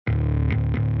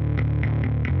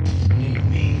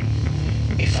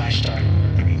started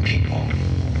murdering people.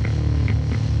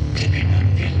 Dipping out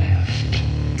of your left.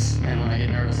 And when I get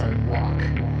nervous, I walk.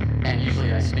 And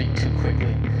usually I speak too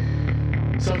quickly.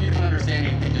 So if you don't understand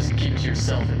anything, just keep it to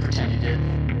yourself and pretend you did.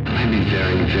 I'd be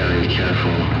very, very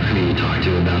careful who you talk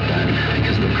to about that,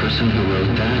 because the person who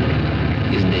wrote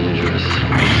that is dangerous.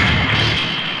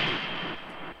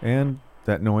 And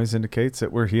that noise indicates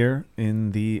that we're here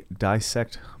in the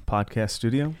Dissect podcast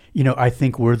studio. You know, I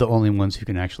think we're the only ones who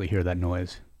can actually hear that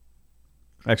noise.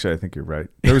 Actually, I think you're right.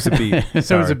 There was a beep.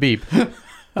 There was a beep.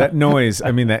 That noise,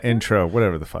 I mean, that intro,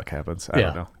 whatever the fuck happens. I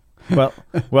don't know. Well,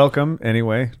 welcome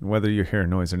anyway. Whether you hear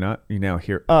noise or not, you now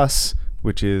hear us,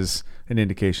 which is an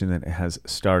indication that it has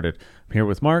started. I'm here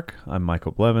with Mark. I'm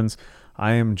Michael Blevins.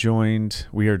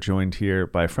 We are joined here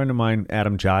by a friend of mine,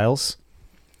 Adam Giles,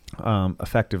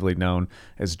 effectively known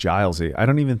as Gilesy. I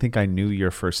don't even think I knew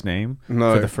your first name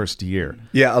for the first year.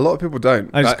 Yeah, a lot of people don't.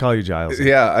 I just call you Gilesy.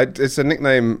 Yeah, it's a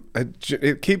nickname.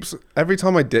 It keeps, every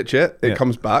time I ditch it, it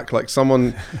comes back. Like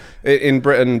someone in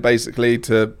Britain, basically,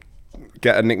 to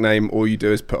get a nickname, all you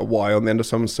do is put a Y on the end of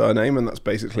someone's surname, and that's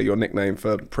basically your nickname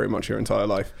for pretty much your entire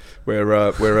life. We're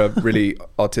a really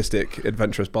artistic,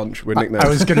 adventurous bunch with nicknames. I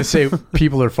was going to say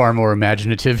people are far more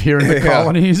imaginative here in the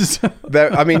colonies.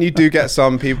 I mean, you do get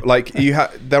some people like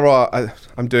there are.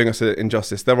 I'm doing us an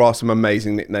injustice. There are some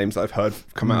amazing nicknames that I've heard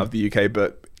come out of the UK,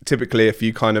 but typically, if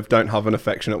you kind of don't have an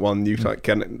affectionate one, you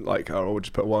we'll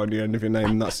just put Y on the end of your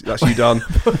name, and that's you done.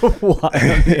 Y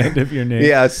on the end of your name.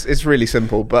 Yeah, it's really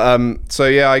simple. But so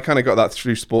yeah, I kind of got that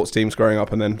through sports teams growing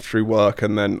up, and then through work,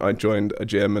 and then I joined a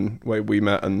gym, and where we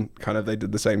met, and kind of they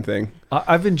did the same thing.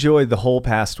 I've enjoyed the whole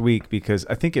past week because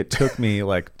I think it took me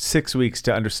like 6 weeks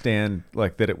to understand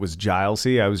like that it was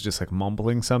Gilesy. I was just like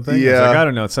mumbling something. Yeah, I was like, I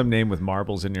don't know, it's some name with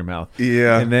marbles in your mouth.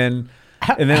 Yeah, and then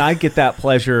I get that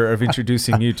pleasure of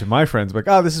introducing you to my friends. Like,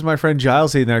 oh, this is my friend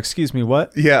Gilesy. And they're, excuse me,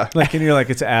 what? Yeah. Like, and you're like,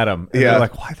 it's Adam. And yeah. they're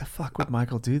like, why the fuck would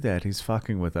Michael do that? He's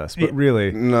fucking with us. But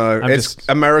really, no.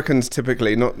 Americans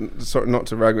typically, not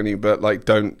to rag on you, but like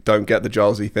don't get the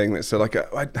Gilesy thing. That's so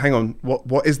like, hang on,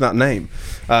 what is that name?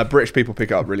 British people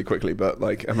pick it up really quickly, but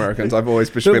like Americans, I've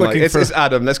always been like, it's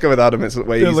Adam. Let's go with Adam. It's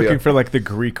way easier. They're looking for like the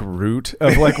Greek root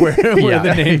of like where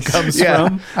the name comes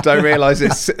from. Don't realize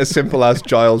it's as simple as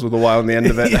Giles with a Y on the end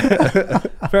of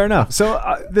it. Fair enough. So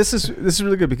this is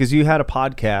really good because you had a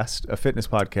podcast, a fitness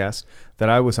podcast that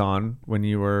I was on when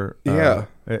you were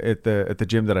at the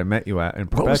gym that I met you at in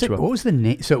Perpetua. What was the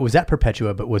name? So it was at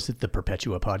Perpetua, but was it the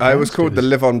Perpetua podcast? It was called the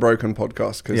Live Unbroken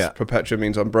podcast because Perpetua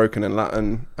means unbroken in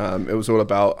Latin. It was all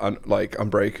about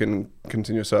unbroken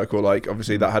continuous circle. Like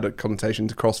obviously that had a connotation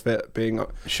to CrossFit being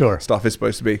stuff is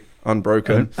supposed to be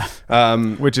unbroken,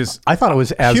 which is I thought it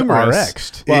was as humorous.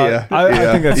 RX'd. Well,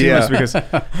 I think that's humorous because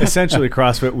essentially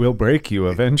CrossFit will break you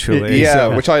eventually.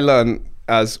 Which I learned.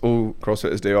 As all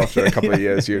CrossFitters do after a couple of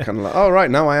years, you're kind of like, oh, right,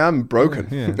 now I am broken.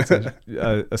 Yeah, it's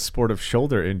a sport of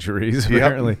shoulder injuries,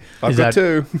 apparently. I've got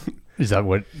two. Is that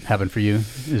what happened for you?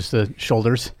 Is the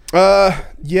shoulders?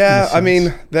 Yeah, I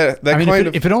mean, they're kind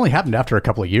of... If it only happened after a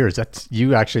couple of years,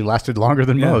 you actually lasted longer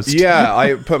than most. Yeah,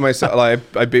 I put myself,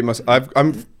 I beat myself.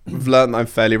 I've learned that I'm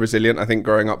fairly resilient. I think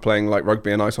growing up playing like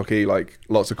rugby and ice hockey, like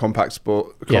lots of contact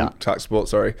sport.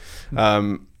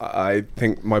 I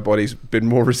think my body's been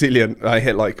more resilient. I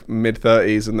hit like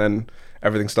mid-30s and then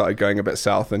everything started going a bit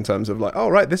south in terms of like, oh,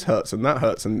 right, this hurts and that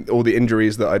hurts. And all the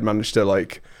injuries that I'd managed to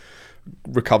like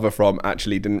recover from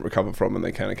actually didn't recover from, and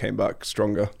they kind of came back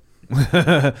stronger.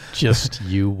 Just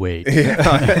you wait.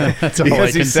 Yeah. That's all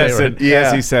I can say.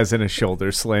 As he says in a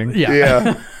shoulder sling.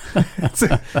 Yeah.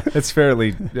 It's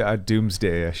fairly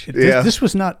doomsday-ish. Yeah. This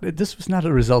was not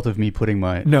a result of me putting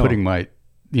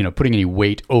any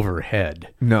weight overhead.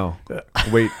 No.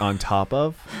 Weight on top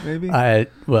of, maybe? I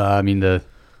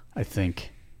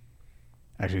think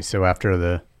actually, so after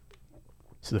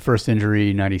the first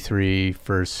injury, 93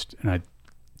 first, and I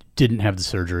didn't have the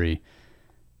surgery.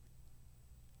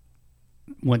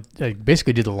 I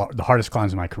basically did the hardest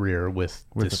climbs of my career with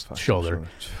this shoulder.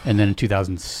 And then in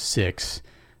 2006,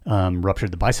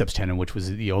 ruptured the biceps tendon, which was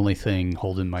the only thing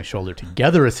holding my shoulder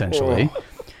together, essentially,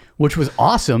 which was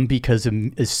awesome because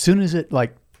as soon as it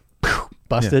like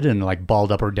busted and like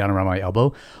balled up or down around my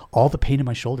elbow, all the pain in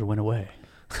my shoulder went away.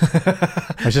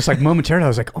 I was just like momentarily, I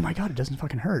was like, oh my God, it doesn't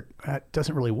fucking hurt. That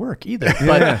doesn't really work either.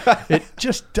 But it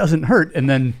just doesn't hurt. And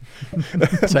then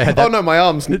so I had that, oh no, my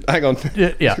arms, hang on.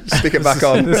 Yeah. Stick it back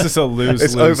on. This is a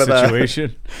lose-lose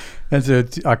situation. And so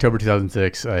October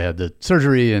 2006, I had the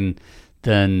surgery, and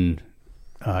then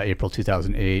April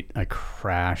 2008, I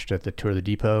crashed at the Tour de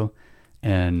Depot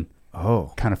and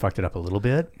kind of fucked it up a little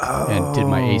bit and did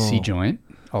my AC joint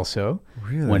also.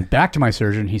 Really? Went back to my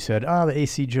surgeon. He said, the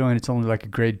AC joint, it's only like a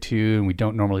grade 2, and we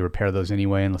don't normally repair those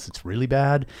anyway unless it's really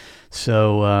bad.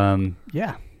 So,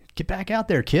 get back out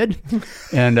there, kid.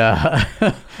 And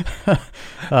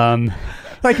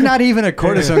like not even a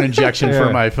cortisone injection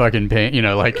for my fucking pain,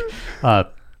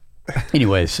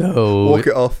 anyway, so walk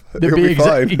it off. It'll be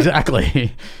fine.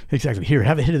 Exactly. Here,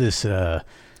 have a hit of this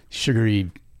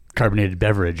sugary carbonated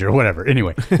beverage or whatever.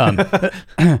 Anyway,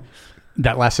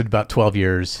 that lasted about 12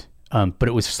 years. But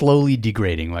it was slowly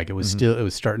degrading. Like it was still, it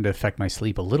was starting to affect my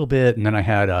sleep a little bit. And then I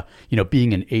had,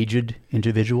 being an aged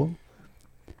individual,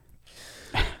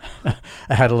 I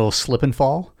had a little slip and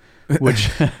fall,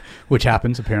 which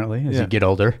happens apparently as you get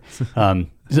older.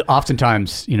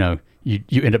 Oftentimes,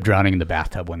 you end up drowning in the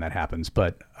bathtub when that happens.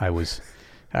 But I was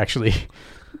actually.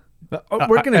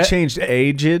 We're going to change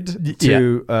aged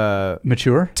to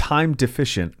mature, time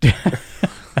deficient.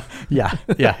 Yeah,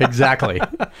 exactly.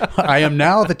 I am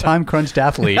now the time crunched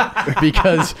athlete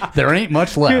because there ain't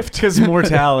much left. Because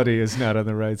mortality is not on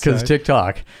the right side. Because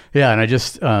TikTok. Yeah, and I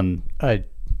just, I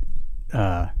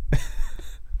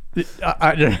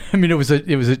mean, it was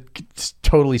a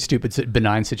totally stupid,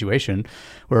 benign situation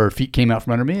where her feet came out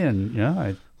from under me, and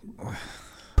I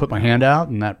put my hand out,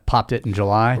 and that popped it in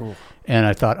July. Ooh. And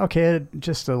I thought, okay,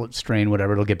 just a strain,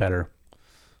 whatever, it'll get better.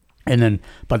 And then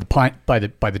by the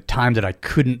time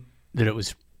that that it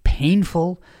was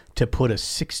painful to put a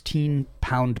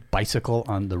 16-pound bicycle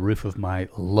on the roof of my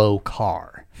low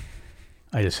car,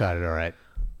 I decided, all right,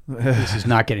 this is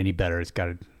not getting any better. It's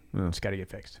got to get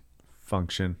fixed.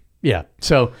 Function. Yeah.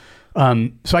 So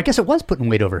I guess it was putting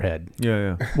weight overhead.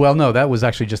 Yeah. Well, no, that was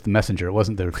actually just the messenger. It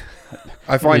wasn't the.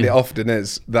 I find it often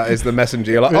is the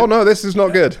messenger. You're like, oh no, this is not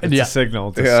good. It's a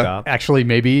signal to stop. Actually,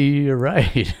 maybe you're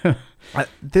right.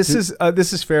 This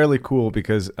is fairly cool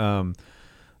because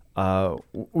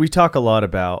we talk a lot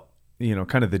about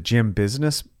kind of the gym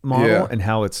business model and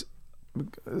how it's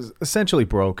essentially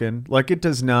broken. Like it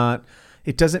doesn't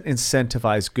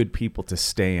incentivize good people to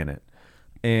stay in it.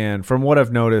 And from what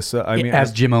I've noticed,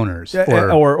 as gym owners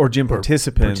or gym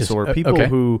participants or people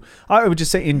who, I would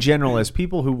just say in general, as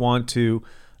people who want to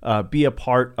be a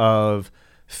part of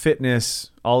fitness,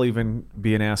 I'll even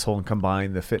be an asshole and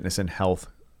combine the fitness and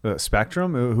health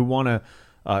spectrum, who want to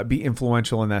be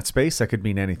influential in that space. That could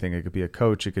mean anything. It could be a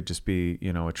coach. It could just be,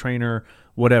 a trainer,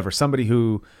 whatever. Somebody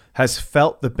who has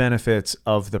felt the benefits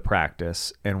of the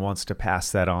practice and wants to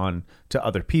pass that on to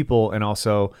other people. And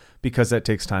also because that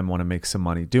takes time, want to make some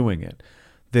money doing it.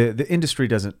 The industry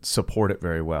doesn't support it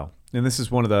very well. And this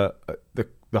is one of the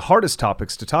hardest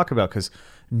topics to talk about because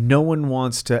no one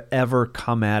wants to ever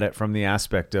come at it from the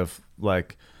aspect of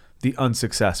like the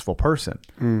unsuccessful person.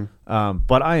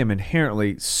 But I am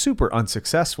inherently super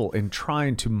unsuccessful in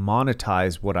trying to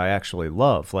monetize what I actually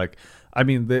love. Like, I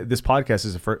mean, this podcast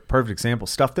is a perfect example.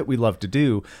 Stuff that we love to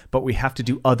do, but we have to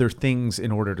do other things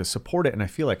in order to support it. And I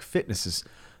feel like fitness is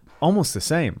almost the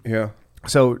same. Yeah.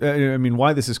 So, I mean,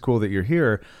 why this is cool that you're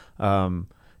here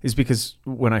is because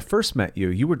when I first met you,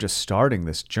 you were just starting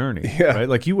this journey, right?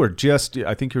 Like you were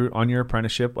I think you were on your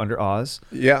apprenticeship under Oz.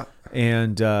 Yeah.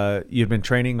 And you'd been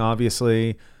training,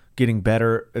 obviously, getting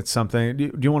better at something.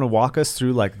 Do you want to walk us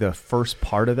through like the first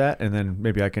part of that? And then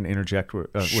maybe I can interject with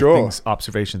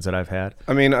observations that I've had.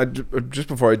 I mean, just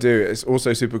before I do, it's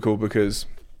also super cool because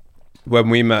when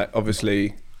we met,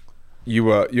 obviously, you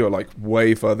were like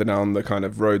way further down the kind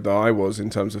of road that I was in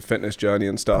terms of fitness journey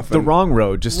and stuff. The wrong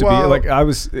road, just to be like, I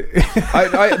was.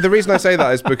 The reason I say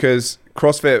that is because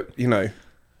CrossFit,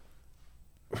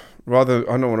 I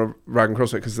don't want to rag on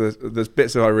CrossFit because there's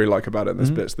bits that I really like about it and there's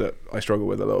bits that I struggle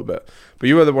with a little bit. But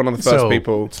you were one of the first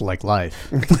people. It's like life.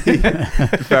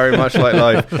 Very much like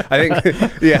life. I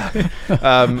think, yeah.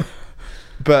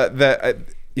 But that,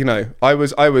 I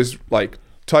was like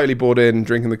totally bought in,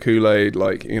 drinking the Kool-Aid,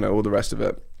 like, all the rest of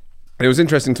it. And it was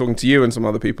interesting talking to you and some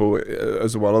other people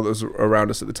as well that was around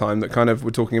us at the time that kind of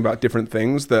were talking about different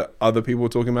things that other people were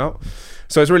talking about.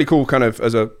 So it's really cool kind of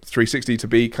as a 360 to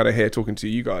be kind of here talking to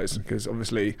you guys because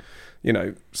obviously,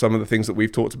 some of the things that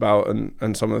we've talked about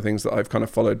and some of the things that I've kind of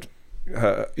followed,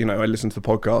 I listened to the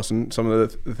podcast and some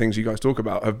of the things you guys talk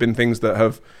about have been things that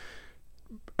have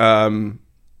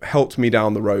helped me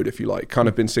down the road, if you like, kind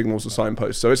of been signals or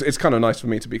signposts. So it's kind of nice for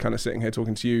me to be kind of sitting here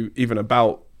talking to you even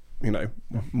about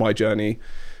my journey,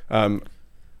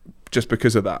 just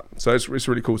because of that. So it's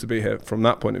really cool to be here from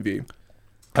that point of view.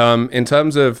 In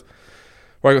terms of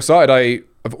where I got started,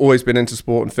 I've always been into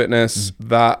sport and fitness.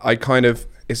 That I kind of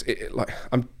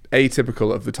I'm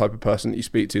atypical of the type of person that you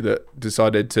speak to that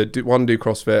decided to do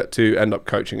CrossFit, to end up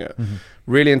coaching it.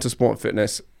 Really into sport and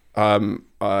fitness.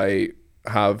 I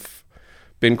have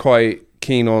been quite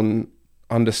keen on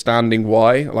understanding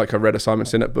why. Like I read a Simon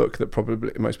Sinek book that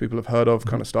probably most people have heard of,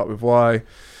 kind of Start With Why.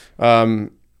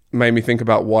 Made me think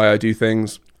about why I do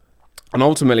things. And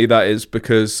ultimately that is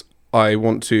because I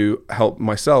want to help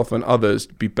myself and others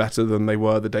be better than they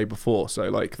were the day before. So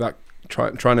like that,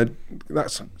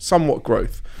 that's somewhat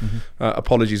growth.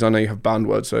 Apologies, I know you have banned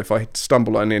words, so if I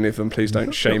stumble on any of them, please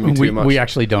don't shame me too much. We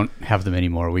actually don't have them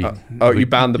anymore. You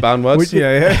banned the banned words?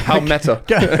 Yeah. How meta.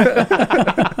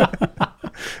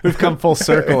 We've come full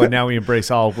circle, and now we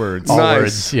embrace all words. All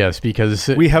words, yes, because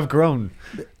we have grown.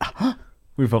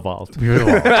 We've evolved.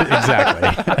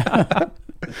 Exactly.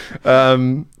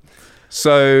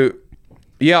 So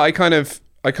yeah, I kind of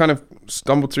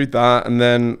stumbled through that, and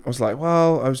then I was like,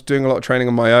 well, I was doing a lot of training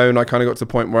on my own. I kind of got to the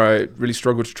point where I really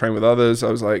struggled to train with others.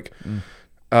 I was like,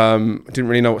 I didn't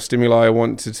really know what stimuli I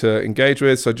wanted to engage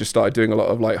with, so I just started doing a lot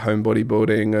of like home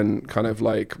bodybuilding and kind of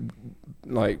like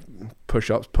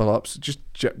push-ups, pull-ups, just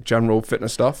general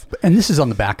fitness stuff. And this is on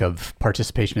the back of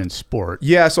participation in sport.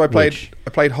 Yeah, so I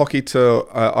played hockey to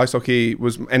ice hockey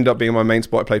ended up being my main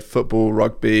sport. I played football,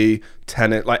 rugby,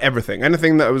 tennis, like everything,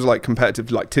 anything that was like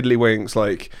competitive, like tiddlywinks,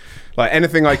 like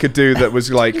anything I could do that was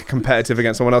like competitive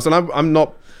against someone else. And I'm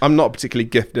not a particularly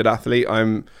gifted athlete.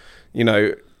 I'm,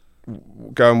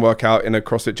 go and work out in a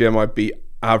CrossFit gym. I'd be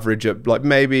average at like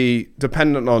maybe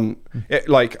dependent on it.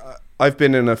 Like I've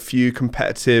been in a few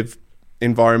competitive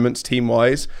environments team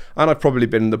wise, and I've probably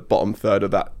been in the bottom third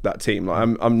of that team.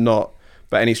 Like I'm not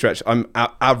by any stretch. I'm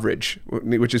average,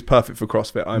 which is perfect for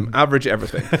CrossFit. I'm average at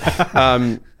everything,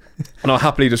 and I'll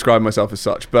happily describe myself as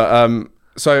such. But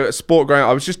so sport growing up,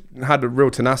 I was just had a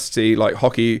real tenacity. Like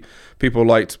hockey, people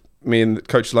liked me and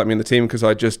coaches liked me in the team because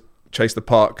I just chase the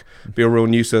puck, be a real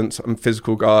nuisance. I'm a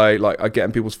physical guy. Like I get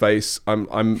in people's face. I'm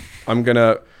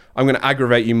gonna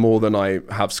aggravate you more than I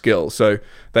have skill. So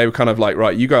they were kind of like,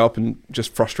 right, you go up and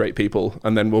just frustrate people,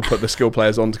 and then we'll put the skill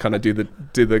players on to kind of do the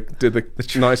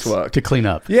nice work to clean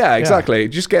up. Yeah, exactly.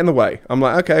 Just get in the way. I'm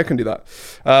like, okay, I can do that.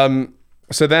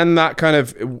 So then that kind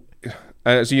of,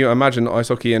 as you imagine, ice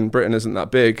hockey in Britain isn't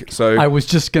that big. So I was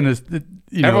just gonna,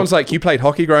 everyone's like, you played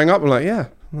hockey growing up? I'm like, yeah.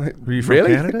 Like, were you from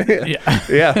really? Canada?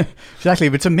 Yeah. Exactly.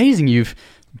 But it's amazing you've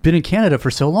been in Canada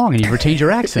for so long and you've retained your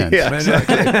accent. Yeah,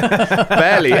 exactly.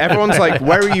 Barely. Everyone's like,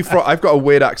 where are you from? I've got a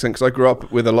weird accent because I grew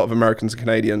up with a lot of Americans and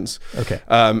Canadians. Okay.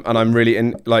 And I'm really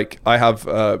I have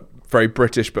very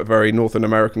British but very Northern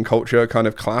American culture kind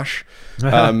of clash.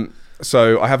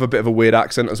 So I have a bit of a weird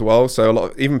accent as well.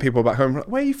 So even people back home are like,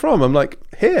 where are you from? I'm like,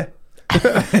 here.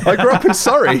 I grew up in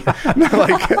Surrey.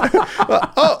 Like,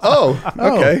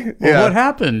 okay. Well, what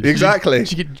happened? Exactly.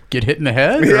 Did you get hit in the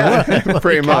head? Yeah,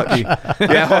 pretty much.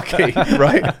 Yeah, hockey,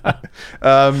 right?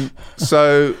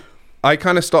 So I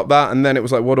kind of stopped that, and then it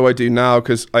was like, what do I do now?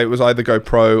 Because it was either go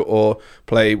pro or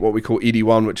play what we call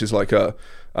ED1, which is like a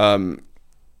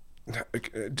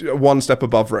one step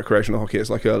above recreational hockey. It's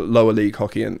like a lower league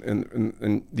hockey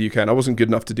in the UK, and I wasn't good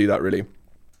enough to do that really,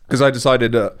 because I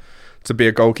decided to be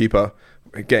a goalkeeper,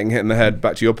 getting hit in the head.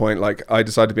 Back to your point, like I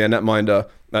decided to be a netminder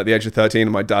at the age of 13,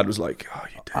 and my dad was like, "Oh,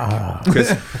 you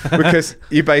did," because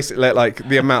you basically like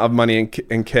the amount of money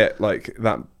in kit, like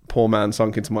that poor man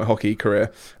sunk into my hockey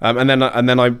career, and then I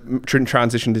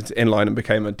transitioned into inline and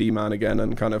became a D-man again,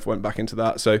 and kind of went back into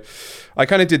that. So I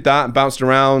kind of did that, bounced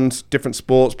around different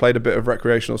sports, played a bit of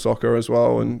recreational soccer as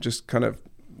well, and just kind of,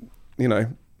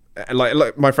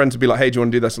 like my friends would be like, "Hey, do you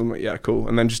want to do this?" And I'm like, "Yeah, cool,"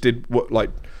 and then just did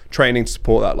training to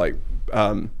support that, like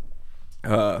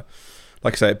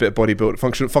I say, a bit of bodybuilding,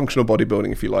 functional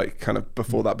bodybuilding, if you like, kind of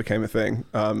before that became a thing,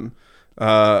 and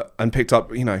picked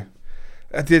up,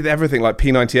 I did everything like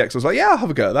P90X. I was like, yeah, I'll have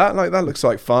a go at that. Like that looks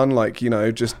like fun. Like,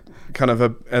 just kind of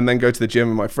and then go to the gym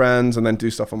with my friends and then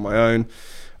do stuff on my own.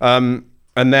 And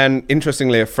then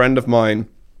interestingly, a friend of mine,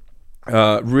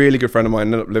 really good friend of mine,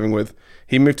 ended up living with,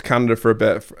 he moved to Canada for a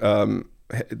bit.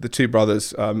 The two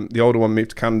brothers, the older one moved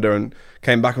to Canada and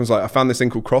came back and was like, I found this thing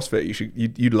called CrossFit.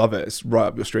 You'd love it. It's right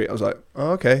up your street. I was like,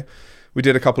 oh, okay. We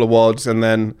did a couple of WODs, and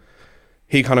then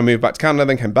he kind of moved back to Canada,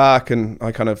 then came back, and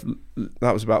I kind of,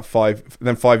 that was about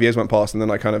 5 years went past, and then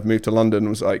I kind of moved to London and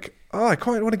was like, oh, I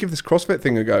quite want to give this CrossFit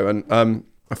thing a go. And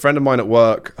a friend of mine at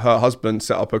work, her husband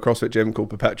set up a CrossFit gym called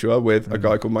Perpetua with a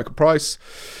guy called Michael Price.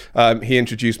 He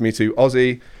introduced me to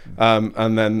Aussie,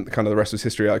 and then kind of the rest was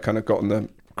history. I kind of got on the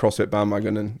CrossFit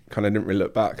bandwagon and kind of didn't really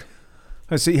look back.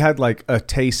 So you had like a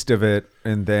taste of it,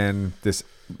 and then this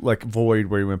like void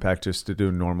where you went back just to do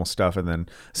normal stuff, and then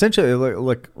essentially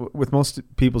like with most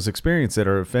people's experience that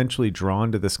are eventually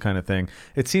drawn to this kind of thing,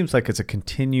 it seems like it's a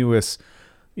continuous,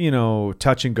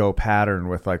 touch and go pattern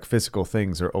with like physical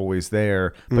things are always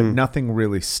there, but nothing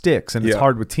really sticks. And it's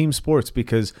hard with team sports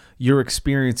because your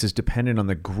experience is dependent on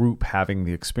the group having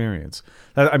the experience.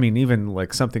 I mean, even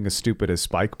like something as stupid as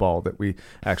spike ball that we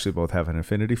actually both have an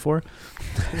affinity for.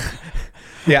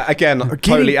 Yeah, again,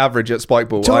 totally average at spike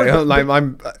ball.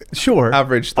 I'm sure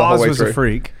average the Oz whole way was through. A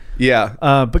freak. Yeah.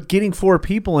 But getting 4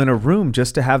 people in a room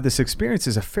just to have this experience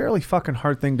is a fairly fucking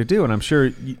hard thing to do. And I'm sure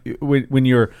when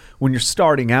you're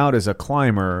starting out as a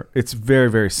climber, it's very,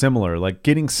 very similar. Like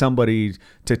getting somebody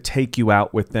to take you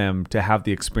out with them to have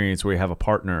the experience where you have a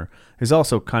partner is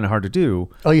also kind of hard to do.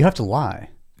 Oh, you have to lie.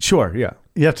 Sure, yeah.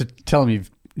 You have to tell them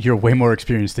you're way more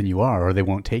experienced than you are, or they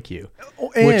won't take you.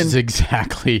 Which is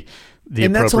exactly the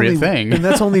appropriate thing. And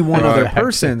that's only one other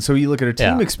person. So you look at a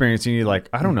team Yeah. experience and you're like,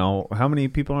 I don't know, how many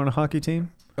people are on a hockey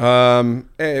team?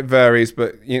 It varies,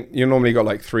 but you normally got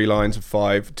like 3 lines of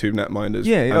 5, 2 netminders.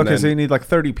 Yeah, okay, so you need like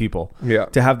 30 people Yeah.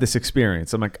 to have this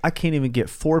experience. I'm like, I can't even get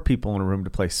 4 people in a room to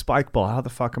play spike ball. How the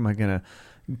fuck am I going to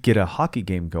get a hockey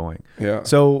game going? Yeah.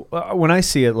 So when I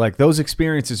see it, like those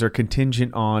experiences are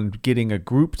contingent on getting a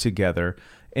group together,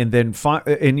 and then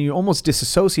and you almost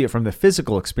disassociate from the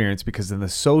physical experience because then the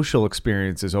social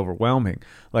experience is overwhelming.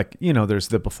 Like, there's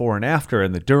the before and after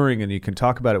and the during, and you can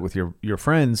talk about it with your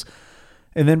friends.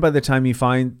 And then by the time you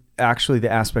find actually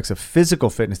the aspects of physical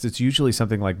fitness, it's usually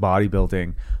something like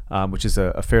bodybuilding, which is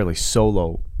a fairly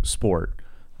solo sport.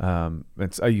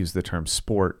 I use the term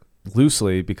sport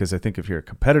loosely because I think if you're a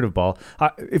competitive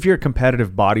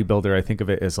bodybuilder, I think of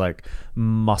it as like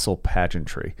muscle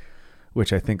pageantry,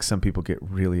 which I think some people get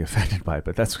really offended by,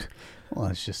 but that's... Well,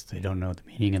 it's just they don't know the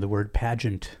meaning of the word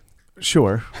pageant.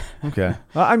 Sure. Okay.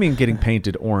 I mean, getting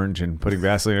painted orange and putting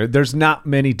Vaseline. There's not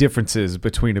many differences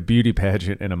between a beauty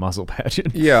pageant and a muscle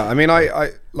pageant. Yeah, I mean,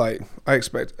 I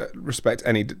respect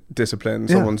any discipline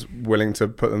someone's willing to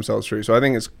put themselves through. So I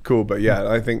think it's cool, but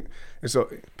I think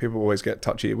people always get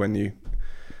touchy when you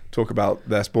talk about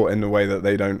their sport in a way that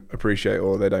they don't appreciate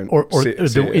or they don't see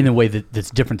in a way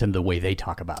that's different than the way they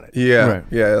talk about it. Yeah, right.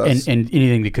 Yeah, and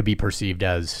anything that could be perceived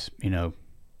as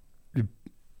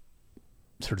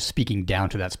sort of speaking down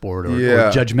to that sport or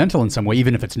judgmental in some way,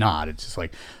 even if it's not. It's just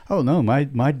like, oh no,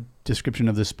 my description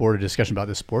of this sport or discussion about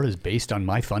this sport is based on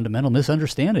my fundamental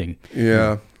misunderstanding.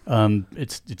 Yeah.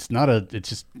 It's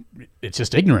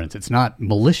just ignorance. It's not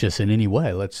malicious in any way.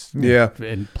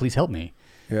 And please help me.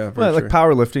 Yeah, well, like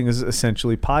powerlifting is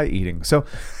essentially pie eating. So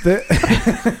the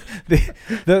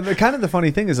kind of the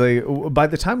funny thing is, like, by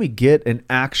the time we get an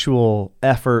actual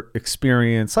effort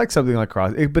experience, like something like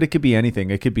but it could be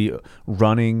anything. It could be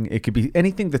running. It could be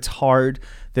anything that's hard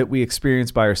that we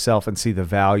experience by ourselves and see the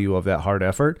value of that hard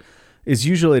effort is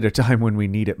usually at a time when we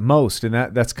need it most. And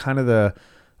that's kind of the,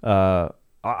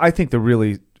 I think the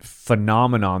really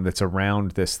phenomenon that's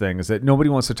around this thing is that nobody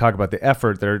wants to talk about the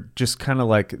effort. They're just kind of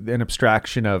like an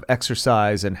abstraction of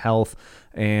exercise and health,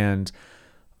 and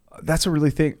that's a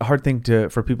really hard thing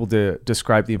for people to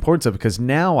describe the importance of, because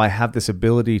now I have this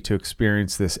ability to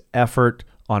experience this effort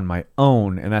on my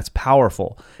own, and that's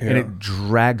powerful. And it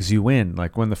drags you in.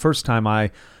 Like when the first time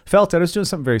I felt it, I was doing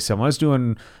something very similar. I was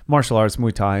doing martial arts,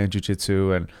 Muay Thai and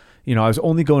Jiu-Jitsu, and I was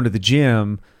only going to the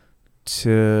gym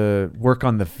to work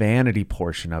on the vanity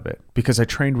portion of it because I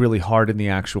trained really hard in the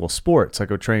actual sports. I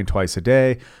go train twice a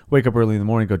day, wake up early in the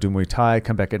morning, go do Muay Thai,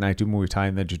 come back at night, do Muay Thai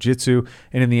and then Jiu-Jitsu.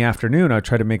 And in the afternoon, I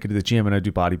try to make it to the gym and I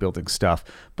do bodybuilding stuff.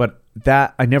 But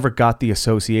that I never got the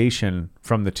association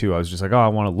from the two. I was just like, oh, I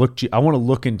want to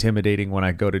look intimidating when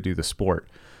I go to do the sport.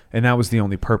 And that was the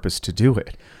only purpose to do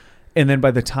it. And then by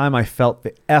the time I felt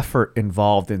the effort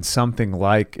involved in something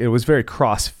like, it was very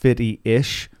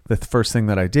CrossFit-y-ish. The first thing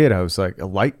that I did, I was like, a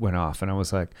light went off and I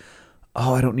was like,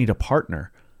 oh, I don't need a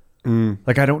partner.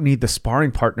 Like I don't need the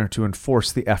sparring partner to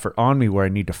enforce the effort on me where I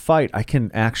need to fight. I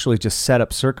can actually just set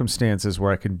up circumstances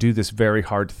where I can do this very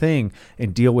hard thing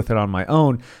and deal with it on my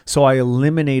own. So I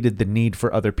eliminated the need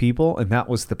for other people. And that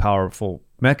was the powerful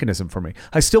mechanism for me.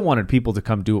 I still wanted people to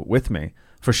come do it with me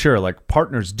for sure, like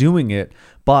partners doing it,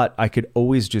 but I could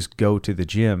always just go to the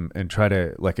gym and try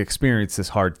to like experience this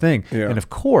hard thing. Yeah. And of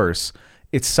course,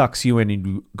 it sucks you in and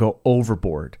you go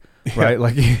overboard, right?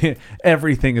 Like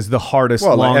everything is the hardest,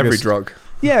 longest. Like every drug.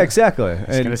 Yeah, exactly. I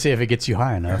was going to say if it gets you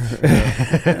high enough.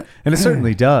 And it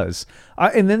certainly does.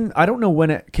 And then I don't know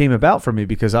when it came about for me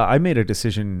because I made a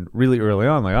decision really early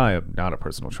on, like I am not a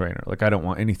personal trainer. Like I don't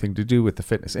want anything to do with the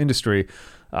fitness industry.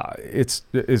 It's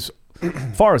as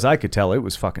far as I could tell, it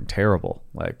was fucking terrible.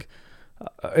 Like,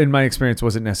 in my experience,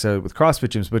 wasn't necessarily with CrossFit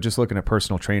gyms, but just looking at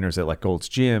personal trainers at like Gold's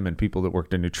Gym and people that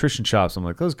worked in nutrition shops. I'm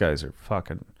like, those guys are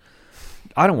fucking,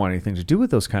 I don't want anything to do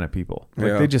with those kind of people.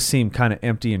 Like they just seem kind of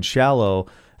empty and shallow.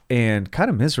 and kind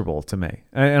of miserable to me.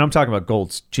 And I'm talking about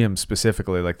Gold's Gym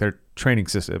specifically, like their training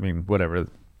system. I mean, whatever,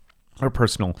 our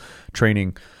personal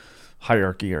training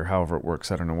hierarchy or however it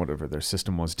works, I don't know, whatever their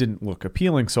system was, didn't look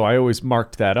appealing. So I always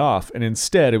marked that off. And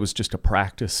instead, it was just a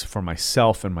practice for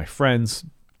myself and my friends.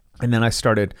 And then I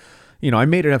started, I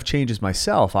made enough changes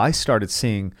myself. I started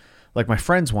seeing, like, my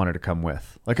friends wanted to come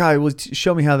with. Like,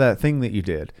 show me how that thing that you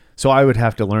did. So I would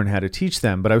have to learn how to teach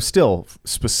them, but I was still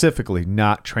specifically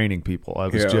not training people. I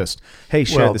was just, hey,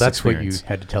 share this that's experience. What you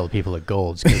had to tell the people at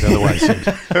Gold's, because otherwise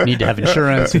you need to have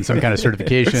insurance and some kind of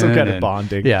certification. Some kind of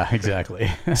bonding. Yeah, exactly.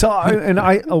 So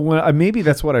maybe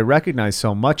that's what I recognized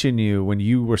so much in you when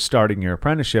you were starting your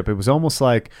apprenticeship. It was almost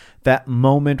like that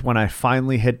moment when I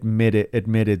finally had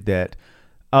admitted that,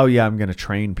 oh yeah, I'm going to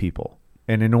train people.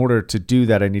 And in order to do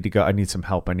that, I need some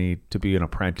help. I need to be an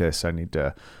apprentice. I need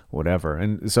to whatever.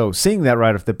 And so seeing that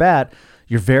right off the bat,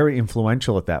 you're very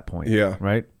influential at that point. Yeah.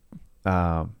 Right?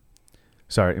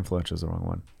 Sorry, influential is the wrong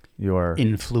one. You're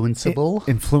influenceable.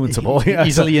 Influenceable. Yeah.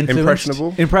 Easily influenced.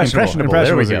 Impressionable.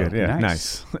 There we go. Good. Yeah,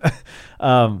 nice.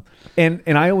 And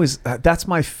I always, that's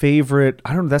my favorite.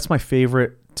 I don't know. That's my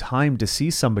favorite time to see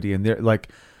somebody, and they're like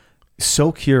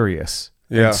so curious.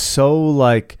 Yeah. And so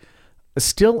like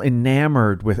still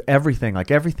enamored with everything.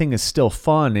 Like everything is still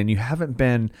fun, and you haven't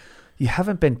been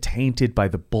tainted by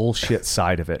the bullshit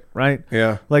side of it, right?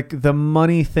 Yeah. Like the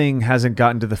money thing hasn't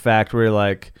gotten to the fact where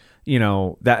like,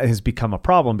 that has become a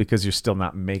problem because you're still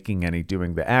not making any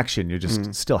doing the action. You're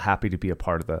just still happy to be a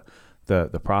part of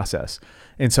the process.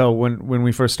 And so when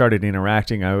we first started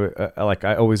interacting,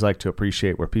 I always like to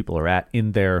appreciate where people are at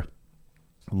in their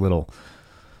little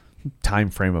time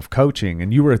frame of coaching,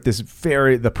 and you were at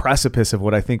the precipice of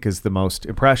what I think is the most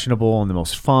impressionable and the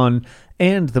most fun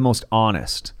and the most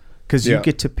honest, because you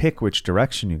get to pick which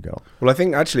direction you go. Well, I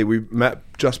think actually we met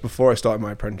just before I started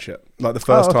my apprenticeship, like the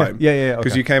first time. Yeah.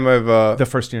 Because you came over the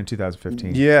first year in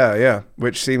 2015. Yeah,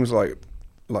 which seems like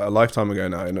a lifetime ago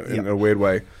now in a weird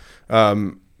way.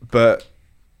 But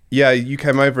yeah, you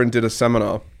came over and did a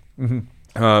seminar,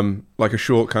 like a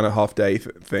short kind of half day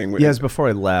thing. Yeah, it was before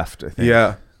I left, I think.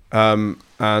 Yeah.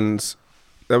 And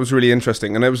that was really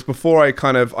interesting. And it was before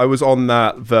I was on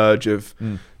that verge of,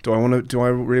 do I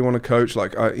really want to coach?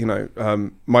 Like,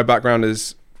 my background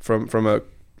is from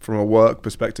a work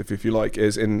perspective, if you like,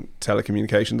 is in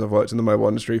telecommunications. I've worked in the mobile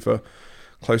industry for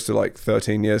close to like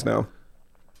 13 years now.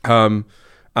 And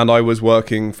I was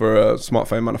working for a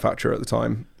smartphone manufacturer at the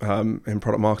time, in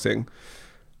product marketing.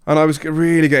 And I was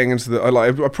really getting into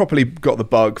I properly got the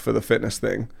bug for the fitness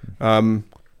thing.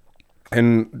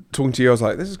 And talking to you, I was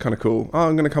like, this is kind of cool. Oh,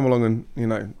 I'm going to come along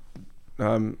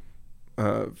and,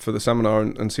 for the seminar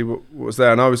and see what was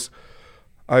there. And I was,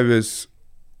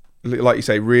 like you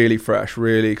say, really fresh,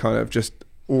 really kind of just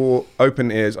all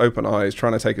open ears, open eyes,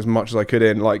 trying to take as much as I could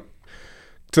in, like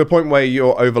to the point where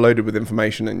you're overloaded with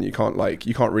information and you can't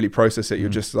really process it. You're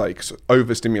just like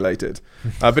overstimulated.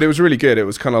 But it was really good. It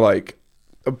was kind of like,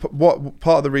 what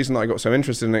part of the reason that I got so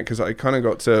interested in it, because I kind of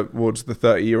got towards the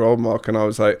 30-year-old mark and I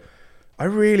was like, I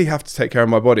really have to take care of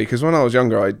my body, because when I was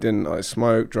younger, I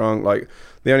smoked, drunk. Like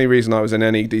the only reason I was in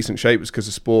any decent shape was because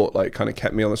of sport, like kind of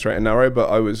kept me on the straight and narrow. But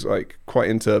I was like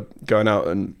quite into going out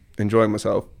and enjoying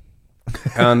myself,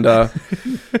 and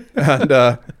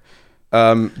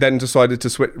then decided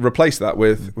to replace that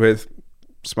with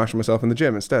smashing myself in the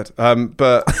gym instead.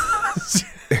 But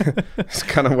it's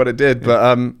kind of what it did.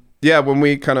 But yeah, when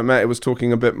we kind of met, it was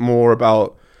talking a bit more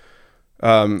about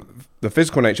the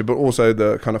physical nature, but also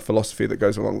the kind of philosophy that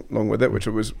goes along with it, which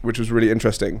was really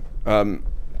interesting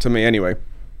to me anyway.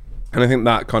 And I think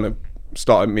that kind of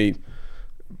started me,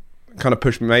 kind of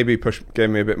gave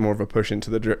me a bit more of a push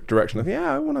into the direction of,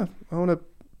 I want to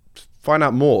find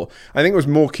out more. I think it was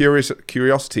more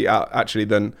curiosity actually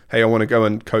than, hey, I want to go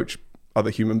and coach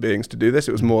other human beings to do this.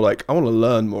 It was more like, I want to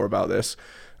learn more about this.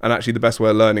 And actually the best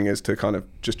way of learning is to kind of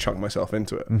just chunk myself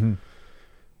into it. Mm-hmm.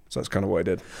 So that's kind of what I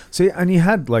did. See, and you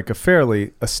had like a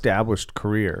fairly established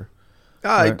career.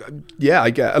 Right? I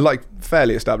get like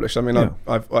fairly established. I mean, yeah.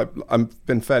 I've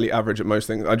been fairly average at most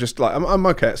things. I just like I'm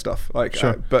okay at stuff. Like,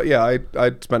 sure. But yeah,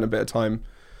 I spent a bit of time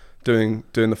doing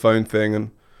the phone thing,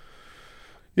 and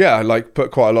yeah, like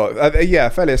put quite a lot.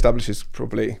 Fairly established is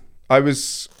probably. I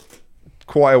was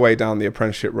quite a way down the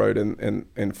apprenticeship road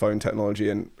in phone technology,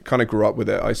 and kind of grew up with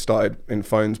it. I started in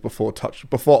phones before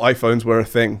iPhones were a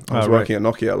thing. I was working at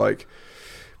Nokia, like,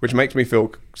 which makes me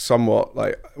feel somewhat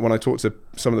like when I talk to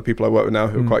some of the people I work with now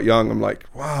who are quite young, I'm like,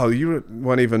 wow, you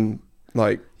weren't even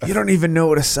like you don't even know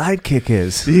what a sidekick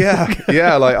is.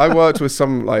 Yeah. Like I worked with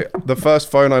some, like the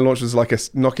first phone I launched was like a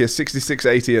Nokia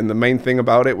 6680, and the main thing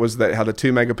about it was that it had a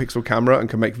 2 megapixel camera and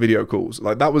could make video calls.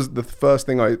 Like that was the first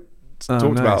thing I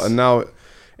talked about, and now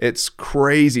it's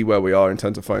crazy where we are in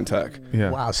terms of phone tech.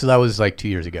 Yeah. Wow. So that was like 2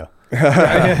 years ago.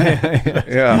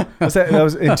 Yeah. That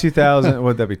was in 2000. What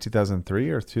would that be? 2003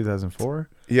 or 2004?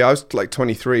 Yeah, I was like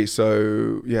 23.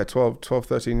 So yeah, 12,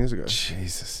 13 years ago.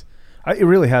 Jesus. It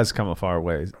really has come a far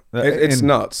way. It's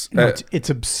nuts. No, it's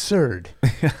absurd.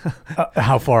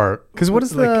 How far? Because what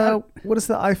does the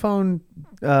iPhone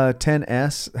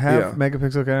 10s have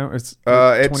megapixel camera? It's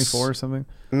 24 or something.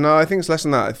 No, I think it's less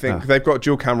than that. I think they've got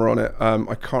dual camera on it.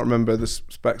 I can't remember the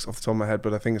specs off the top of my head,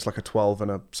 but I think it's like a 12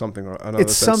 and a something or another.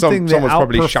 It's something that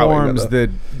outperforms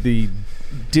the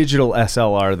digital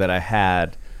SLR that I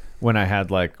had when I had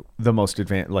like the most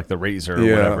advanced, like the Razor or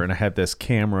whatever, and I had this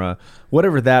camera,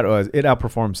 whatever that was, it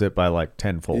outperforms it by like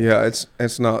 10-fold. Yeah,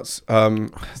 it's nuts.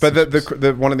 But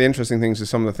the one of the interesting things is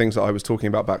some of the things that I was talking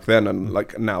about back then and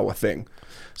like now a thing.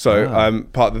 So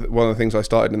one of the things I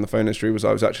started in the phone industry was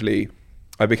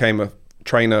I became a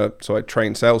trainer, so I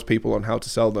trained salespeople on how to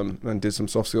sell them and did some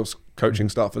soft skills coaching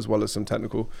stuff as well as some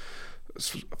technical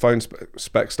phone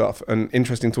spec stuff. And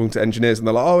interesting talking to engineers, and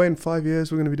they're like, oh, in 5 years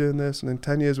we're going to be doing this, and in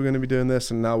 10 years we're going to be doing this,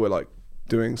 and now we're like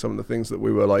doing some of the things that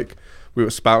we were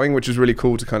spouting, which is really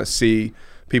cool to kind of see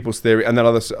people's theory. And then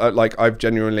others, like I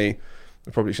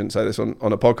probably shouldn't say this on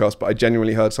a podcast, but I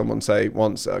genuinely heard someone say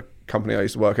once, a company I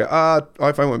used to work at,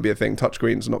 iPhone won't be a thing,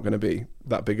 touchscreen's not going to be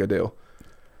that big a deal.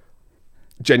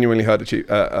 Genuinely heard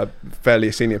a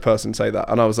fairly senior person say that,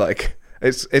 and I was like,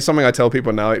 it's something I tell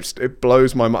people now. It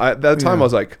blows my mind. At that time, I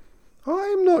was like,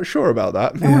 I'm not sure about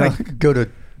that. When I go to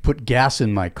put gas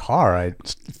in my car, I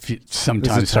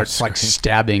sometimes start like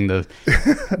stabbing the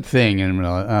thing, and I'm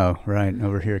like, oh, right,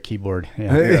 over here, keyboard.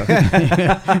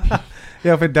 Yeah.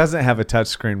 Yeah, if it doesn't have a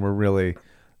touchscreen, we're really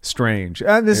strange.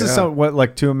 And this is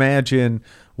like to imagine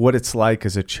what it's like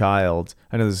as a child.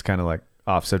 I know this is kind of like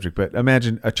off subject, but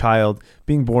imagine a child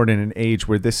being born in an age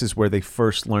where this is where they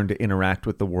first learn to interact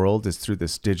with the world, is through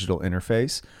this digital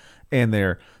interface, and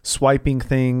they're swiping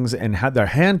things, and their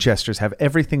hand gestures have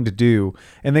everything to do,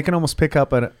 and they can almost pick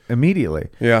up on it immediately.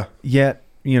 Yeah. Yet,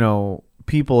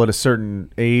 people at a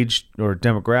certain age or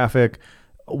demographic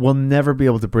will never be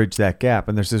able to bridge that gap,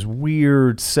 and there's this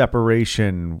weird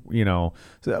separation.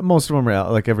 Most of them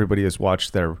are like, everybody has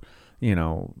watched their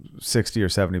 60 or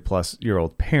 70 plus year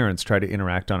old parents try to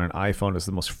interact on an iPhone. Is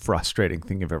the most frustrating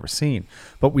thing you've ever seen.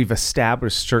 But we've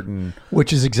established certain...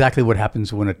 Which is exactly what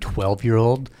happens when a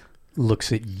 12-year-old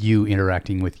looks at you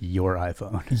interacting with your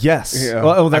iPhone. Yes. Yeah.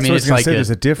 Well, that's what I was going to say. There's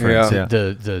a difference. Yeah.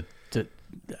 The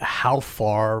how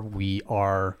far we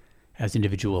are as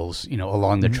individuals,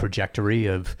 along the trajectory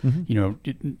of,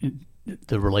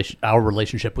 our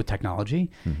relationship with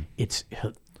technology, it's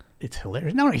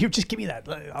hilarious. No, here, just give me that.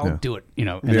 I'll do it.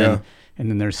 And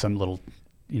then there's some little,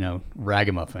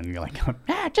 ragamuffin. You're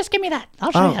like, just give me that.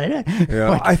 I'll show you how to do it. Yeah.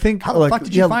 Like, I think, how the fuck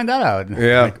did you find that out?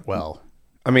 Yeah.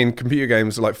 I mean, computer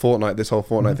games like Fortnite, this whole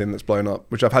Fortnite thing that's blown up,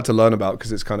 which I've had to learn about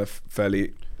because it's kind of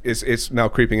fairly, it's now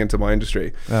creeping into my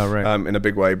industry. Oh, right. In a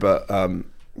big way. But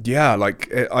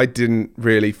I didn't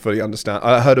really fully understand.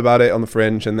 I heard about it on the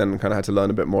fringe and then kind of had to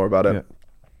learn a bit more about it. Yeah.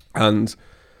 And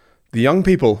the young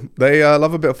people, they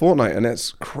love a bit of Fortnite, and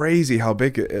it's crazy how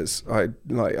big it is. I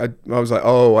was like,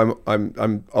 oh,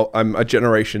 I'm a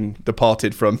generation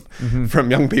departed from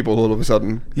young people all of a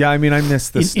sudden. Yeah, I mean, I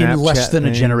missed the Snapchat in less than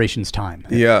thing. A generation's time.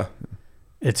 Yeah,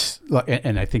 it's like,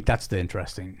 and I think that's the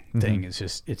interesting thing.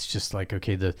 It's just like,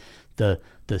 okay, the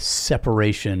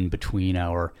separation between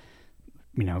our,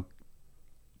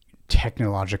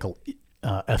 technological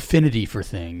affinity for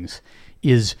things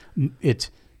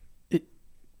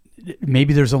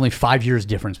maybe there's only 5 years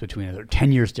difference between it, or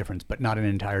 10 years difference, but not an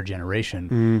entire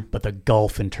generation. But the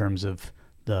gulf in terms of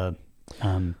the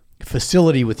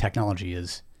facility with technology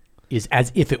is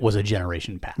as if it was a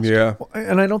generation past. Yeah.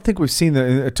 And I don't think we've seen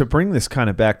to bring this kind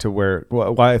of back to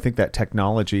why I think that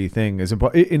technology thing is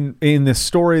important. In this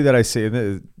story that I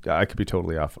see, I could be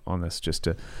totally off on this, just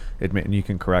to admit, and you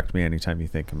can correct me anytime you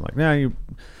think I'm like, you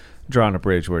drawing a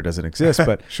bridge where it doesn't exist.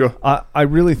 But sure. I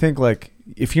really think, like,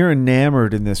 if you're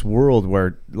enamored in this world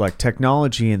where like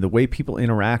technology and the way people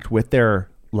interact with their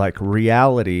like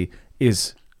reality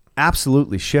is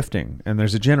absolutely shifting, and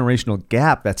there's a generational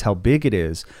gap, that's how big it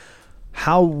is.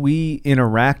 How we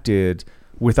interacted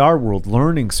with our world,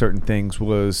 learning certain things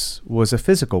was a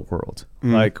physical world.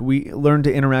 Like we learned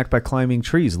to interact by climbing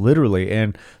trees, literally,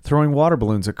 and throwing water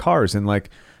balloons at cars, and like.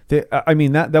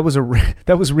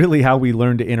 That was really how we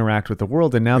learned to interact with the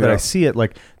world. And now that I see it,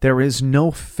 like there is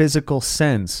no physical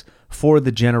sense for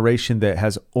the generation that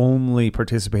has only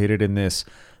participated in this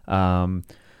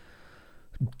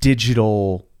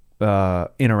digital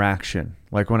interaction.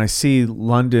 Like when I see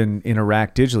London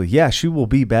interact digitally, yeah, she will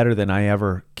be better than I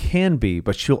ever can be,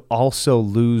 but she'll also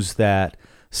lose that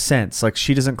sense. Like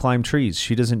she doesn't climb trees.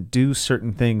 She doesn't do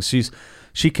certain things.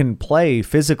 She can play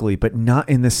physically, but not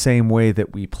in the same way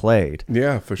that we played.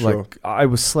 Yeah, for sure. Like I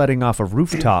was sledding off of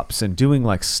rooftops and doing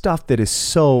like stuff that is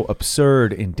so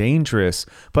absurd and dangerous,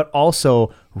 but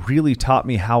also really taught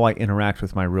me how I interact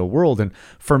with my real world. And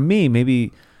for me,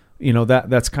 maybe,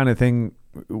 that's kind of thing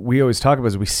we always talk about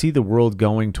is we see the world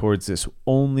going towards this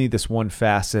one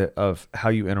facet of how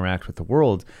you interact with the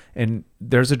world. And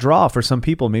there's a draw for some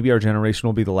people. Maybe our generation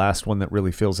will be the last one that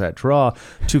really feels that draw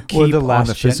to keep on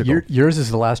the physical. Yours is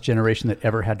the last generation that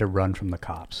ever had to run from the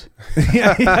cops.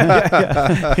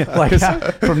 Yeah. Like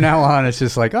from now on, it's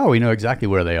just like, oh, we know exactly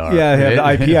where they are. Yeah, they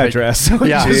have the IP address. So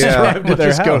just drive to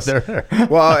their house. Go there.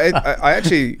 Well, I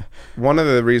actually, one of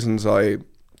the reasons I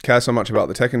care so much about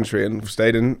the tech industry and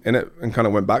stayed in it and kind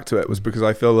of went back to it was because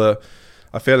I feel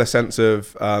a sense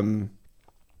of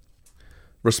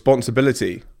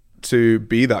responsibility to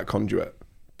be that conduit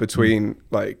between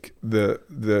like the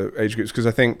age groups, because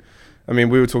we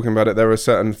were talking about it, there are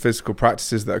certain physical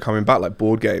practices that are coming back, like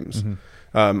board games.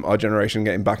 Our generation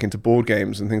getting back into board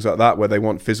games and things like that, where they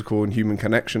want physical and human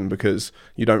connection because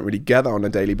you don't really get that on a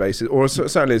daily basis, or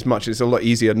certainly as much. It's a lot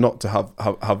easier not to have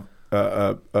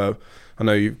I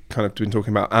know you've kind of been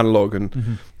talking about analog,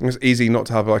 and it's easy not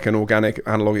to have like an organic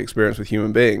analog experience with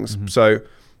human beings. So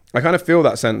I kind of feel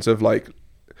that sense of like,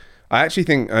 I actually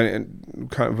think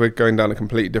we're going down a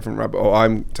completely different rabbit hole.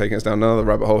 I'm taking us down another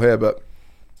rabbit hole here, but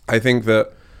I think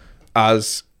that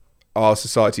as our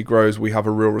society grows, we have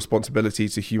a real responsibility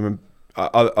to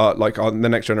the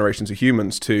next generations of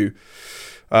humans to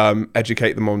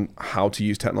educate them on how to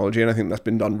use technology. And I think that's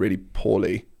been done really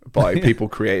poorly by people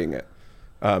creating it.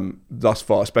 Thus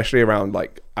far, especially around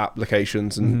like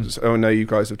applications, and I know you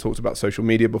guys have talked about social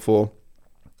media before,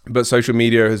 but social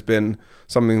media has been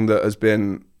something that has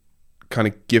been kind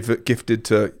of gifted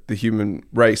to the human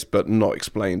race, but not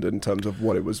explained in terms of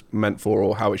what it was meant for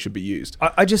or how it should be used.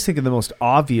 I just think in the most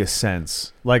obvious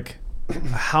sense, like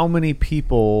how many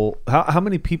people's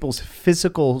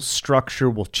physical structure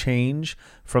will change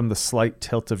from the slight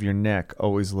tilt of your neck,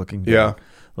 always looking down.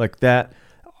 Like that.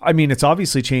 I mean, it's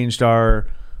obviously changed our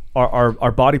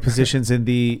body positions in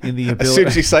the ability. As soon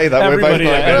as you say that,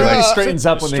 everybody straightens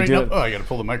up when they do it. Oh, I got to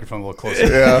pull the microphone a little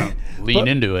closer. Lean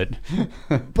into it.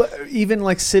 But even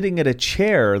like sitting at a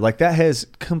chair, like that has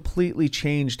completely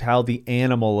changed how the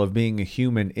animal of being a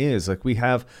human is. Like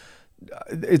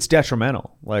it's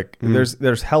detrimental. Like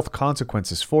there's health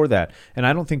consequences for that, and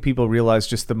I don't think people realize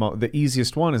just the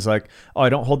easiest one is like, oh, I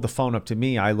don't hold the phone up to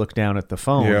me, I look down at the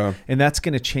phone, and that's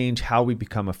going to change how we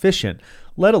become efficient.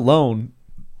 Let alone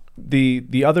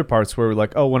the other parts where we're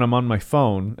like, oh, when I'm on my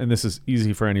phone, and this is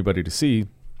easy for anybody to see,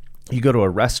 you go to a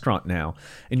restaurant now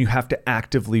and you have to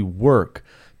actively work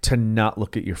to not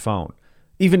look at your phone,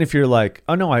 even if you're like,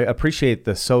 oh no, I appreciate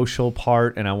the social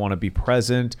part and I want to be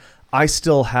present. I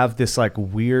still have this like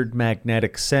weird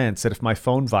magnetic sense that if my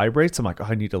phone vibrates, I'm like, oh,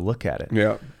 I need to look at it.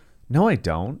 Yeah. No, I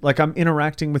don't. Like I'm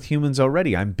interacting with humans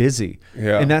already. I'm busy.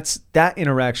 Yeah. And that's that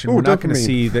interaction. We're not going to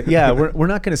see that. Yeah. we're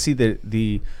not going to see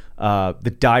the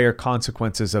dire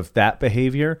consequences of that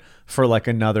behavior for like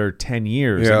another 10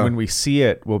 years. Yeah. And when we see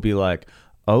it, we'll be like,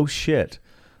 oh shit.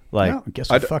 Like, I guess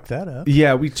we fucked that up.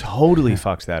 Yeah, we totally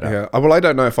fucked that up. Yeah. Well, I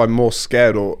don't know if I'm more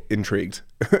scared or intrigued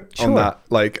on that.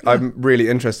 Like, I'm really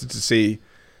interested to see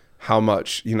how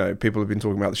much, people have been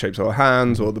talking about the shapes of our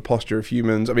hands or the posture of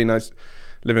humans. I mean, I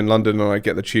live in London and I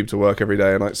get the tube to work every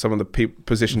day, and like some of the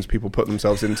positions people put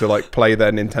themselves into, like play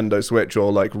their Nintendo Switch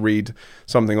or like read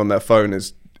something on their phone,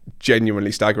 is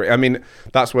genuinely staggering. I mean,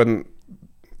 that's when,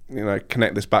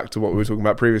 connect this back to what we were talking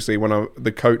about previously, when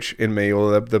the coach in me,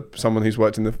 or the someone who's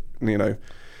worked in the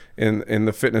in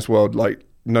the fitness world, like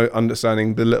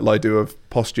understanding the little I do of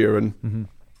posture and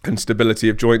stability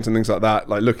of joints and things like that,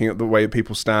 like looking at the way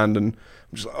people stand, and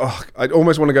I'm just like, I'd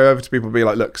almost want to go over to people and be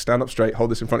like, look, stand up straight,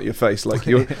 hold this in front of your face, like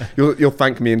you'll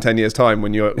thank me in 10 years time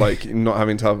when you're like not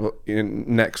having to have your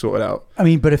neck sorted out. I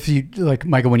mean, but if you, like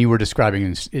Michael, when you were describing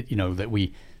it, that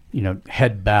we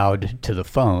head bowed to the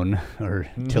phone or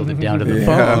tilted down to the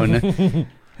phone.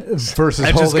 versus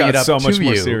That just holding got it up so much to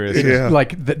more you. serious. Yeah.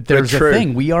 Like there's a true.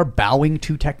 thing. We are bowing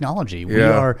to technology. We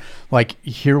Yeah. are like,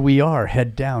 here we are,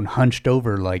 head down, hunched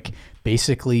over, like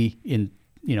basically in,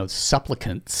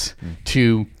 supplicants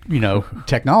to,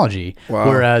 technology. Wow.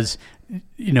 Whereas,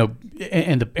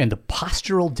 and the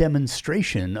postural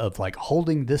demonstration of like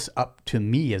holding this up to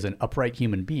me as an upright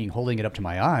human being, holding it up to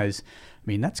my eyes. I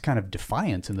mean, that's kind of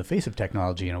defiance in the face of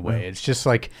technology in a way. It's just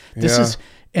like, this Yeah. is,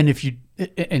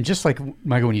 and just like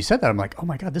Michael, when you said that, I'm like, oh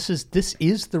my God, this is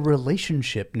the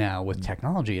relationship now with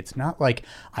technology. It's not like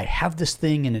I have this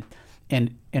thing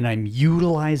and I'm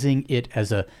utilizing it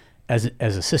as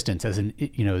assistance, as in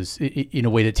a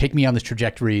way to take me on this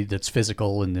trajectory that's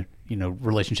physical and the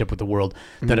relationship with the world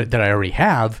that I already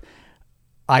have.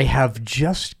 I have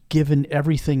just given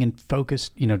everything and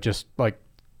focused, just like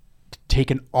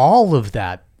taken all of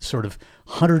that sort of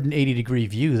 180 degree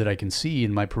view that I can see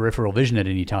in my peripheral vision at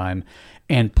any time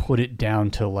and put it down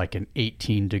to like an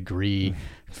 18 degree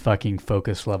fucking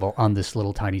focus level on this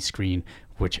little tiny screen,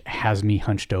 which has me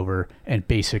hunched over. And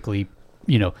basically,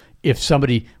 if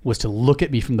somebody was to look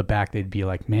at me from the back, they'd be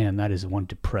like, man, that is one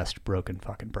depressed, broken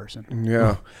fucking person.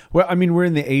 Yeah. Well, I mean, we're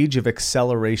in the age of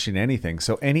acceleration anything.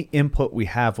 So any input we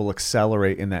have will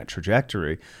accelerate in that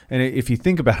trajectory. And if you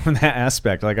think about it from that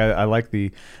aspect, like I like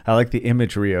the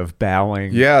imagery of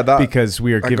bowing, because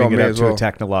we are giving it up to a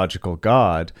technological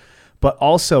god. But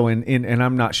also and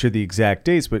I'm not sure the exact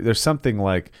dates, but there's something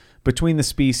like between the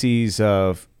species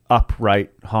of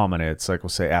upright hominids, like we'll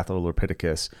say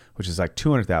Australopithecus, which is like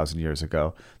 200,000 years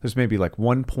ago. There's maybe like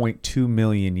 1.2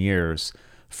 million years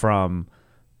from,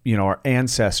 our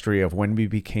ancestry of when we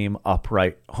became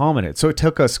upright hominids. So it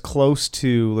took us close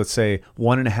to, let's say,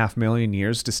 1.5 million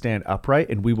years to stand upright,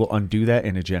 and we will undo that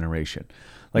in a generation.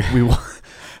 Like we will,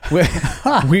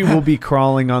 we will be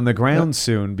crawling on the ground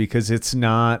soon because it's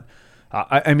not.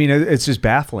 I mean, it's just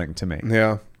baffling to me.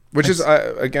 Yeah, which is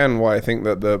again why I think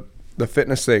that the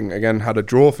fitness thing again had a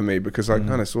draw for me, because I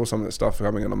kind of saw some of the stuff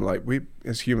coming and I'm like, we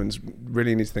as humans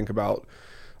really need to think about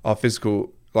our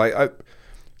physical. Like I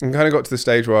kind of got to the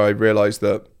stage where I realized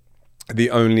that the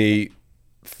only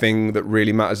thing that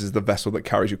really matters is the vessel that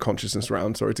carries your consciousness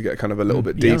around. Sorry to get kind of a little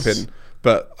bit deep in,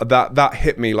 but that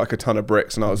hit me like a ton of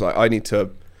bricks, and I was like, I need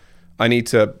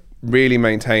to really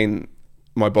maintain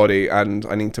my body, and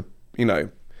I need to,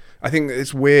 I think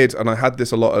it's weird, and I had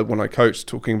this a lot when I coached,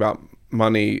 talking about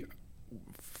money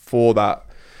for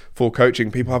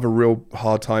coaching. People have a real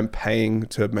hard time paying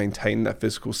to maintain their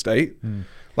physical state.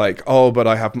 Like, oh, but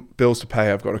I have bills to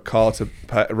pay, I've got a car to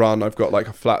run, I've got like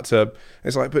a flat to,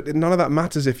 it's like, but none of that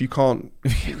matters if you can't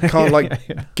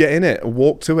get in it or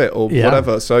walk to it or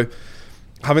whatever. So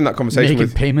having that conversation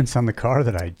making payments on the car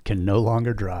that I can no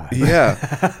longer drive.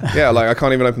 Yeah, like I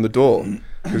can't even open the door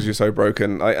because you're so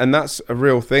broken. And that's a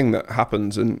real thing that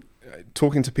happens. And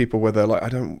talking to people where they're like, I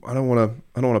don't want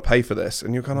to pay for this,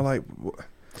 and you're kind of like,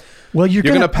 well, you're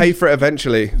going to pay for it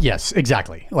eventually. Yes,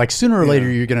 exactly. Like sooner or later,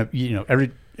 you're going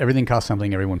to, everything costs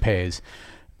something, everyone pays.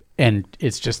 And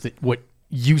it's just that what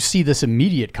you see this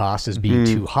immediate cost as being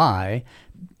too high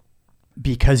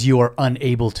because you are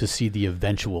unable to see the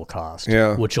eventual cost,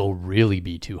 which will really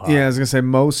be too high. Yeah, I was going to say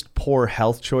most poor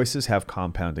health choices have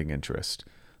compounding interest.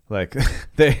 Like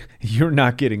you're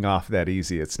not getting off that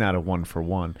easy. It's not a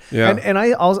 1-for-1. Yeah. And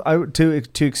I also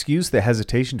to excuse the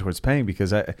hesitation towards paying,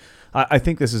 because I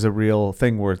think this is a real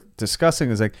thing worth discussing,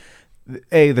 is like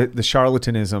the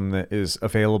charlatanism that is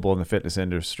available in the fitness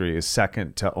industry is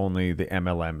second to only the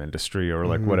MLM industry or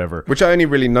like whatever. Which I only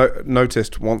really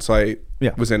noticed once I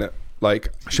was in it.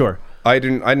 Like sure. I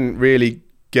didn't really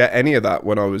get any of that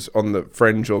when I was on the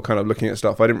fringe or kind of looking at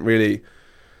stuff. I didn't really,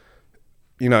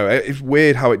 it's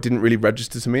weird how it didn't really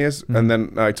register to me and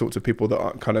then I talk to people that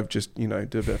are kind of just, do a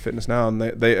bit of fitness now, and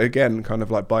they again kind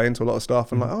of like buy into a lot of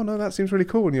stuff and like, oh no, that seems really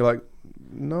cool. And you're like,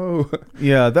 no.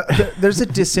 Yeah. There's a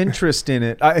disinterest in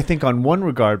it. I think on one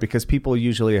regard, because people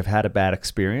usually have had a bad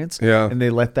experience and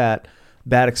they let that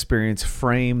bad experience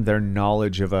frame their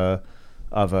knowledge of a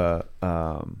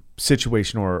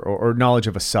situation or knowledge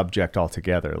of a subject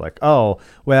altogether. Like, oh,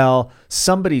 well,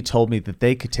 somebody told me that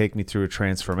they could take me through a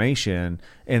transformation,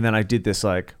 and then I did this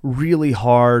like really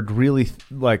hard, really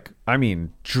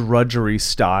drudgery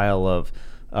style of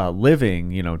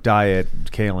living, diet,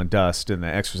 kale and dust, and the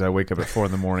exercise. I wake up at 4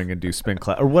 a.m. and do spin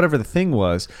class or whatever the thing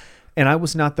was, and I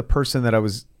was not the person that I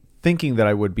was thinking that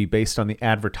I would be based on the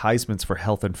advertisements for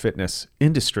health and fitness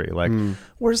industry. Like,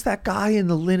 where's that guy in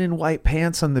the linen white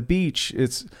pants on the beach?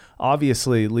 It's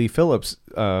obviously Lee Phillips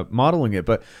modeling it,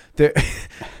 but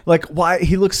like, why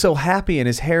he looks so happy and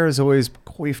his hair is always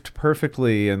coiffed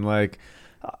perfectly. And like,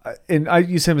 and I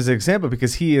use him as an example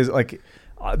because he is like,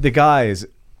 the guy is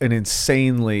an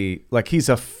insanely, like, he's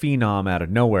a phenom out of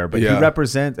nowhere, but he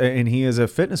represents, and he is a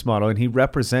fitness model, and he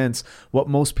represents what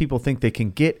most people think they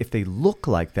can get if they look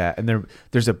like that. And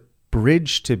there's a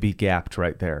bridge to be gapped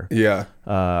right there. Yeah.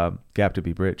 Gap to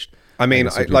be bridged. I mean,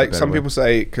 like some people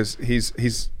say, because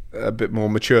he's a bit more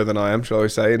mature than I am, shall I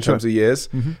say, in terms of years.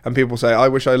 And people say, I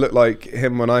wish I looked like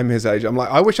him when I'm his age. I'm like,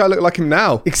 I wish I looked like him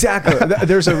now. Exactly.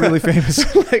 There's a really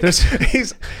famous... like,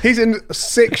 he's in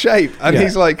sick shape, and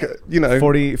he's like,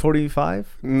 40,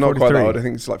 45? Not 43. quite that old. I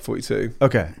think it's like 42.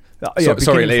 Okay.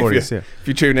 Sorry, Lee, 40s, if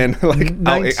you tune in,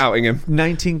 like outing him.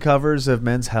 19 covers of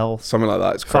Men's Health. Something like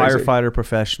that. It's crazy. Firefighter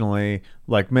professionally,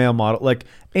 like male model, like,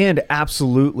 and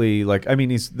absolutely, like, I mean,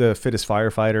 he's the fittest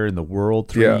firefighter in the world.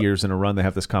 3 years in a run, they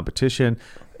have this competition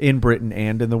in Britain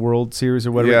and in the World Series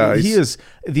or whatever. Yeah, he is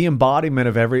the embodiment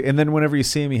of every, and then whenever you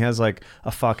see him, he has like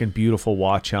a fucking beautiful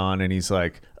watch on, and he's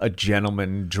like a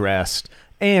gentleman dressed.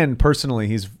 And personally,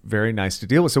 he's very nice to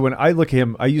deal with. So when I look at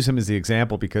him, I use him as the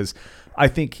example because I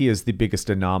think he is the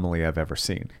biggest anomaly I've ever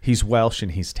seen. He's Welsh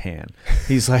and he's tan.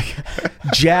 He's like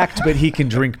jacked, but he can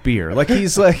drink beer. Like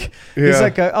he's like,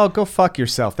 oh, go fuck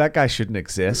yourself. That guy shouldn't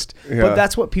exist. Yeah. But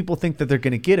that's what people think that they're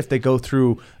going to get if they go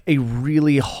through a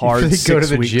really hard 6 weeks. Go to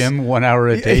the gym 1 hour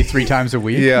a day, 3 times a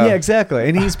week. Yeah, exactly.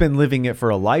 And he's been living it for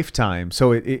a lifetime.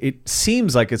 So it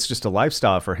seems like it's just a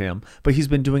lifestyle for him, but he's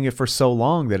been doing it for so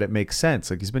long that it makes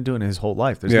sense. Like he's been doing it his whole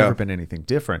life. There's never been anything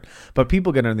different. But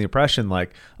people get under the impression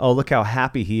like, oh, look how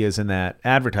happy he is in that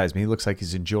advertisement. He looks like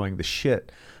he's enjoying the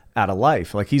shit out of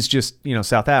life. Like he's just,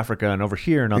 South Africa and over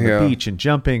here and on the beach and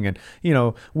jumping and,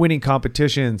 winning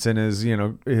competitions, and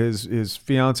his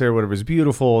fiance or whatever is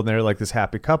beautiful, and they're like this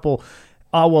happy couple.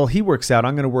 Oh, well, he works out.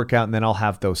 I'm going to work out, and then I'll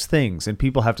have those things. And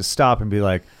people have to stop and be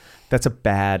like, that's a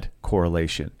bad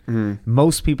correlation.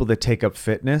 Most people that take up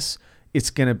fitness, it's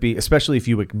going to be, especially if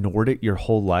you ignored it your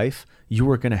whole life, you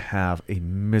are going to have a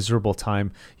miserable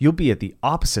time. You'll be at the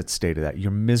opposite state of that.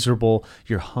 You're miserable.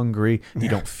 You're hungry. You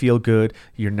don't feel good.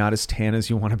 You're not as tan as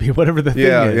you want to be, whatever the thing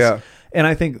is. Yeah. And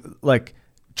I think like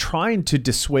trying to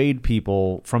dissuade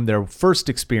people from their first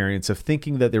experience of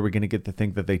thinking that they were going to get the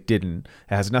thing that they didn't.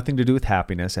 It has nothing to do with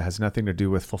happiness. It has nothing to do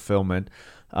with fulfillment.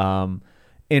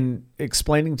 In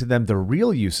explaining to them the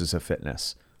real uses of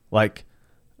fitness, like,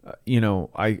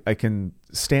 I can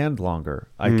stand longer.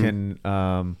 I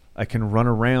can run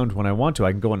around when I want to.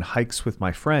 I can go on hikes with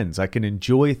my friends. I can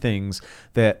enjoy things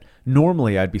that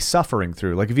normally I'd be suffering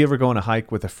through. Like if you ever go on a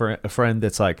hike with a friend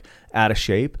that's like out of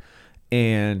shape,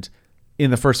 and in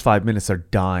the first 5 minutes they're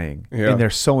dying, and they're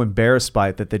so embarrassed by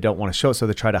it that they don't want to show it, so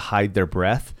they try to hide their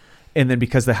breath. And then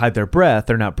because they hide their breath,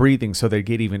 they're not breathing, so they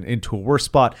get even into a worse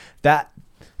spot.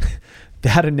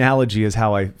 That analogy is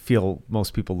how I feel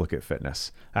most people look at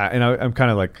fitness. And I'm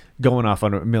kind of like going off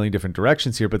on a million different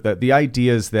directions here, but the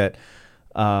idea is that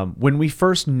when we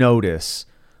first notice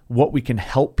what we can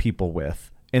help people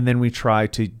with, and then we try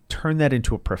to turn that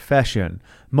into a profession,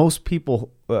 most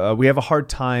people, we have a hard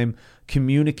time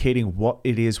communicating what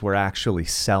it is we're actually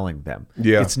selling them.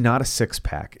 Yeah. It's not a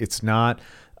six-pack. It's not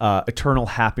eternal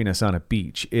happiness on a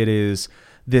beach. It is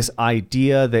this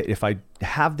idea that if I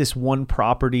have this one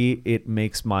property, it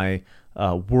makes my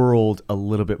world a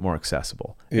little bit more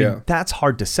accessible. Yeah. And that's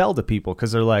hard to sell to people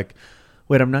because they're like,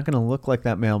 wait, I'm not going to look like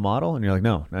that male model. And you're like,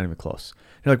 no, not even close.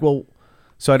 You're like, well,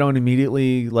 so I don't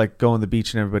immediately like go on the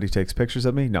beach and everybody takes pictures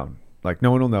of me? No, like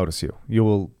no one will notice you. You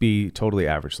will be totally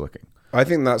average looking. I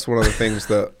think that's one of the things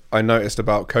that I noticed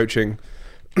about coaching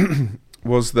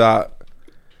was that,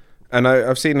 and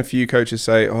I've seen a few coaches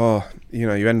say, oh, you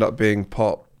end up being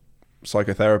part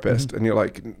psychotherapist, and you're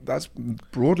like, that's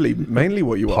broadly mainly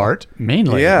what you are.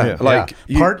 Mainly. Yeah. Like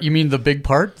part, you mean the big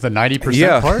part, the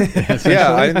 90% part?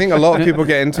 Yeah, I think a lot of people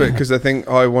get into it because they think,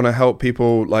 oh, I want to help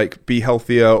people like be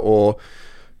healthier or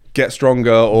get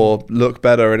stronger or look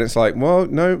better. And it's like, well,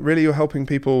 no, really you're helping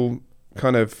people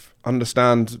kind of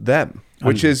understand them,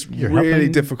 which is really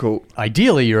difficult.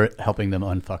 Ideally, you're helping them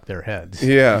unfuck their heads.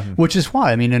 Yeah. Which is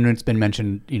why, I mean, and it's been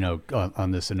mentioned,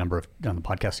 on the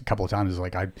podcast a couple of times, is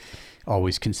like I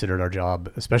always considered our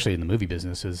job, especially in the movie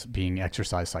business, as being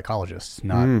exercise psychologists,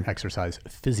 not exercise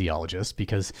physiologists,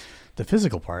 because the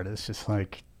physical part is just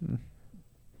like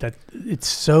that. It's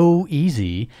so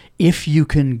easy if you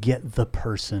can get the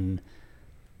person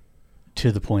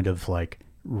to the point of like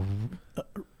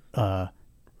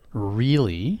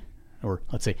really, or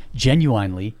let's say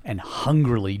genuinely and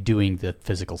hungrily doing the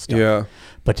physical stuff. Yeah.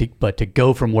 But to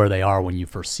go from where they are when you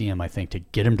first see them, I think to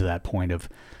get them to that point of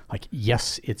like,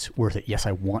 yes, it's worth it. Yes,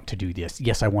 I want to do this.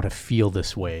 Yes, I want to feel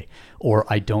this way, or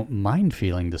I don't mind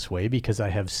feeling this way because I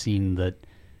have seen that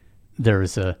there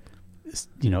is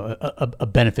a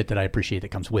benefit that I appreciate that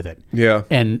comes with it. Yeah.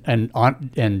 And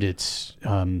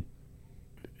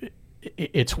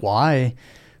it's why,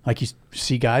 like, you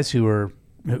see guys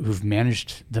who've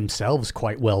managed themselves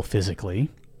quite well physically,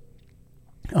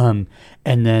 and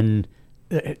then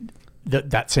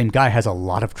that same guy has a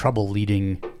lot of trouble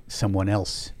leading someone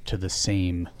else to the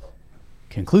same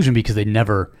conclusion because they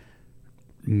never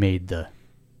made the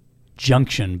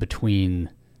junction between,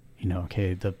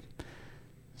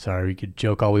 sorry, we could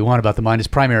joke all we want about the mind is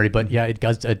primary, but yeah, it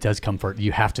does come first.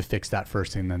 You have to fix that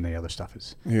first, and then the other stuff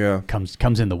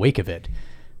comes in the wake of it.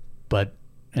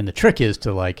 And the trick is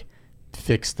to, like,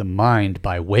 fix the mind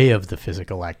by way of the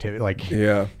physical activity, like,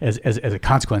 as a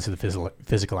consequence of the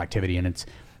physical activity. And it's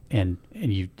if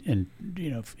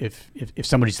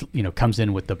somebody's comes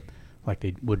in with like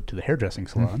they would to the hairdressing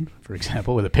salon, for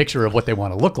example, with a picture of what they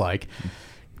want to look like,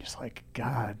 just like,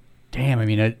 God damn. I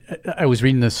mean, I was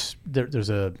reading this.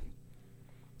 There's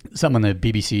something on the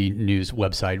BBC News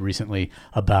website recently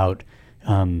about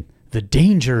the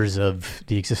dangers of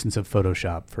the existence of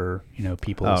Photoshop for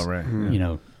people's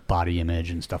body image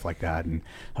and stuff like that. And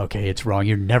okay, it's wrong.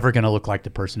 You're never going to look like the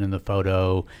person in the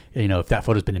photo. If that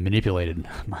photo's been manipulated.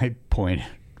 My point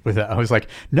with that, I was like,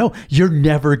 no, you're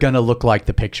never going to look like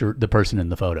the person in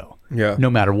the photo. Yeah. No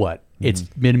matter what. Mm-hmm. It's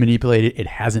been manipulated. It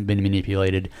hasn't been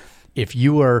manipulated. If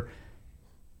you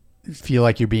feel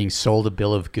like you're being sold a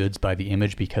bill of goods by the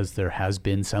image because there has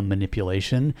been some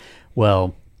manipulation,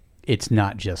 well, it's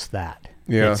not just that.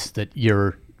 Yeah. It's that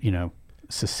you're,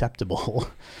 susceptible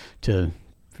to,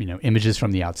 images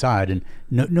from the outside, and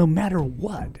no matter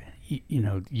what,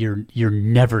 you're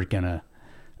never gonna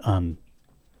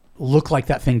look like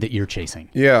that thing that you're chasing.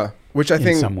 Yeah, which I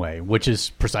think in some way, which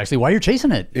is precisely why you're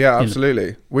chasing it. Yeah,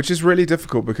 absolutely. Which is really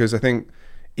difficult because I think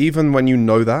even when you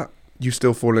know that, you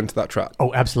still fall into that trap.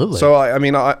 Oh, absolutely. So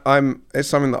I'm it's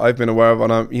something that I've been aware of,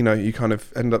 and you kind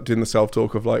of end up doing the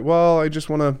self-talk of like, well,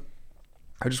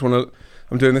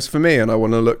 I'm doing this for me, and I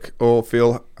want to look or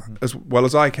feel as well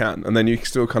as I can. And then you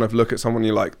still kind of look at someone,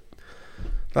 you're like,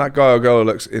 that guy or girl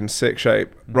looks in sick shape.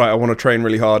 Right, I want to train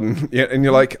really hard. And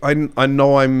you're like, I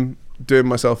know I'm doing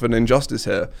myself an injustice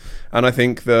here. And I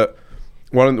think that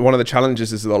one of the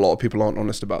challenges is that a lot of people aren't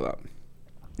honest about that.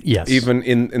 Yes. Even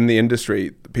in the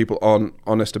industry, people aren't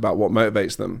honest about what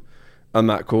motivates them. And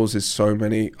that causes so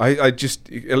many.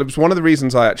 It was one of the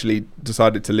reasons I actually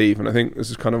decided to leave. And I think this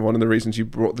is kind of one of the reasons you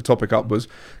brought the topic up, was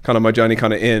kind of my journey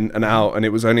kind of in and out. And it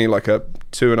was only like a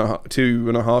two and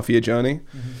a half year journey.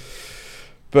 Mm-hmm.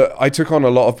 But I took on a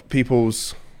lot of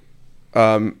people's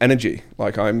energy.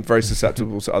 Like, I'm very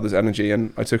susceptible to others' energy.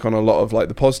 And I took on a lot of like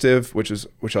the positive,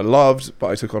 which I loved,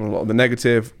 but I took on a lot of the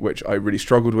negative, which I really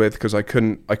struggled with because I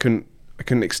couldn't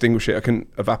extinguish it. I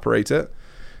couldn't evaporate it.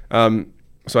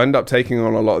 So I ended up taking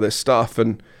on a lot of this stuff,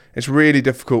 and it's really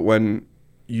difficult when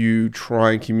you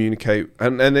try and communicate.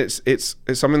 And it's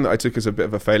something that I took as a bit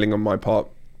of a failing on my part,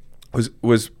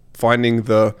 was finding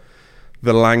the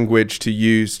language to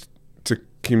use to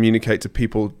communicate to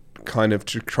people, kind of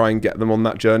to try and get them on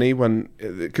that journey,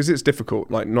 because it's difficult.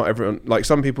 Like, not everyone, like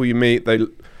some people you meet,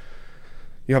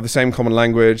 you have the same common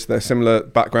language, they're similar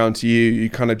background to you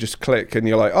kind of just click, and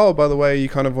you're like, oh, by the way, you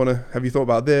kind of have you thought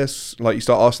about this? Like, you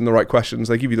start asking the right questions,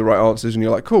 they give you the right answers, and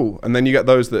you're like, cool. And then you get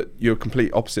those that you're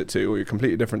complete opposite to, or you're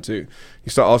completely different to. You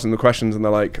start asking the questions, and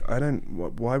they're like,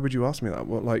 why would you ask me that?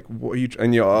 What are you,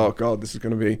 and you're, oh God, this is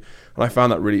going to be, and I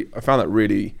found that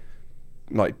really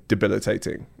like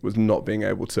debilitating, was not being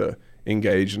able to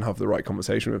engage and have the right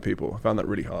conversation with people. I found that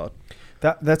really hard.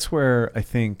 That's where I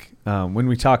think when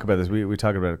we talk about this, we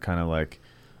talk about it kind of like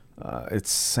it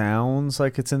sounds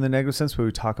like it's in the negative sense, but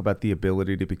we talk about the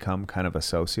ability to become kind of a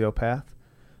sociopath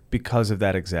because of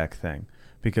that exact thing.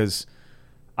 Because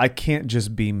I can't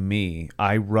just be me.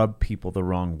 I rub people the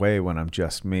wrong way when I'm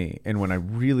just me. And when I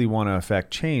really want to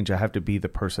affect change, I have to be the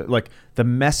person. Like, the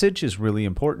message is really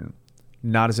important,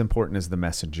 not as important as the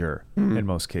messenger in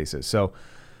most cases. So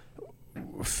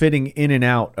fitting in and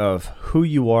out of who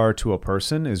you are to a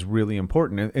person is really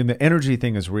important, and the energy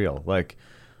thing is real. Like,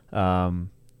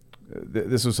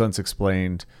 this was once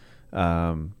explained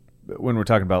when we're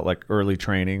talking about like early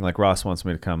training. Like, Ross wants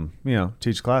me to come,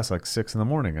 teach class like 6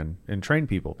 a.m. and train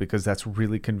people because that's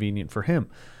really convenient for him.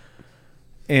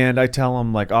 And I tell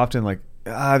him, like, often, like,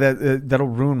 that'll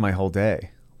ruin my whole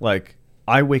day. Like,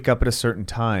 I wake up at a certain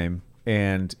time,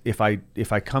 and if I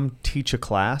come teach a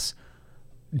class,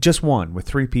 just one with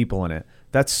 3 people in it,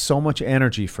 that's so much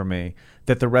energy for me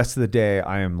that the rest of the day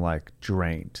I am like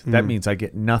drained. That means I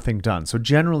get nothing done. So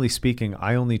generally speaking,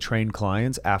 I only train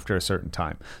clients after a certain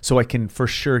time, so I can for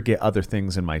sure get other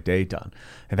things in my day done.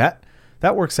 And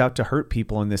that works out to hurt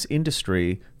people in this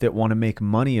industry that want to make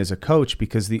money as a coach,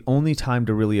 because the only time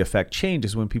to really affect change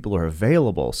is when people are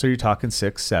available. So you're talking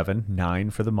 6, 7, 9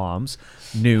 for the moms,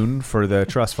 noon for the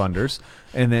trust funders,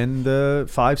 and then the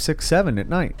 5, 6, 7 at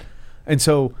night. And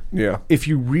so if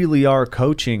you really are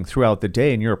coaching throughout the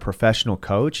day and you're a professional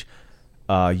coach,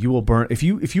 you will burn. If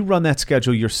you run that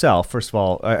schedule yourself, first of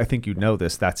all, I think you know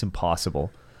this, that's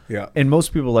impossible. Yeah. And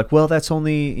most people are like, well, that's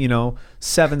only,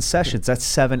 7 sessions. That's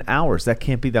 7 hours. That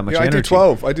can't be that much energy. I do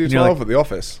 12. I do 12 at the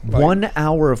office. 1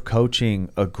 hour of coaching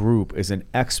a group is an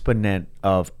exponent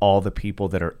of all the people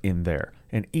that are in there.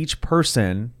 And each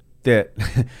person that,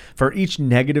 for each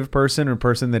negative person or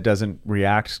person that doesn't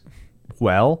react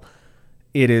well,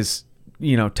 it is,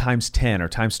 times 10 or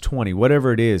times 20,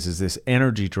 whatever it is this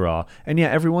energy draw. And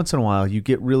every once in a while you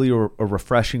get really a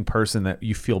refreshing person that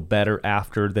you feel better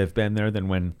after they've been there than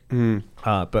when,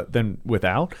 but then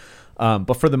without.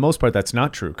 But for the most part, that's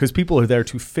not true, because people are there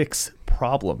to fix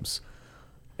problems.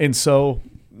 And so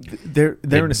they're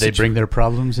in a they bring their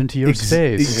problems into your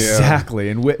space. Exactly.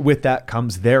 And with that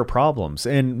comes their problems.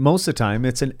 And most of the time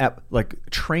it's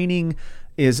training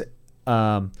is,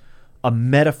 a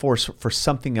metaphor for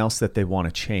something else that they want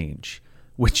to change,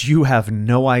 which you have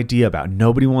no idea about.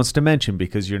 Nobody wants to mention,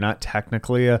 because you're not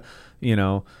technically a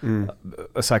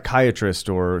psychiatrist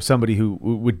or somebody who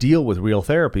would deal with real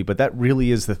therapy, but that really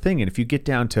is the thing. And if you get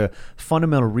down to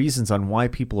fundamental reasons on why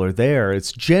people are there,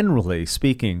 it's generally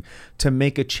speaking to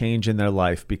make a change in their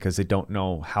life because they don't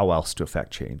know how else to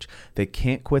affect change. They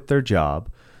can't quit their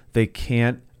job. They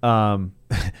can't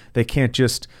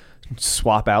just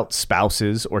swap out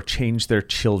spouses or change their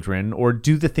children or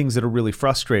do the things that are really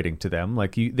frustrating to them.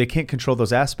 They can't control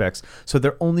those aspects. So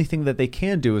their only thing that they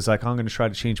can do is I'm going to try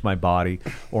to change my body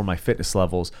or my fitness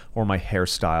levels or my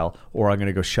hairstyle, or I'm going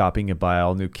to go shopping and buy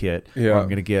all new kit, or I'm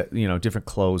going to get, different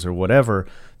clothes or whatever.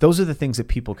 Those are the things that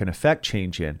people can affect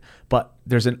change in, but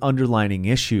there's an underlining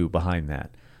issue behind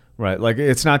that. Right.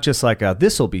 It's not just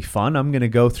this will be fun. I'm going to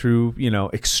go through,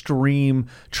 extreme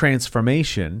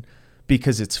transformation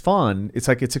because it's fun. It's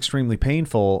it's extremely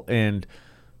painful and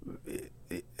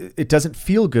it doesn't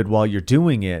feel good while you're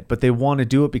doing it, but they want to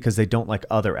do it because they don't like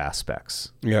other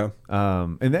aspects. Yeah.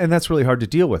 And that's really hard to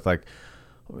deal with.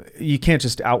 You can't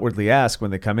just outwardly ask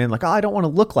when they come in, I don't want to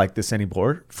look like this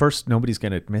anymore. First, nobody's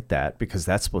going to admit that, because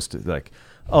that's supposed to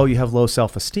you have low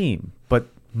self-esteem. But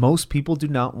most people do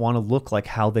not want to look like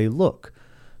how they look,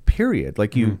 period.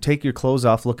 You take your clothes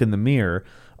off, look in the mirror.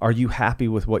 Are you happy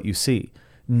with what you see?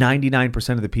 99%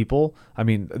 of the people,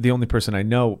 the only person I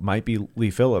know might be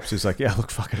Lee Phillips, who's I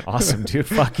look fucking awesome, dude.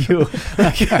 Fuck you.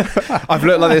 I've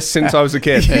looked like this since I was a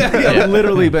kid. I've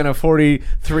literally been a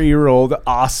 43-year-old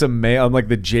awesome male. I'm like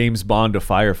the James Bond of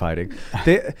firefighting.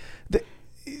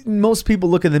 Most people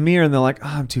look in the mirror and they're like,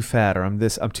 I'm too fat, or I'm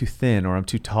too thin, or I'm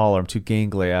too tall, or I'm too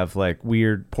gangly. I have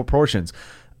weird proportions.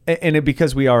 And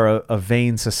because we are a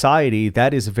vain society,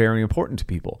 that is very important to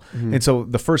people. Mm-hmm. And so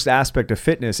the first aspect of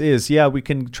fitness is, we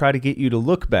can try to get you to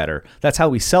look better. That's how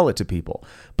we sell it to people.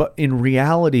 But in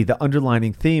reality, the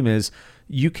underlying theme is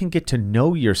you can get to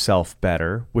know yourself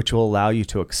better, which will allow you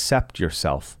to accept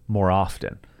yourself more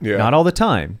often. Yeah. Not all the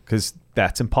time, because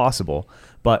that's impossible.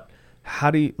 But how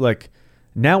do you,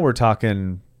 now we're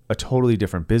talking a totally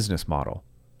different business model,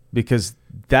 because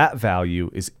that value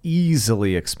is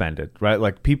easily expended,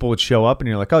 right? People would show up and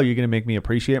you're like, oh, you're going to make me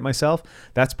appreciate myself?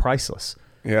 That's priceless.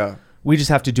 Yeah. We just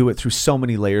have to do it through so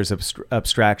many layers of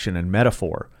abstraction and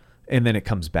metaphor, and then it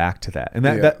comes back to that. And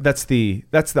that's the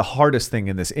hardest thing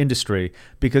in this industry,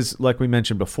 because like we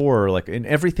mentioned before, in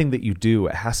everything that you do,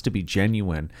 it has to be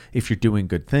genuine if you're doing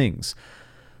good things.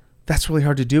 That's really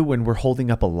hard to do when we're holding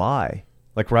up a lie.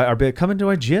 Come into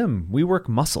our gym, we work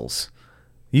muscles.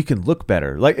 You can look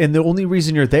better. And the only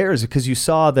reason you're there is because you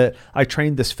saw that I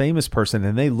trained this famous person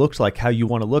and they looked like how you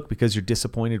want to look because you're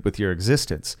disappointed with your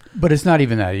existence. But it's not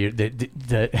even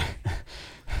that.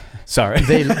 Sorry.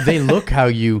 They look how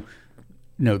you,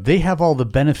 they have all the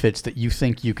benefits that you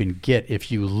think you can get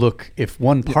if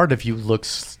one part of you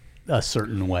looks a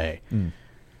certain way. Mm.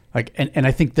 And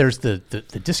I think there's the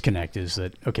disconnect is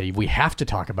that, okay, we have to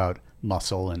talk about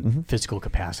muscle and physical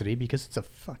capacity because it's a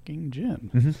fucking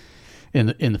gym. Mm-hmm.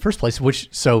 In the first place,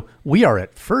 so we are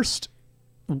at first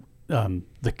the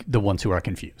ones who are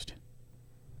confused.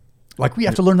 We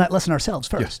have to learn that lesson ourselves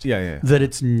first. Yeah. That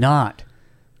it's not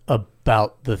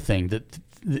about the thing that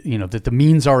that the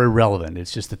means are irrelevant.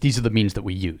 It's just that these are the means that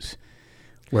we use.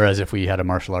 Whereas if we had a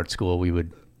martial arts school, we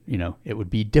would it would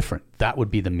be different. That would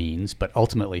be the means. But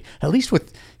ultimately, at least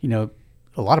with a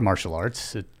lot of martial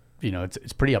arts,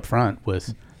 it's pretty upfront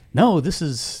with no, this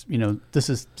is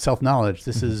self-knowledge.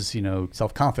 This is,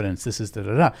 self-confidence. This is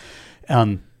da-da-da.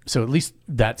 So at least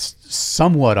that's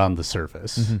somewhat on the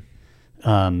surface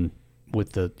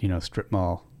with the, strip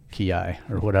mall ki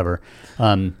or whatever.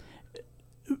 The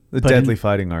deadly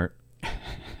fighting art.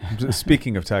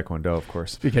 Speaking of Taekwondo, of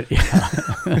course.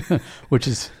 Which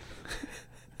is...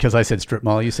 Because I said strip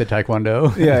mall, you said Taekwondo.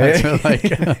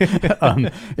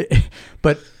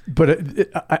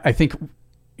 I think,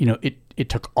 it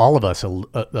took all of us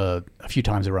a few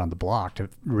times around the block to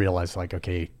realize, like,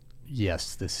 okay,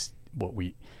 yes, this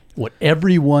what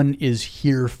everyone is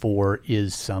here for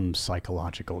is some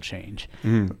psychological change.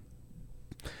 And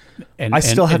I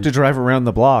still have to drive around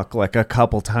the block like a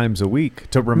couple times a week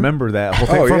to remember that whole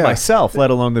thing for myself, let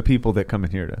alone the people that come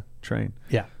in here to train.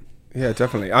 Yeah. Yeah,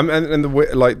 definitely. And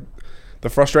the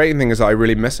frustrating thing is I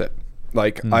really miss it.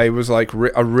 Like I was like,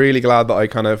 I'm really glad that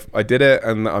I did it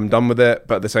and I'm done with it,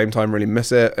 but at the same time really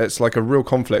miss it. It's like a real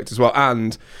conflict as well.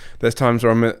 And there's times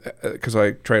where because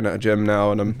I train at a gym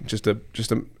now and I'm just a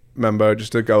member,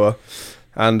 just a goer.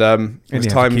 And you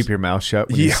have to keep your mouth shut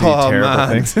when you see terrible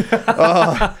things.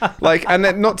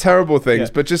 And not terrible things,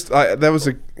 but just there was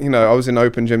I was in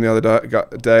open gym the other day.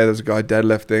 There was a guy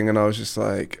deadlifting, and I was just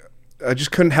like, I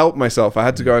just couldn't help myself. I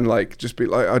had to go and just be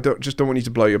like, I don't want you to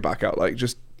blow your back out. Like,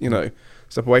 just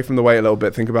step away from the weight a little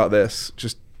bit. Think about this.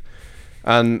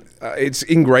 And it's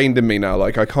ingrained in me now.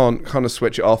 Like, I can't kind of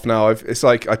switch it off now. It's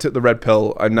like I took the red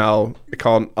pill, and now I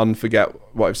can't unforget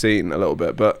what I've seen a little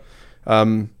bit. But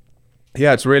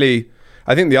it's really.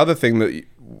 I think the other thing that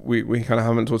we kind of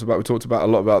haven't talked about. We talked about a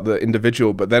lot about the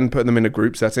individual, but then putting them in a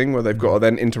group setting where they've got to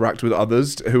then interact with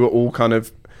others who are all kind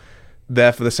of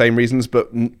there for the same reasons,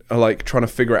 but are like trying to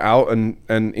figure it out and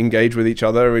engage with each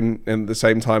other and at the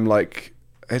same time. Like,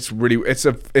 it's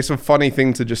a funny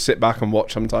thing to just sit back and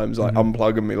watch sometimes, like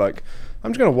unplug and be like,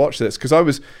 I'm just going to watch this.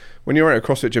 Because when you're at a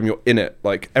CrossFit gym, you're in it.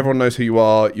 Like, everyone knows who you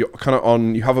are. You're kind of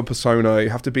on, you have a persona, you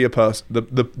have to be a person, the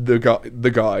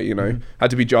guy, had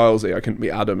to be Gilesy. I couldn't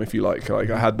be Adam, if you like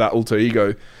I had that alter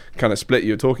ego kind of split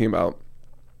you were talking about.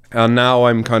 And now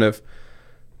I'm kind of,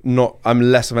 I'm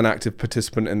less of an active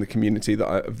participant in the community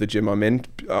of the gym I'm in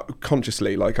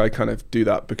consciously. Like, I kind of do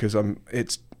that because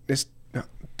it's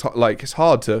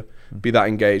hard to be that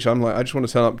engaged. I'm like, I just want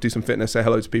to turn up, do some fitness, say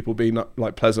hello to people, be not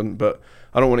like pleasant, but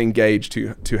I don't want to engage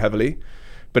too heavily.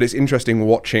 But it's interesting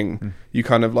watching you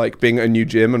kind of like being at a new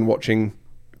gym and watching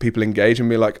people engage and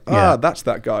be like, that's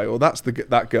that guy, or that's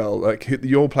that girl. Like,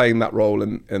 you're playing that role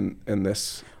in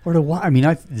this. Or to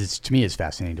me, it's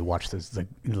fascinating to watch this, the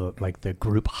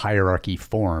group hierarchy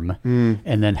form,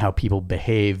 and then how people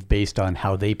behave based on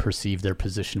how they perceive their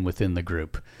position within the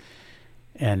group.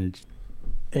 And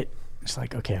it's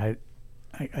like, okay,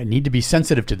 I need to be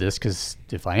sensitive to this, because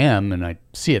if I am and I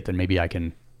see it, then maybe I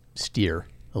can steer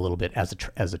a little bit as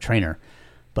a trainer.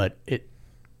 But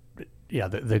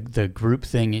the group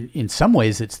thing, in some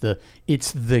ways, it's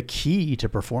the key to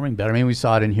performing better. I mean, we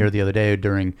saw it in here the other day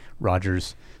during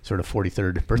Roger's sort of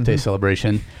 43rd birthday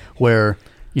celebration, where,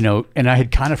 and I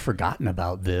had kind of forgotten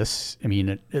about this. I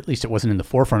mean, at least it wasn't in the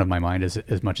forefront of my mind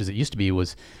as much as it used to be,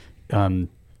 was, when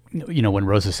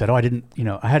Rosa said, I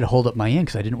had to hold up my end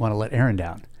because I didn't want to let Aaron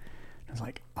down. I was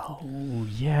like, oh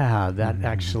yeah, that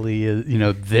actually is,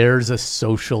 there's a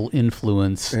social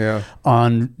influence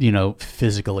on,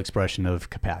 physical expression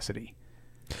of capacity.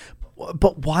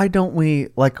 But why don't we,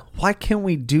 why can't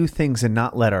we do things and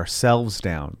not let ourselves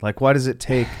down? Like, why does it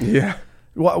take? Yeah.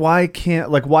 Why can't,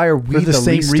 why are we the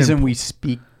same reason we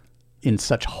speak in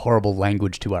such horrible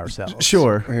language to ourselves?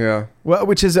 Sure. Yeah. Well,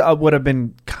 which is what I've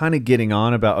been kind of getting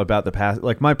on about the past,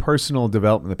 like my personal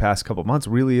development the past couple of months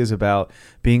really is about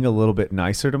being a little bit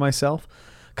nicer to myself.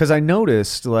 Because I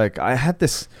noticed, I had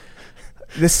this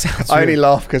sounds. I only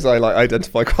laugh because I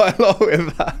identify quite a lot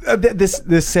with that.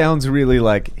 This sounds really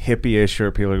hippie-ish,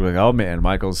 or people are like, "Oh man,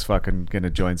 Michael's fucking gonna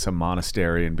join some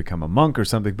monastery and become a monk or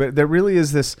something." But there really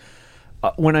is this.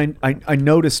 When I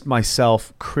noticed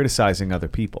myself criticizing other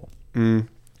people,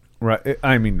 right?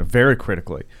 I mean, very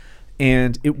critically,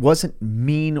 and it wasn't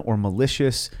mean or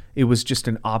malicious. It was just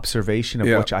an observation of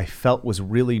which I felt was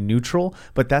really neutral.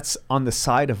 But that's on the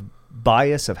side of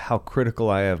bias of how critical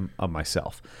I am of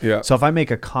myself. Yeah. So if I make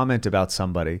a comment about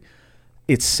somebody,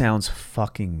 it sounds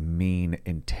fucking mean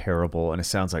and terrible, and it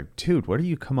sounds like, dude, what do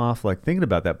you come off thinking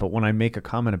about that? But when I make a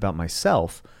comment about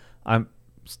myself, I'm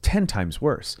 10 times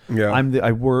worse. Yeah. I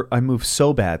move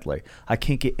so badly. I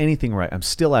can't get anything right. I'm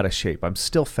still out of shape. I'm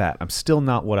still fat. I'm still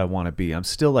not what I want to be. I'm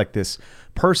still like this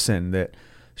person that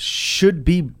should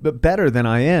be better than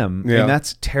I am. And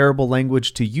that's terrible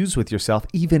language to use with yourself,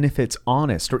 even if it's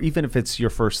honest or even if it's your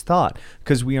first thought,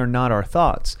 because we are not our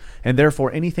thoughts. And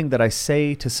therefore, anything that I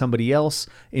say to somebody else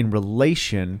in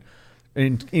relation,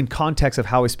 in context of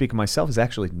how I speak of myself, is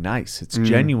actually nice. It's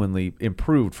genuinely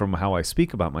improved from how I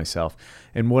speak about myself.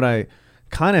 And what I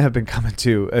kind of have been coming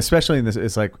to, especially in this,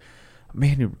 is like,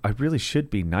 man, I really should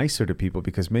be nicer to people,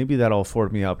 because maybe that'll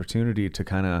afford me the opportunity to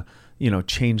kind of,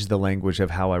 change the language of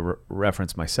how I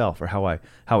reference myself or how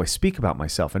I speak about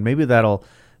myself. And maybe that'll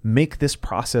make this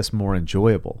process more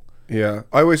enjoyable. Yeah.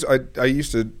 I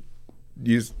used to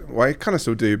use, well, I kind of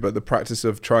still do, but the practice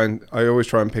of I always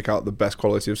try and pick out the best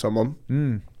quality of someone.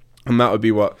 And that would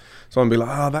be what someone would be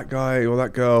like, that guy or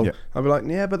that girl. Yeah. I'd be like,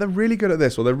 yeah, but they're really good at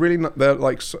this, or they're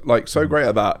like so great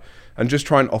at that, and just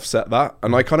try and offset that.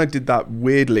 And I kind of did that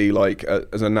weirdly, like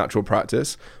as a natural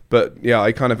practice. But yeah,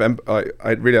 I kind of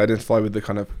I really identify with the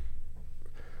kind of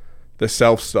the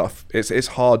self stuff. It's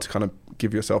hard to kind of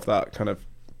give yourself that kind of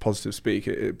positive speak.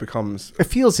 It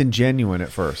feels ingenuine at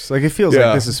first. Like, it feels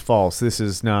like this is false, this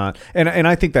is not, and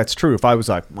I think that's true. If I was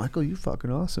like, Michael, you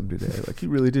fucking awesome today, like you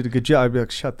really did a good job, I'd be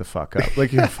like, shut the fuck up,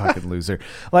 like you're a fucking loser.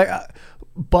 Like,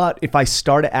 but if I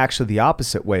start it actually the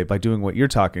opposite way by doing what you're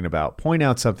talking about, point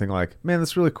out something like, man,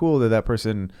 that's really cool that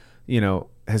person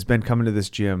has been coming to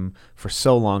this gym for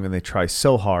so long and they try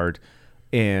so hard,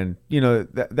 and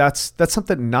that's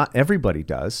something not everybody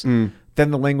does. Then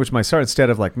the language might start, instead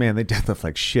of like, man, they deadlift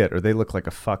like shit, or they look like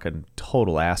a fucking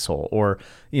total asshole, or,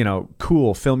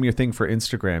 cool, film your thing for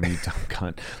Instagram, you dumb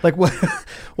cunt. Like, what?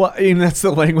 Well, that's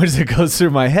the language that goes through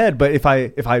my head. But if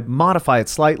I modify it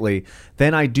slightly,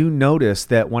 then I do notice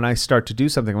that when I start to do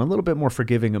something, I'm a little bit more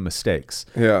forgiving of mistakes.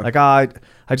 Yeah. Like,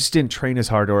 I just didn't train as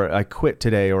hard, or I quit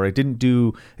today, or I didn't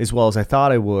do as well as I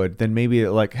thought I would. Then maybe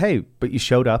like, hey, but you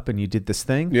showed up and you did this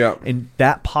thing. Yeah. And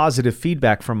that positive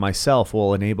feedback from myself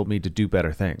will enable me to do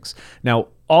better things. Now,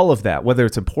 all of that, whether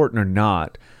it's important or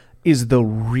not, is the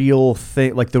real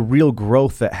thing, like the real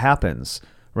growth that happens,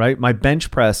 right? My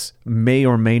bench press may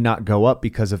or may not go up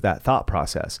because of that thought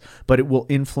process, but it will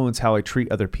influence how I treat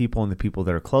other people and the people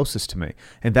that are closest to me.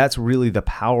 And that's really the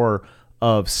power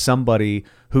of somebody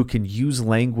who can use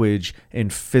language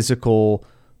and physical,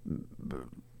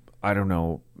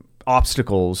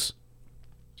 obstacles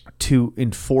to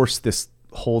enforce this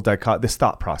whole this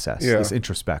thought process, this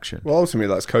introspection. Well,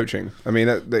 ultimately that's coaching. I mean,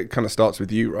 it kind of starts with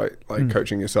you, right? Like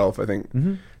coaching yourself. I think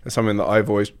it's something that I've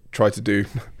always tried to do.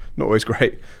 Not always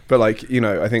great, but like,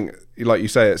 I think, like you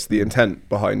say, it's the intent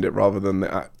behind it rather than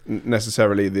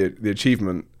necessarily the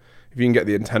achievement. If you can get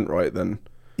the intent right, then.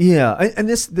 Yeah. And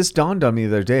this dawned on me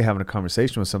the other day, having a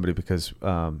conversation with somebody, because,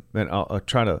 and I'll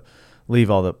try to leave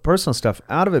all the personal stuff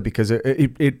out of it, because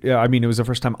it was the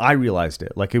first time I realized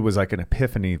it. Like, it was like an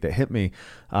epiphany that hit me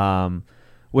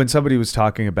when somebody was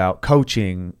talking about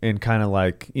coaching and kind of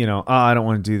like, I don't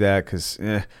want to do that because,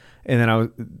 and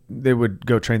then they would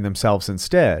go train themselves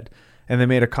instead. And they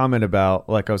made a comment about,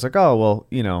 like, I was like, oh, well,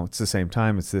 it's the same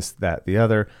time, it's this, that, the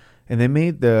other. And they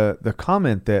made the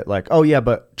comment that like, oh yeah,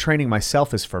 but training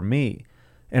myself is for me.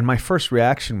 And my first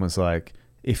reaction was like,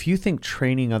 if you think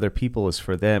training other people is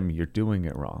for them, you're doing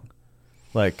it wrong.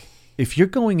 Like, if you're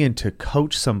going in to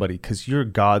coach somebody because you're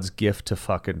God's gift to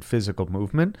fucking physical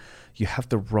movement, you have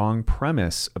the wrong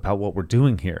premise about what we're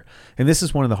doing here. And this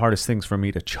is one of the hardest things for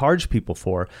me to charge people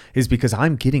for, is because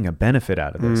I'm getting a benefit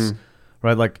out of this,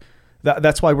 right? Like,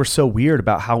 that's why we're so weird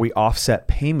about how we offset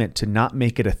payment to not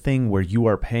make it a thing where you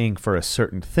are paying for a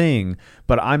certain thing,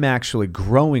 but I'm actually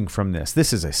growing from this.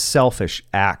 This is a selfish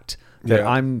act that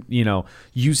I'm,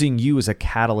 using you as a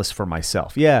catalyst for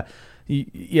myself. Yeah,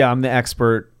 I'm the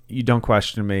expert. You don't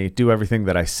question me. Do everything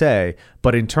that I say.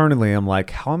 But internally, I'm like,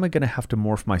 how am I going to have to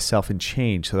morph myself and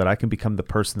change so that I can become the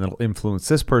person that'll influence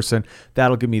this person?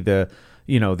 That'll give me the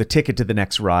ticket to the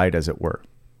next ride, as it were.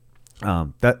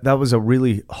 That was a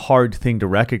really hard thing to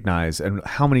recognize. And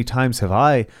how many times have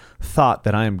I thought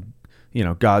that I'm,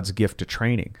 God's gift to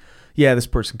training? Yeah, this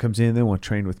person comes in, they want to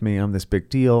train with me. I'm this big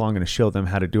deal. I'm going to show them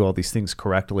how to do all these things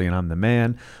correctly, and I'm the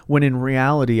man. When in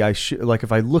reality,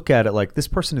 if I look at it like, this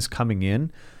person is coming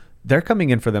in, they're coming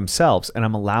in for themselves, and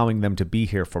I'm allowing them to be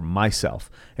here for myself.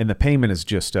 And the payment is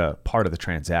just a part of the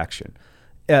transaction.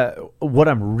 What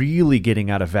I'm really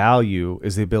getting out of value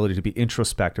is the ability to be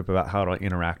introspective about how to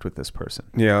interact with this person.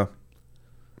 Yeah.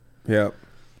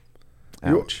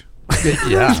 Ouch.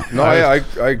 Yeah. No, I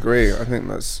agree. I think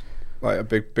that's like a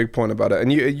big point about it.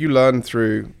 And you learn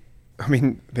through, I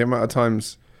mean, the amount of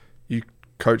times you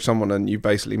coach someone and you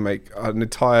basically make an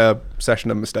entire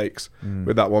session of mistakes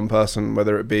with that one person,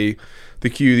 whether it be the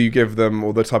cue that you give them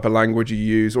or the type of language you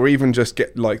use, or even just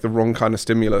get like the wrong kind of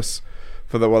stimulus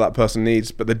for what that person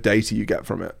needs, but the data you get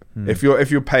from it. If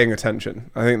you're paying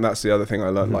attention, I think that's the other thing I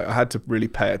learned. Like I had to really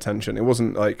pay attention. It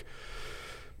wasn't like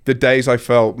the days I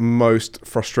felt most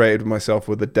frustrated with myself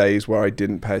were the days where I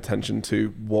didn't pay attention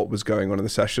to what was going on in the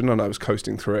session and I was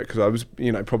coasting through it because I was,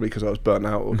 probably because I was burnt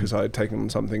out or because I had taken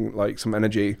something like some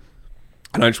energy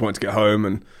and I just wanted to get home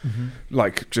and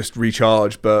like just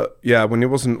recharge. But yeah, when I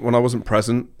wasn't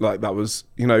present, like that was,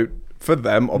 for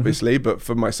them obviously, but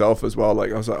for myself as well.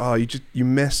 Like I was like, oh, you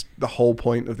missed the whole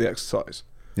point of the exercise.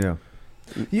 Yeah.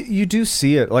 You do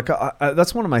see it. Like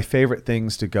that's one of my favorite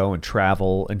things, to go and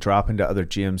travel and drop into other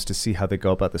gyms to see how they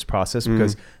go about this process,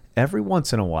 because every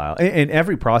once in a while, and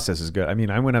every process is good. I mean,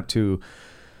 I went up to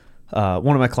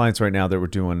one of my clients right now that we're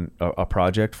doing a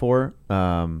project for.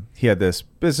 He had this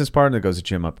business partner that goes to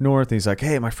gym up north. And he's like,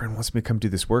 hey, my friend wants me to come do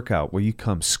this workout. Will you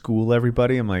come school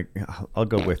everybody? I'm like, I'll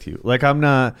go with you. Like, I'm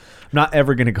not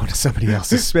ever going to go to somebody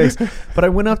else's space. But I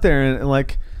went up there and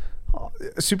like,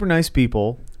 super nice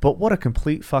people, but what a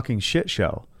complete fucking shit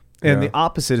show. And the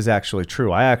opposite is actually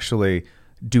true. I actually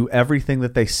do everything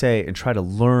that they say and try to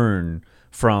learn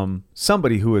from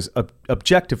somebody who is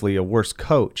objectively a worse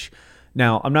coach.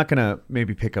 Now, I'm not going to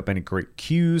maybe pick up any great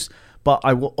cues, but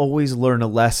I will always learn a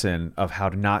lesson of how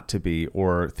not to be,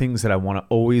 or things that I want to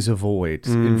always avoid.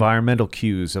 Environmental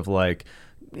cues of like,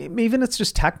 even it's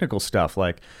just technical stuff,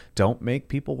 like don't make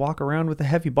people walk around with a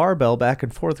heavy barbell back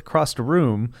and forth across the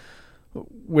room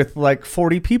with like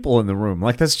 40 people in the room.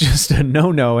 Like that's just a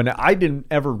no-no. And I didn't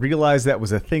ever realize that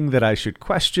was a thing that I should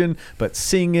question, but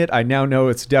seeing it, I now know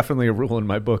it's definitely a rule in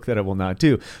my book that I will not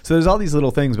do. So there's all these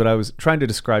little things, but I was trying to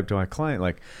describe to my client,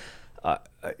 like,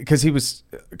 because he was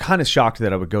kind of shocked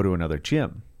that I would go to another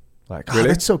gym. Like, really? Oh,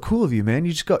 that's so cool of you, man.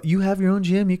 You just go, you have your own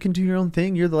gym. You can do your own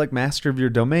thing. You're the like master of your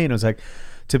domain. I was like,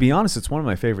 to be honest, it's one of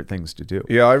my favorite things to do.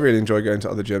 Yeah, I really enjoy going to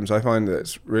other gyms. I find that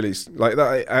it's really like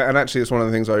that. And actually, it's one of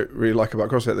the things I really like about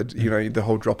CrossFit, the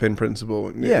whole drop-in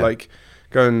principle. Yeah. Like,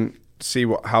 go and see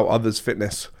how others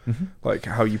fitness, like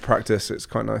how you practice. It's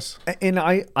quite nice. And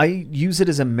I use it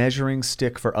as a measuring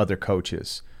stick for other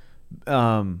coaches.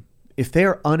 If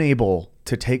they're unable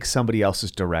to take somebody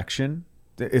else's direction,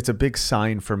 it's a big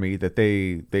sign for me that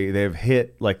they've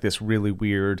hit like this really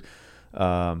weird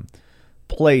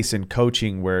place in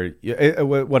coaching where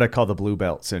what I call the blue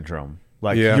belt syndrome.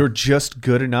 Like you're just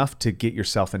good enough to get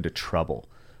yourself into trouble.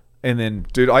 And then,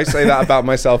 dude, I say that about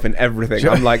myself in everything.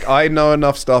 I'm like, I know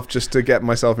enough stuff just to get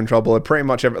myself in trouble. And pretty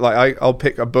much I'll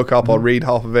pick a book up, I'll read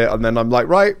half of it, and then I'm like,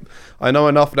 right, I know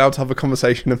enough now to have a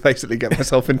conversation and basically get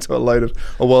myself into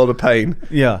a world of pain.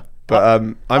 Yeah.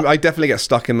 But I definitely get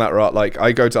stuck in that rut. Like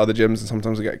I go to other gyms and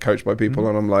sometimes I get coached by people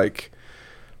and I'm like,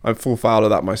 I fall foul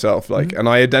of that myself. Like, and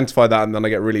I identify that and then I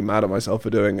get really mad at myself for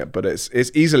doing it. But it's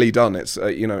easily done. It's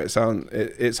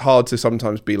it's hard to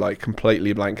sometimes be like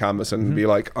completely blank canvas and be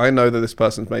like, I know that this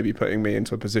person's maybe putting me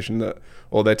into a position that,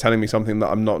 or they're telling me something that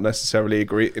I'm not necessarily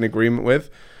in agreement with,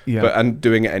 and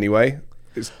doing it anyway.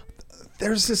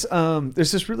 There's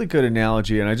this really good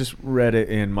analogy, and I just read it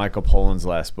in Michael Pollan's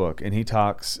last book, and he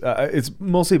talks, it's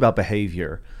mostly about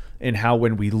behavior and how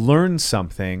when we learn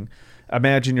something,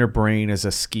 imagine your brain as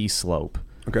a ski slope.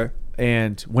 Okay.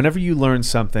 And whenever you learn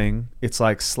something, it's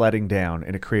like sledding down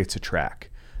and it creates a track.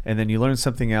 And then you learn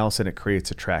something else and it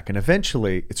creates a track. And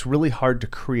eventually, it's really hard to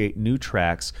create new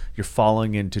tracks. You're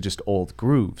falling into just old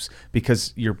grooves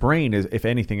because your brain, is, if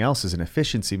anything else, is an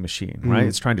efficiency machine, right?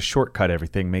 It's trying to shortcut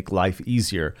everything, make life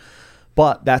easier.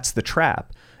 But that's the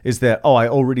trap, is that, I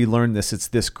already learned this. It's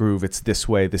this groove. It's this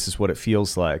way. This is what it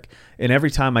feels like. And every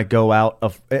time I go out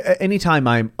of, anytime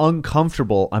I'm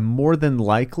uncomfortable, I'm more than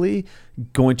likely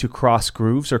going to cross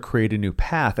grooves or create a new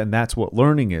path. And that's what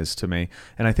learning is to me.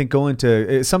 And I think going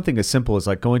to something as simple as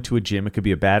like going to a gym, it could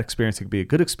be a bad experience. It could be a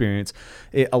good experience.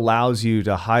 It allows you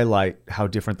to highlight how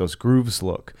different those grooves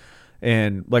look.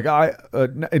 And like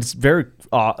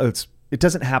it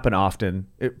doesn't happen often.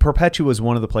 Perpetua is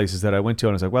one of the places that I went to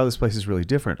and I was like, wow, this place is really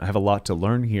different. I have a lot to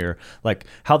learn here. Like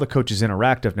how the coaches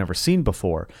interact, I've never seen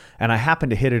before. And I happened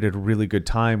to hit it at a really good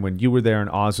time when you were there and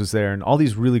Oz was there and all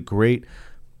these really great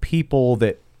people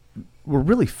that were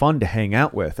really fun to hang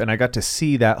out with. And I got to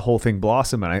see that whole thing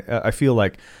blossom. And I feel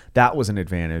like that was an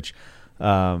advantage.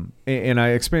 And I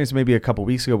experienced maybe a couple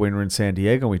weeks ago when we were in San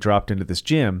Diego and we dropped into this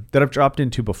gym that I've dropped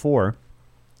into before.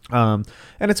 And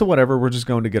it's a whatever, we're just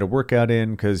going to get a workout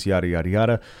in because yada, yada,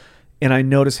 yada. And I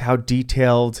noticed how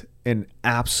detailed and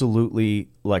absolutely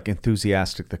like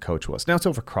enthusiastic the coach was. Now it's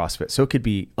over CrossFit, so it could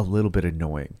be a little bit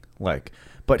annoying,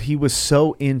 but he was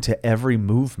so into every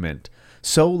movement,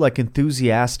 so like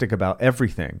enthusiastic about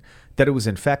everything that it was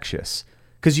infectious.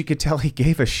 because you could tell he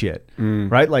gave a shit,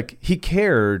 right? Like he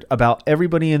cared about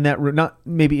everybody in that room, not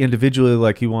maybe individually,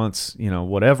 like he wants,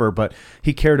 whatever, but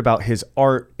he cared about his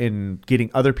art and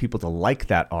getting other people to like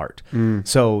that art.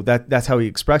 So that's how he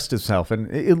expressed himself.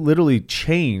 And it literally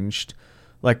changed.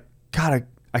 Like, God,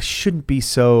 I shouldn't be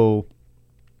so,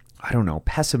 I don't know,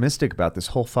 pessimistic about this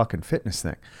whole fucking fitness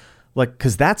thing. Like,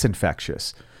 cause that's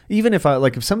infectious. Even if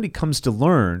if somebody comes to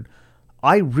learn,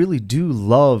 I really do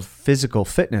love physical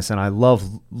fitness and I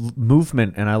love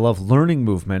movement and I love learning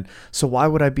movement. So why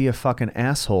would I be a fucking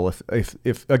asshole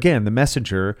if again, the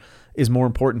messenger is more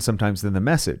important sometimes than the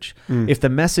message. If the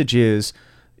message is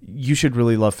you should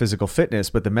really love physical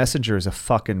fitness, but the messenger is a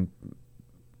fucking,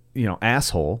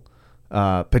 asshole,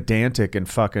 pedantic and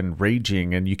fucking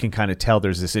raging, and you can kind of tell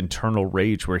there's this internal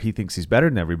rage where he thinks he's better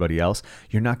than everybody else,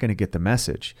 you're not going to get the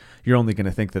message. You're only going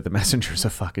to think that the messenger's a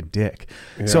fucking dick.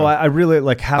 Yeah. So I really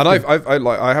have and to...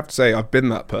 I have to say I've been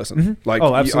that person. Like,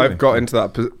 I've got into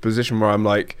that position where I'm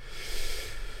like,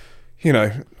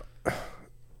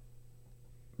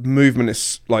 movement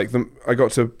is like I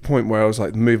got to a point where I was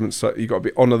like, the movement's so, you got to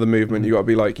be honor the movement. You got to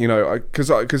be like,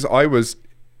 because I was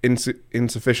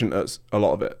insufficient at a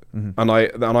lot of it, and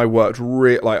I worked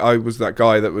I was that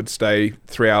guy that would stay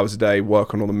 3 hours a day,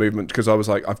 work on all the movement, because I was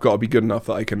like, I've got to be good enough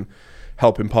that I can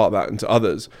help impart that into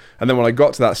others. And then when I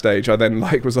got to that stage, I then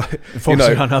was like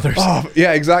focusing on others. Oh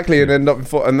yeah, exactly. And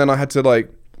then I had to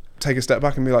take a step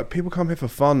back and be like, people come here for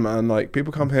fun, man. Like,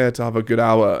 people come here to have a good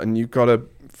hour, and you've got to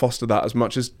foster that as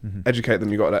much as educate them.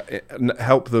 You got to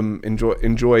help them enjoy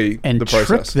and the process,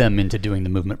 trick them into doing the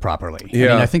movement properly.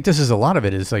 Yeah. I think this is a lot of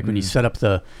it is like when you set up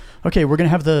we're going to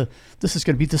have this is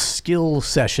going to be the skill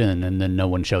session, and then no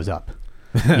one shows up,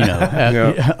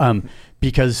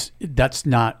 because that's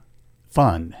not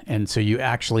fun. And so you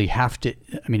actually have to,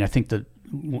 I think that,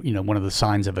 one of the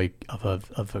signs of a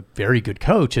very good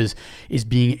coach is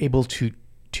being able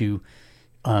to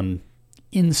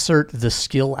insert the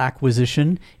skill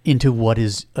acquisition into what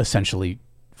is essentially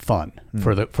fun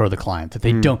for the client, that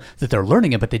they don't, that they're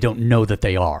learning it, but they don't know that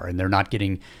they are, and they're not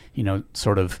getting,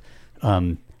 sort of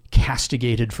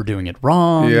castigated for doing it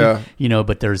wrong. Yeah.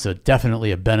 But there's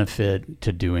definitely a benefit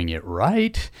to doing it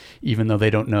right, even though they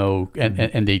don't know,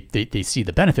 and they see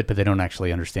the benefit, but they don't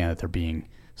actually understand that they're being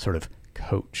sort of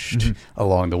coached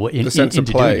along the way. The sense of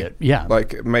play. Doing it. Yeah.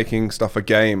 Like making stuff a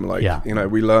game. Like,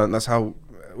 we learn, that's how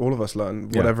all of us learn,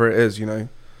 whatever it is,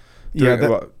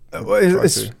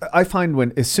 I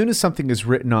find as soon as something is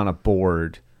written on a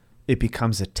board, it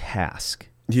becomes a task.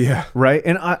 Yeah. Right.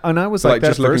 And I was like that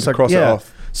just looking to cross it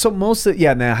off. So most of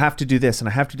and I have to do this and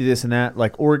I have to do this and that,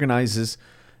 like, organizes.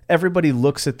 Everybody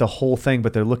looks at the whole thing,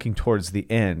 but they're looking towards the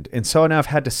end. And so now I've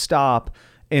had to stop,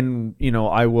 and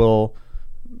I will.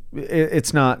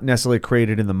 It's not necessarily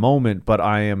created in the moment, but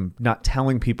I am not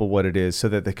telling people what it is so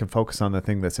that they can focus on the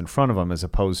thing that's in front of them, as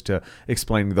opposed to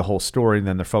explaining the whole story, and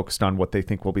then they're focused on what they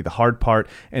think will be the hard part,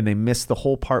 and they miss the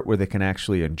whole part where they can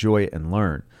actually enjoy it and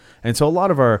learn. And so a lot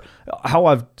of how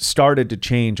I've started to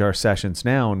change our sessions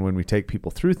now, and when we take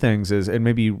people through things is, and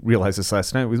maybe you realized this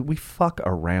last night, we fuck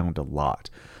around a lot.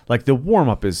 Like, the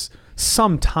warm-up is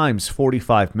sometimes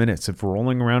 45 minutes of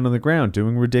rolling around on the ground,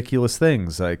 doing ridiculous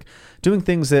things, like doing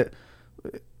things that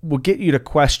will get you to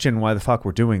question why the fuck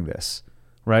we're doing this,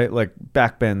 right? Like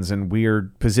back bends and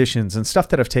weird positions and stuff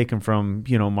that I've taken from,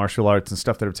 martial arts, and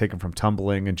stuff that I've taken from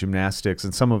tumbling and gymnastics,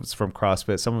 and some of it's from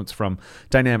CrossFit, some of it's from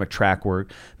dynamic track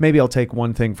work. Maybe I'll take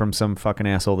one thing from some fucking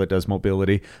asshole that does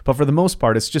mobility, but for the most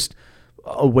part, it's just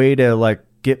a way to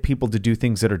get people to do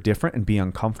things that are different and be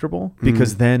uncomfortable,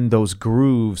 because then those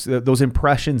grooves, those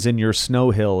impressions in your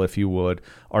snow hill, if you would,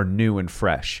 are new and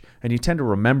fresh, and you tend to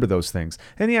remember those things.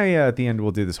 And at the end we'll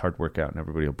do this hard workout, and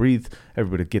everybody will breathe,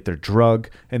 everybody will get their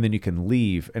drug, and then you can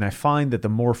leave. And I find that the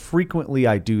more frequently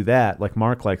I do that, like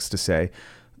Mark likes to say,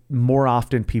 more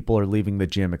often people are leaving the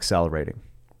gym accelerating,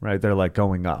 right? They're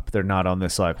going up. They're not on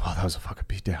this that was a fucking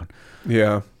beat down.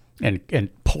 Yeah. And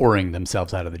pouring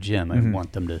themselves out of the gym. I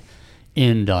want them to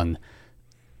end on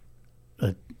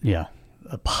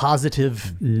a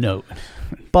positive note.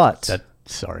 But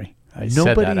I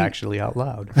said that actually out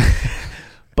loud.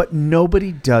 But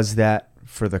nobody does that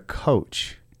for the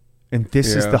coach. And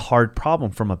this is the hard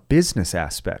problem from a business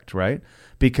aspect, right?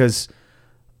 Because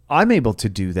I'm able to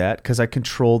do that because I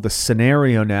control the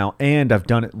scenario now, and I've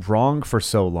done it wrong for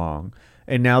so long.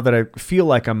 And now that I feel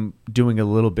like I'm doing a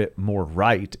little bit more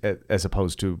right as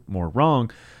opposed to more wrong,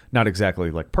 not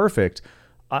exactly perfect,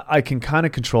 I can kind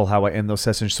of control how I end those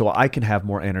sessions so I can have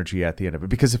more energy at the end of it.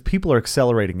 Because if people are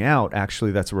accelerating out,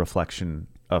 actually that's a reflection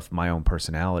of my own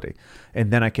personality.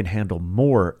 And then I can handle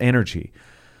more energy.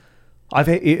 I've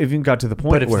even got to the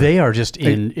point but if where they are just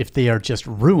if they are just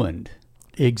ruined,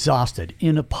 exhausted,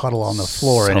 in a puddle on the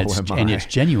floor, So and it's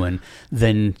genuine,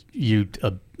 then you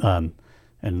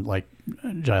and like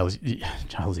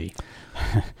Gilesy,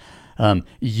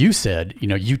 you said,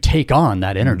 you take on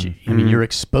that energy. I mean, you're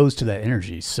exposed to that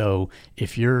energy. So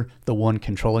if you're the one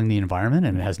controlling the environment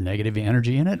and it has negative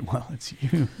energy in it, well, it's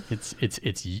you.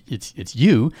 It's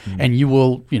you, and you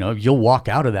will, you'll walk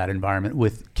out of that environment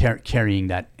with carrying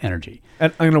that energy.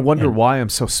 And I'm gonna wonder why I'm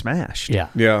so smashed.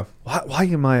 Yeah. Why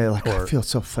am I I feel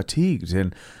so fatigued?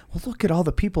 And well, look at all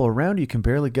the people around you can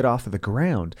barely get off of the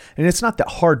ground. And it's not that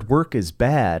hard work is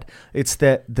bad. It's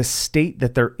that the state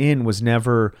that they're in was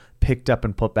never picked up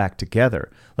and put back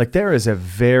together. Like there is a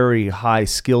very high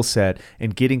skill set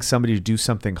in getting somebody to do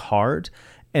something hard,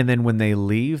 and then when they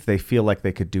leave, they feel like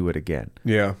they could do it again.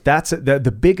 Yeah. That's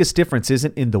the biggest difference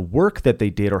isn't in the work that they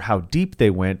did or how deep they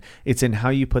went. It's in how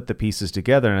you put the pieces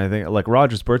together. And I think like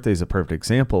Roger's birthday is a perfect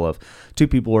example of two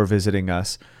people were visiting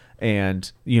us,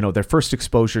 and their first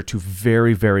exposure to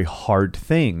very, very hard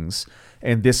things.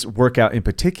 And this workout in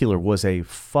particular was a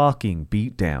fucking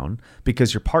beatdown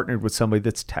because you're partnered with somebody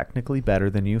that's technically better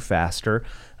than you, faster,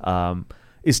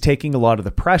 is taking a lot of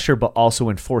the pressure, but also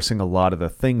enforcing a lot of the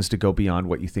things to go beyond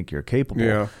what you think you're capable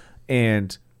of.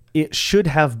 And it should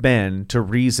have been to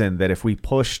reason that if we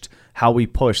pushed how we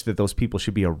pushed, that those people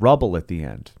should be a rubble at the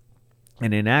end.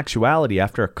 And in actuality,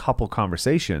 after a couple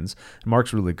conversations,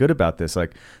 Mark's really good about this,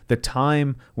 like the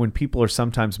time when people are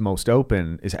sometimes most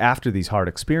open is after these hard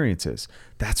experiences.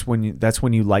 That's when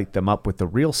you light them up with the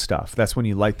real stuff. That's when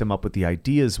you light them up with the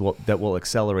ideas that will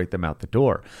accelerate them out the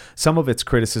door. Some of it's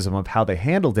criticism of how they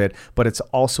handled it, but it's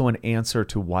also an answer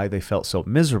to why they felt so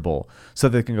miserable. So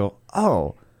they can go,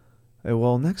 oh,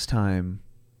 well, next time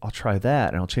I'll try that,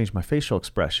 and I'll change my facial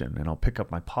expression, and I'll pick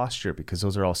up my posture, because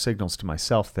those are all signals to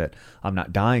myself that I'm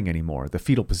not dying anymore. The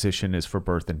fetal position is for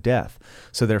birth and death.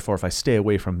 So therefore, if I stay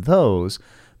away from those,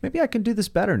 maybe I can do this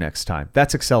better next time.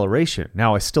 That's acceleration.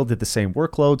 Now, I still did the same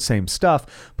workload, same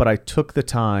stuff, but I took the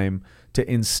time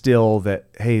to instill that,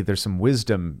 hey, there's some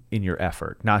wisdom in your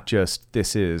effort, not just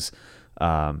this is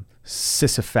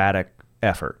Sisyphatic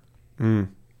effort.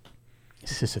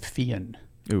 Sisyphean.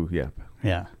 Ooh, yeah.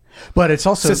 Yeah. But it's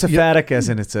also Sisyphatic, as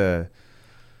in it's a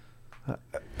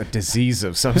disease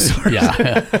of some sort.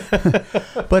 Yeah.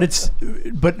 but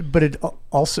it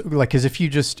also, like, because if you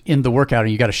just in the workout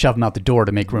and you got to shove them out the door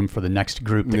to make room for the next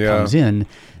group that comes in,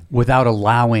 without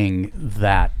allowing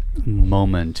that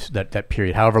moment, that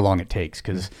period, however long it takes,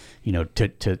 because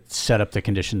to set up the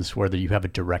conditions where you have a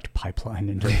direct pipeline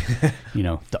into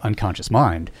the unconscious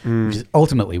mind, which is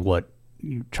ultimately what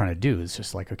you're trying to do, is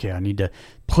just like, okay, I need to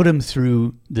put them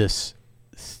through this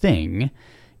thing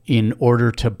in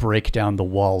order to break down the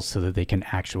walls so that they can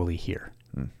actually hear,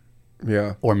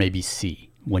 or maybe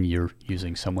see when you're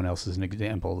using someone else as an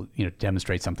example,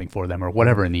 demonstrate something for them or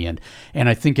whatever in the end. And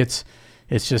I think it's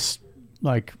just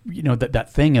like,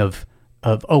 that thing of,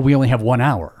 oh, we only have 1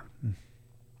 hour.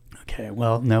 Okay,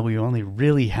 well, no, we only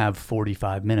really have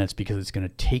 45 minutes because it's going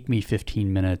to take me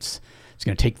 15 minutes. It's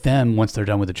going to take them, once they're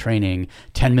done with the training,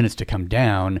 10 minutes to come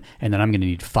down, and then I'm going to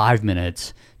need 5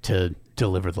 minutes to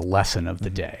deliver the lesson of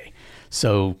the day.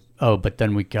 So, but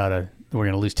then we're going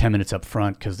to lose 10 minutes up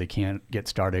front because they can't get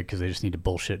started because they just need to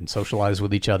bullshit and socialize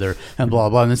with each other and blah,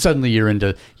 blah. And then suddenly you're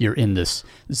in this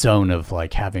zone of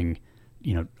like having,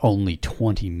 only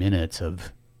 20 minutes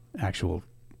of actual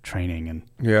training. And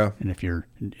if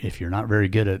you're not very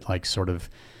good at like sort of,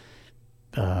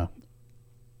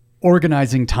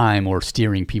 organizing time or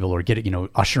steering people or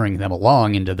ushering them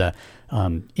along into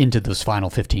those final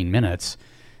 15 minutes,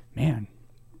 man,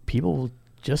 people will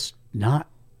just not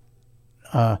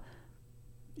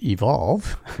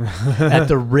evolve at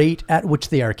the rate at which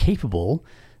they are capable,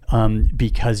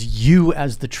 because you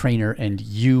as the trainer and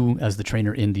you as the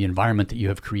trainer in the environment that you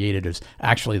have created is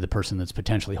actually the person that's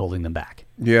potentially holding them back.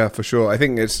 Yeah, for sure. I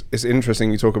think it's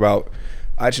interesting you talk about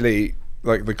actually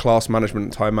like the class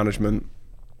management, time management,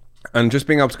 and just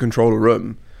being able to control a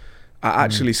room are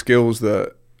actually skills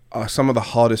that are some of the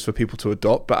hardest for people to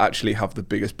adopt, but actually have the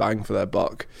biggest bang for their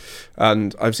buck.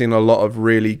 And I've seen a lot of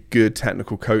really good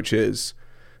technical coaches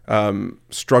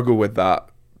struggle with that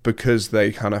because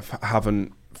they kind of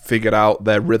haven't figured out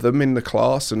their rhythm in the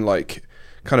class and like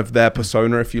kind of their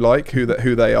persona, if you like, who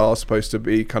they are supposed to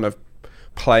be kind of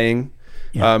playing.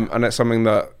 And that's something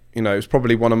that, it's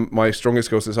probably one of my strongest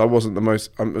skills. Is I wasn't the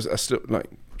most, I was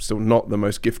still not the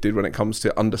most gifted when it comes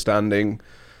to understanding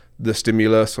the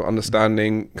stimulus or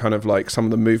understanding kind of like some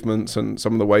of the movements and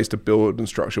some of the ways to build and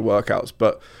structure workouts.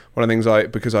 But one of the things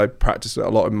because I practiced it a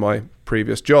lot in my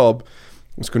previous job,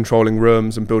 was controlling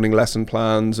rooms and building lesson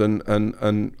plans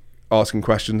and asking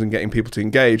questions and getting people to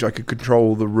engage, I could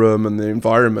control the room and the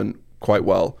environment quite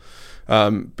well.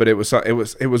 But it was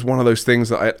one of those things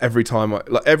that every time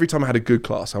I had a good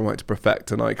class, I wanted to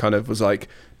perfect, and I kind of was like,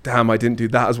 damn, I didn't do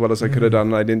that as well as I could have done,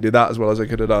 and I didn't do that as well as I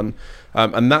could have done.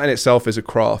 And that in itself is a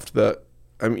craft that,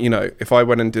 if I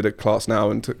went and did a class now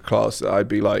and took a class, I'd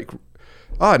be like,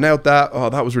 I nailed that. Oh,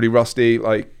 that was really rusty.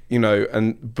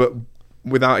 But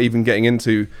without even getting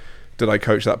into, did I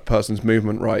coach that person's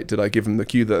movement right? Did I give them the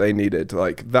cue that they needed?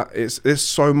 Like that, there's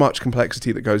so much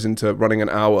complexity that goes into running an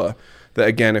hour that,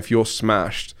 again, if you're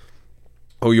smashed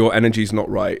or your energy's not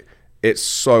right, it's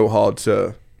so hard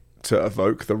to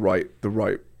evoke the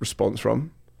right response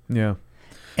from. Yeah.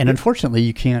 And unfortunately,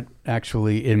 you can't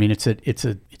actually, it's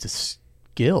a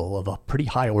skill of a pretty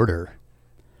high order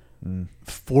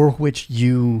for which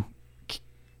the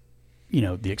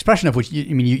expression of which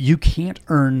you can't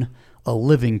earn a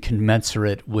living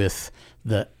commensurate with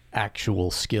the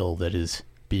actual skill that is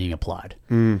being applied.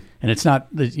 And it's not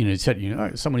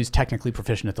someone who's technically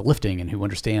proficient at the lifting and who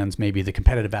understands maybe the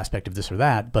competitive aspect of this or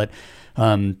that, but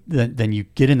then you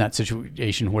get in that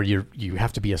situation where you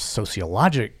have to be a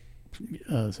sociologist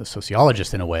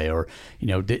in a way, or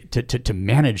to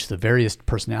manage the various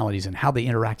personalities and how they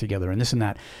interact together and this and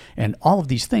that and all of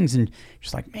these things, and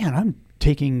just like, man, I'm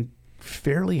taking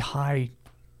fairly high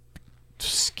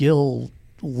skill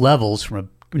levels from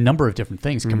a number of different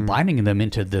things, combining them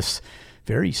into this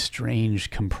very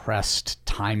strange compressed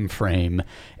time frame,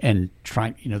 and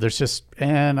trying,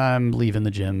 and I'm leaving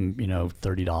the gym,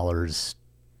 $30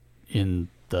 in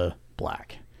the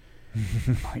black.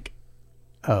 Like,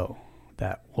 oh,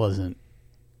 that wasn't,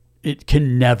 it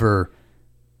can never,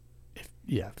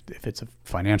 if it's a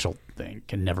financial thing,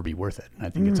 can never be worth it. And I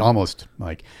think it's almost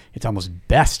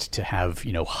best to have,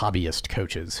 hobbyist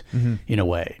coaches in a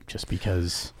way, just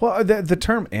because. Well, the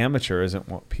term amateur isn't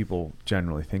what people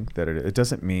generally think that it is. It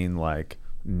doesn't mean like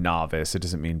novice. It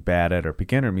doesn't mean bad at or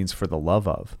beginner. It means for the love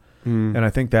of. And I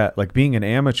think that like being an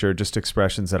amateur just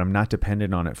expressions that I'm not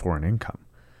dependent on it for an income.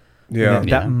 Yeah.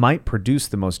 That might produce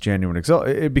the most genuine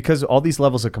result, because all these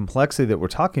levels of complexity that we're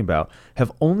talking about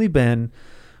have only been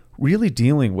really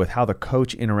dealing with how the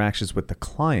coach interacts with the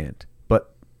client.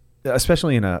 But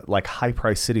especially in a like high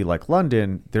price city like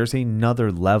London, there's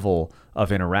another level of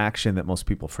interaction that most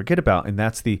people forget about, and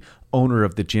that's the owner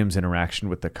of the gym's interaction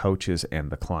with the coaches and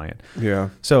the client. Yeah.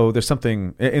 So there's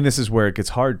something, and this is where it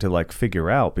gets hard to like figure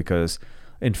out, because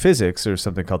in physics there's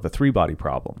something called the three-body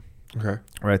problem. Okay.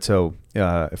 Right. So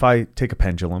if I take a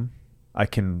pendulum, I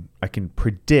can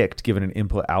predict, given an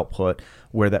input output,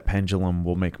 where that pendulum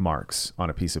will make marks on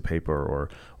a piece of paper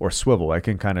or swivel. I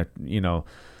can kind of,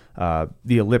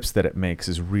 the ellipse that it makes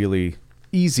is really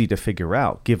easy to figure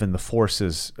out given the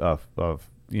forces of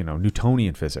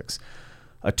Newtonian physics.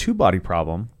 A two-body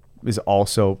problem is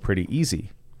also pretty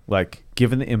easy. Like,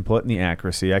 given the input and the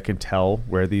accuracy, I can tell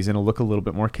where these are going to look a little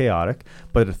bit more chaotic,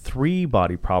 but a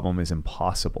three-body problem is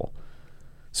impossible.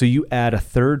 So you add a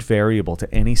third variable to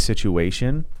any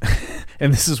situation,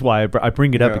 and this is why I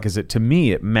bring it up, because to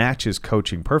me, it matches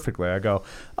coaching perfectly. I go,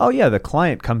 oh yeah, the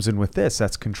client comes in with this,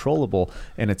 that's controllable,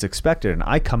 and it's expected, and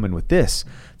I come in with this.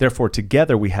 Therefore,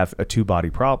 together we have a two-body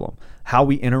problem. How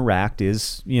we interact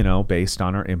is, based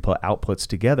on our input-outputs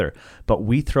together. But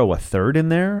we throw a third in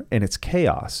there, and it's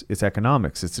chaos. It's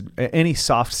economics. It's any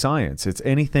soft science. It's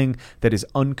anything that is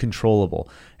uncontrollable.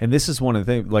 And this is one of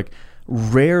the things, like,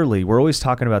 rarely, we're always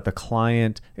talking about the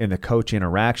client and the coach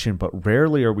interaction, but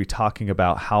rarely are we talking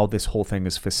about how this whole thing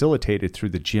is facilitated through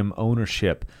the gym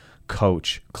ownership,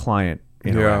 coach, client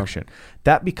interaction. Yeah.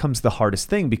 That becomes the hardest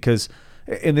thing, because,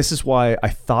 and this is why I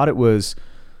thought it was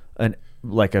a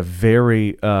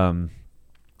very,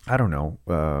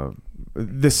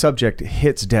 this subject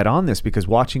hits dead on this, because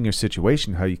watching your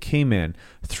situation, how you came in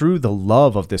through the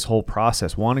love of this whole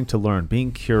process, wanting to learn,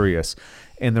 being curious,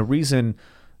 and the reason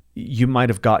you might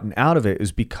have gotten out of it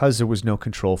is because there was no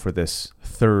control for this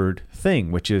third thing,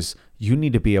 which is you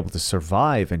need to be able to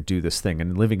survive and do this thing.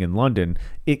 And living in London,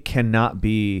 you can't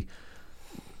be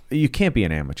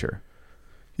an amateur.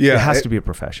 Yeah, it has to be a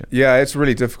profession. Yeah, it's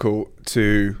really difficult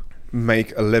to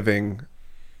make a living.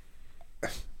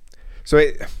 So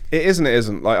it is and it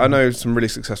isn't. Like, I know some really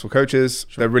successful coaches.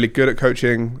 Sure. They're really good at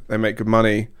coaching. They make good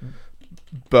money.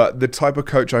 But the type of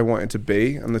coach I wanted to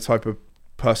be and the type of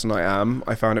person I am,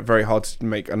 I found it very hard to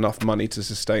make enough money to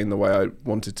sustain the way I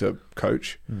wanted to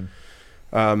coach.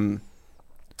 And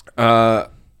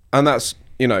that's,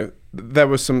 there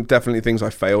was some definitely things I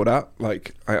failed at.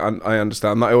 Like, I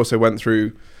understand that. I also went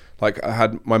through, like, I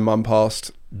had my mum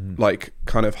passed like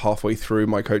kind of halfway through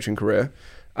my coaching career,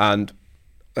 and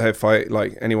if I,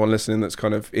 like anyone listening that's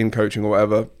kind of in coaching or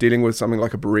whatever, dealing with something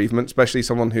like a bereavement, especially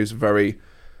someone who's very,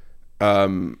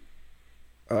 what's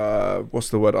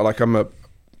the word? I'm a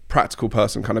practical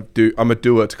person, I'm a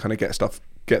doer to kind of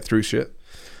get through shit.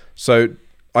 So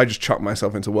I just chucked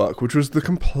myself into work, which was the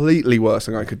completely worst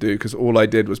thing I could do, because all I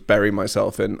did was bury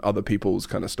myself in other people's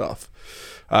kind of stuff,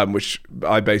 which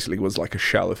I basically was like a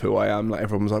shell of who I am. Like,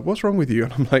 everyone was like, what's wrong with you?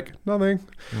 And I'm like, nothing.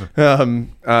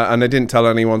 And I didn't tell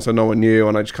anyone, so no one knew.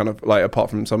 And I just kind of, like, apart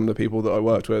from some of the people that I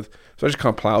worked with, so I just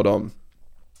kind of plowed on.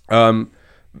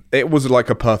 It was like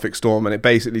a perfect storm, and it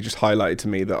basically just highlighted to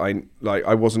me that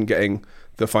I wasn't getting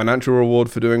the financial reward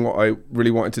for doing what I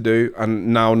really wanted to do,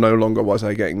 and now no longer was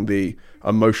I getting the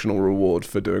emotional reward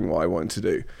for doing what I wanted to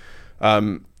do.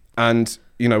 And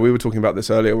we were talking about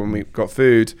this earlier when we got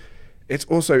food. It's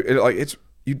also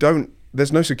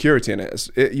there's no security in it.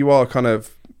 You are kind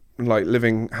of like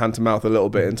living hand to mouth a little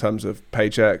bit in terms of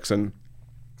paychecks and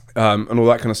all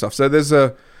that kind of stuff. So there's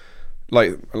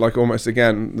like almost,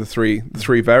 again, the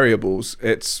three variables.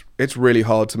 It's really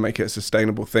hard to make it a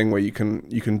sustainable thing where you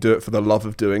can do it for the love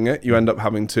of doing it. You end up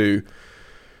having to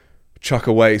chuck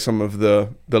away some of the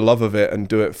love of it and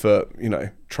do it for,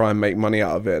 try and make money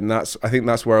out of it. And I think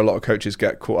that's where a lot of coaches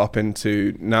get caught up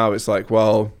into now. It's like,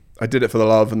 well, I did it for the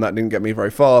love and that didn't get me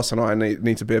very far, so now I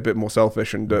need to be a bit more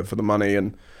selfish and do it for the money.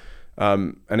 And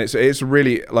it's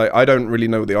really, like, I don't really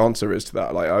know what the answer is to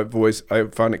that. Like, I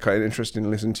found it kind of interesting to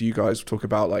listen to you guys talk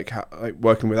about like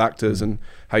working with actors and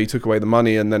how you took away the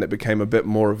money and then it became a bit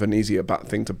more of an easier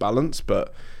thing to balance.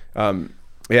 But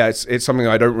yeah, it's something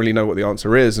I don't really know what the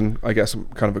answer is. And I guess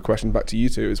kind of a question back to you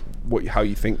two is how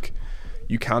you think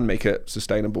you can make it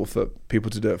sustainable for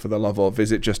people to do it for the love of.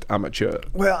 Is it just amateur?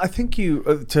 Well, I think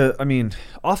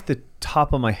off the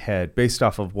top of my head, based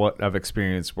off of what I've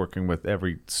experienced working with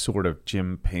every sort of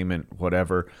gym payment,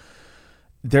 whatever,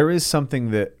 there is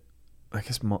something that I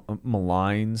guess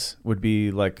maligns would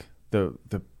be like the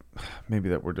maybe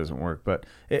that word doesn't work, but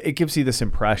it gives you this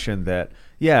impression that,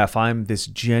 yeah, if I'm this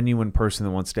genuine person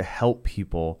that wants to help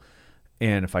people,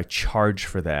 and if I charge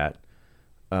for that,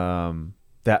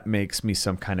 that makes me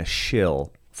some kind of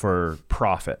shill for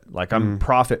profit. Like, I'm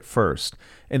profit first.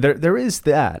 And there is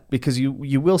that, because you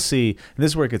will see, and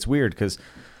this is where it gets weird, because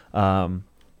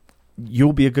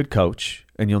you'll be a good coach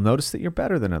and you'll notice that you're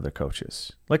better than other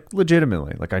coaches. Like,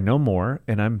 legitimately, like, I know more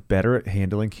and I'm better at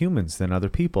handling humans than other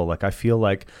people. Like, I feel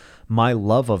like my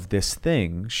love of this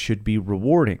thing should be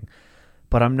rewarding,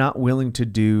 but I'm not willing to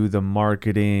do the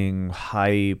marketing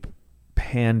hype,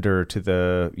 pander to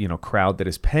the crowd that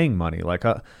is paying money. Like,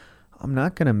 I'm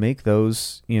not going to make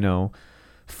those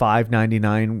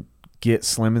 $5.99 get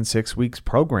slim in 6 weeks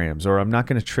programs, or I'm not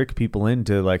going to trick people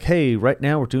into like, hey, right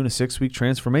now we're doing a 6-week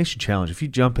transformation challenge. If you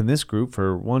jump in this group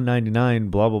for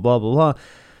 $199, blah blah blah blah blah.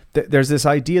 There's this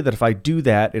idea that if I do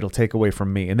that, it'll take away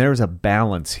from me. And there's a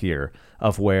balance here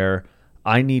of where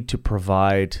I need to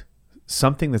provide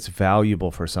something that's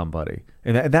valuable for somebody.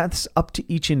 And that's up to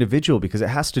each individual, because it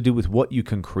has to do with what you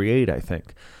can create, I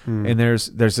think. And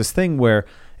there's this thing where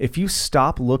if you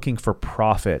stop looking for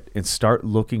profit and start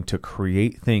looking to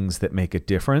create things that make a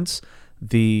difference,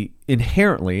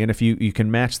 inherently, and if you can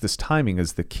match this timing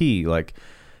is the key. Like,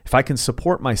 if I can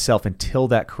support myself until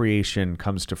that creation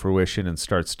comes to fruition and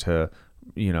starts to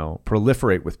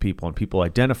proliferate with people, and people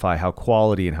identify how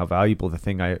quality and how valuable the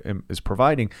thing is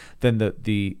providing, then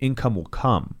the income will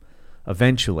come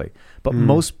eventually. But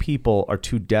most people are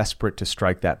too desperate to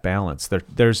strike that balance.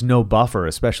 There's no buffer,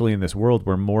 especially in this world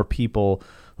where more people,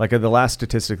 like the last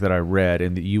statistic that I read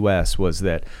in the US was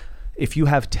that if you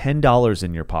have $10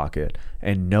 in your pocket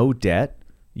and no debt,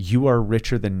 you are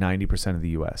richer than 90% of the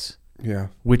US. Yeah.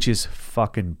 Which is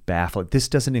fucking baffling. This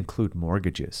doesn't include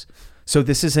mortgages. So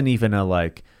this isn't even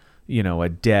a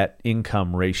debt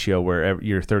income ratio where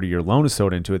your 30-year loan is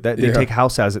sold into it. They take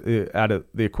house out of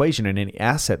the equation and any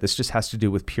asset. This just has to do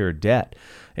with pure debt.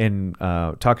 And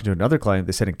talking to another client,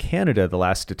 they said in Canada, the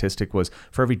last statistic was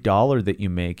for every dollar that you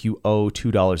make, you owe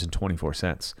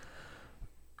 $2.24.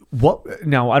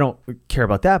 Now, I don't care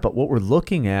about that, but what we're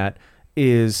looking at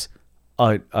is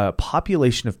a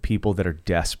population of people that are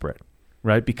desperate.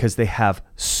 Right? Because they have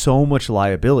so much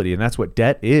liability, and that's what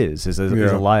debt is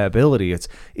a liability.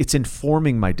 It's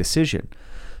informing my decision.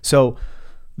 So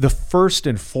the first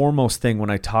and foremost thing when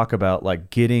I talk about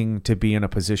like getting to be in a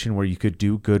position where you could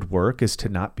do good work is to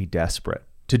not be desperate,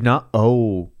 to not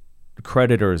owe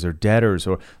creditors or debtors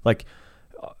or like,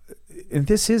 and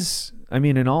this is, I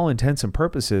mean, in all intents and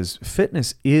purposes,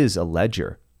 fitness is a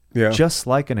ledger, just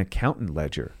like an accountant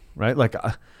ledger, right? Like,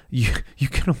 you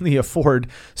can only afford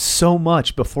so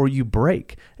much before you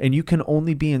break, and you can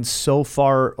only be in so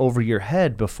far over your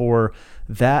head before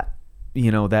that,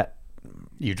 that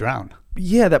you drown.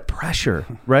 Yeah, that pressure,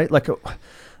 right? Like,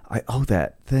 I owe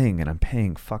that thing and I'm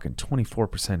paying fucking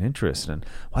 24% interest. And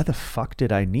why the fuck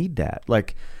did I need that?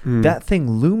 Like, that thing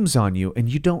looms on you and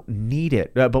you don't need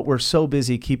it. But we're so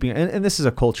busy keeping, and this is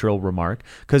a cultural remark,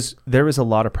 because there is a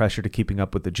lot of pressure to keeping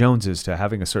up with the Joneses, to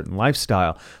having a certain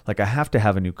lifestyle. Like, I have to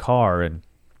have a new car, and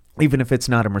even if it's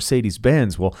not a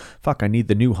Mercedes-Benz, well, fuck, I need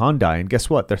the new Hyundai. And guess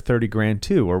what? They're 30 grand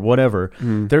too, or whatever.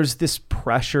 There's this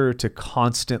pressure to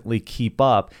constantly keep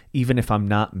up, even if I'm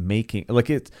not making, like,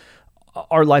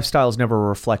 our lifestyle is never a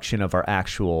reflection of our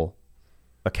actual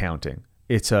accounting.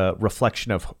 It's a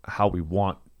reflection of how we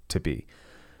want to be.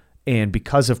 And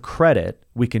because of credit,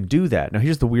 we can do that. Now,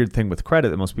 here's the weird thing with credit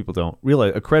that most people don't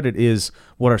realize. A credit is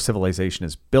what our civilization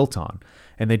is built on.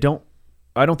 And I don't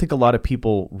think a lot of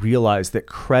people realize that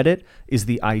credit is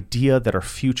the idea that our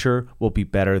future will be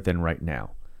better than right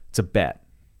now. It's a bet,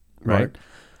 right?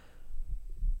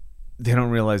 They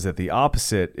don't realize that the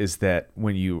opposite is that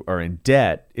when you are in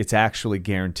debt, it's actually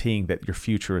guaranteeing that your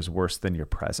future is worse than your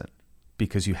present,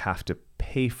 because you have to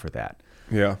pay for that.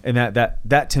 Yeah. And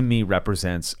that to me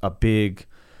represents a big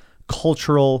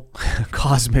cultural,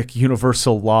 cosmic,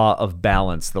 universal law of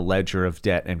balance, the ledger of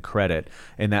debt and credit.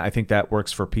 And that, I think that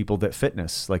works for people that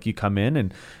fitness. Like, you come in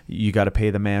and you got to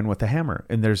pay the man with the hammer.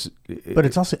 And but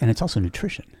it's also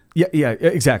nutrition. Yeah,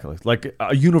 exactly. Like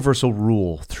a universal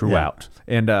rule throughout.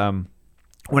 Yeah. And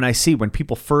when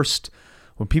people first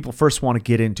want to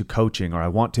get into coaching, or I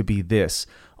want to be this,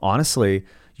 honestly,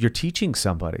 you're teaching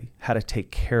somebody how to take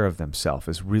care of themselves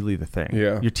is really the thing.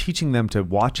 Yeah. You're teaching them to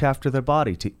watch after their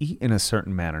body, to eat in a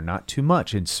certain manner, not too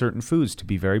much, in certain foods, to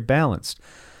be very balanced.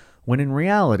 When in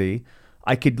reality,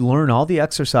 I could learn all the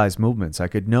exercise movements. I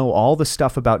could know all the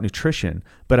stuff about nutrition.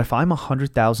 But if I'm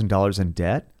 $100,000 in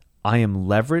debt, I am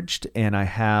leveraged and I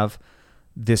have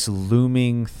this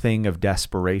looming thing of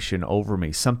desperation over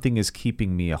me. Something is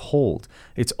keeping me a hold.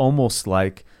 It's almost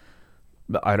like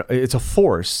it's a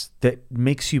force that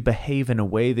makes you behave in a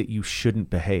way that you shouldn't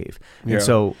behave. Yeah. And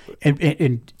so,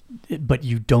 but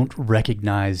you don't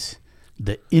recognize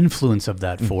the influence of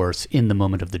that force in the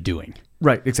moment of the doing.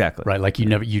 Right. Exactly. Right. Like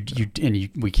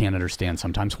we can't understand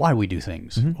sometimes why we do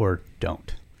things or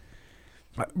don't.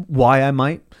 Why I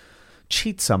might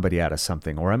cheat somebody out of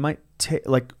something, or I might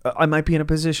I might be in a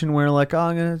position where, like, oh,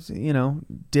 I'm gonna,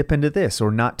 dip into this,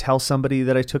 or not tell somebody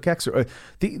that I took extra.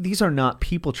 These are not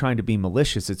people trying to be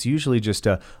malicious. It's usually just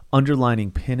a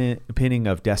underlining pinning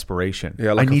of desperation.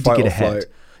 Yeah, like I need a fight to get or ahead. flight.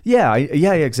 Yeah,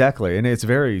 exactly, and it's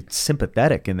very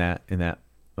sympathetic in that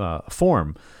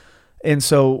form. And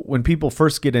so when people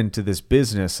first get into this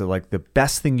business, like, the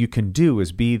best thing you can do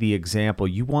is be the example.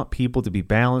 You want people to be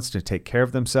balanced and take care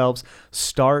of themselves.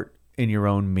 Start in your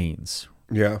own means.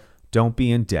 Yeah. Don't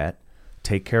be in debt.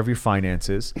 Take care of your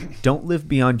finances. Don't live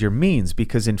beyond your means,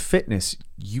 because in fitness,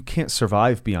 you can't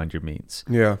survive beyond your means.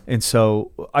 Yeah. And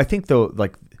so I think, though,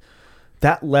 like,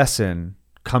 that lesson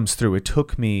comes through. It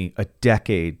took me a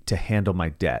decade to handle my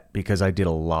debt, because I did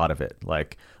a lot of it.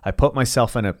 Like, I put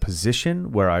myself in a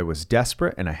position where I was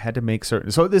desperate and I had to make certain.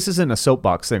 So this isn't a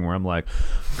soapbox thing where I'm like,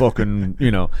 fucking,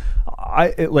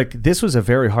 this was a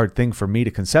very hard thing for me to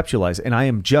conceptualize. And I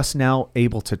am just now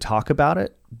able to talk about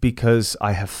it because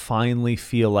I have finally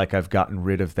feel like I've gotten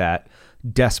rid of that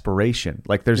desperation.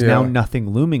 Like, there's now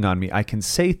nothing looming on me. I can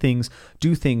say things,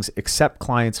 do things, accept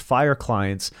clients, fire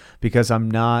clients, because I'm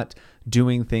not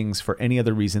doing things for any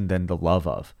other reason than the love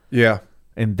of. Yeah.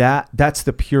 And that's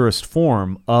the purest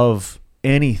form of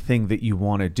anything that you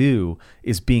want to do,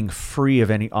 is being free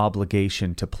of any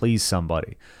obligation to please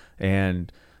somebody. And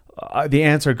the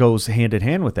answer goes hand in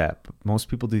hand with that. But most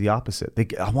people do the opposite.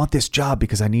 I want this job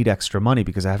because I need extra money,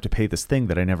 because I have to pay this thing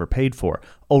that I never paid for.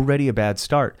 Already a bad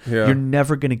start. Yeah. You're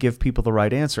never going to give people the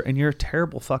right answer. And you're a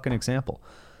terrible fucking example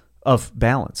of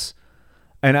balance.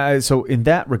 And so in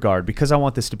that regard, because I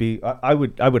want this to be, I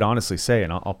would honestly say,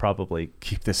 and I'll probably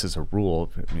keep this as a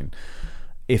rule. I mean,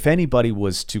 if anybody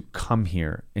was to come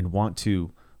here and want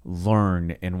to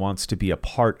learn and wants to be a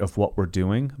part of what we're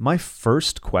doing, my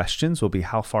first questions will be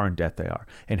how far in debt they are,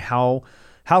 and how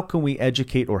can we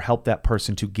educate or help that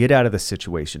person to get out of the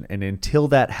situation. And until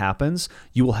that happens,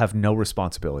 you will have no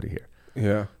responsibility here.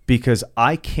 Yeah. Because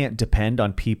I can't depend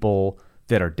on people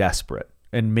that are desperate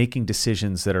and making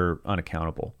decisions that are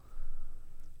unaccountable.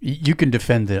 You can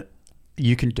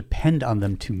depend on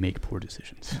them to make poor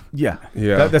decisions. Yeah.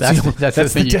 Yeah. That's the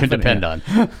thing you can depend on.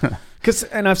 Because,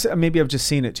 and I've just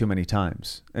seen it too many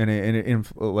times, and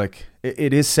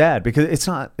it is sad, because it's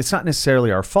not necessarily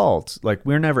our fault. Like,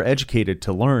 we're never educated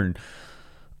to learn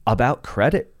about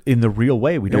credit in the real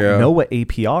way. We don't know what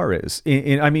APR is.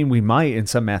 I mean, we might in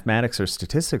some mathematics or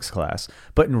statistics class,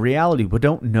 but in reality, we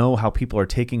don't know how people are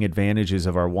taking advantages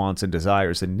of our wants and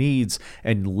desires and needs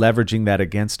and leveraging that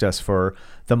against us for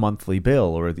the monthly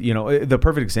bill. Or, you know, the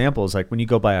perfect example is like when you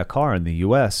go buy a car in the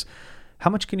US,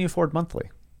 how much can you afford monthly?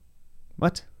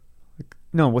 What?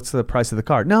 No, what's the price of the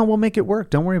car? No, we'll make it work.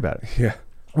 Don't worry about it. Yeah.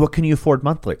 What can you afford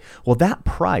monthly? Well, that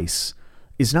price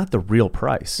is not the real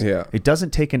price. Yeah. It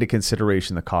doesn't take into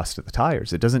consideration the cost of the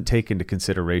tires. It doesn't take into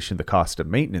consideration the cost of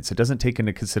maintenance. It doesn't take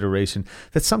into consideration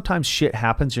that sometimes shit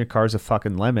happens. Your car's a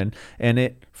fucking lemon and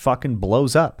it fucking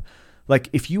blows up. Like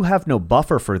if you have no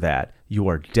buffer for that, you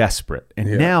are desperate.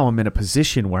 And now I'm in a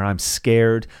position where I'm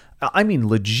scared. I mean,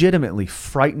 legitimately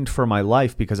frightened for my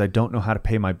life because I don't know how to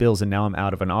pay my bills. And now I'm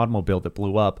out of an automobile that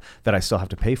blew up that I still have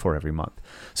to pay for every month.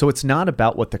 So it's not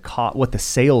about what the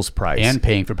sales price and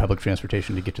paying for public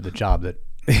transportation to get to the job that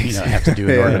you know have to do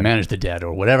in order to manage the debt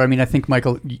or whatever. I mean, I think,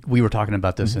 Michael, we were talking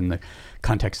about this in the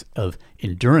context of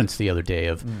endurance the other day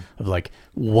of like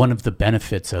one of the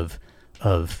benefits of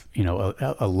you know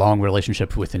a long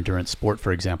relationship with endurance sport,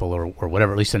 for example, or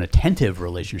whatever, at least an attentive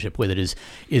relationship with it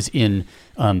is in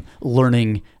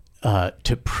learning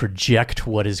to project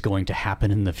what is going to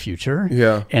happen in the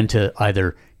future, and to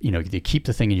either to keep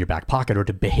the thing in your back pocket or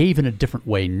to behave in a different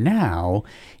way now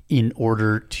in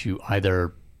order to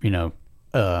either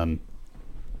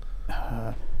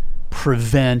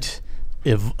prevent,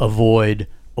 avoid,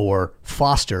 or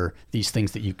foster these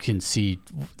things that you can see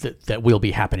that will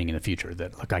be happening in the future.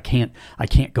 That look, I can't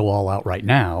go all out right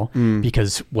now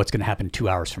because what's going to happen 2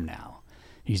 hours from now?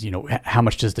 How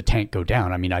much does the tank go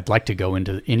down? I mean, I'd like to go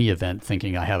into any event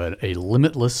thinking I have a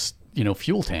limitless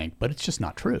fuel tank, but it's just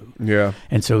not true. Yeah.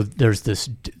 And so there's this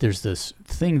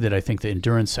thing that I think the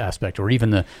endurance aspect, or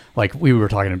even the, like we were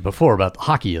talking before about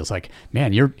hockey, is like,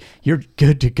 man, you're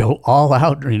good to go all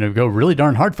out, go really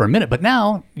darn hard for a minute, but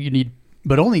now you need.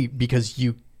 But only because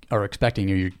you are expecting,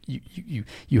 or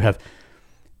you have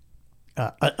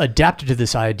adapted to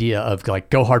this idea of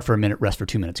like, go hard for a minute, rest for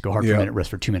 2 minutes, go hard for a minute,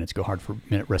 rest for 2 minutes, go hard for a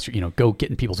minute, rest for, go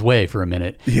get in people's way for a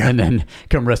minute, and then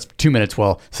come rest 2 minutes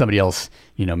while somebody else,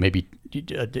 maybe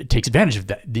takes advantage of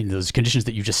that, those conditions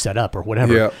that you just set up or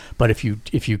whatever. Yeah. But if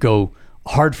you go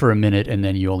hard for a minute and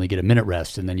then you only get a minute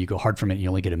rest, and then you go hard for a minute and you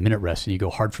only get a minute rest, and you go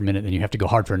hard for a minute and then you have to go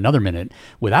hard for another minute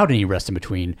without any rest in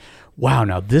between. Wow,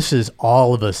 now this is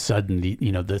all of a sudden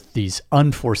these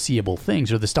unforeseeable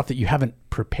things, or the stuff that you haven't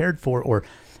prepared for or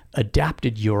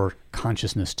adapted your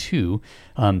consciousness to,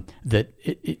 that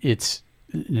it's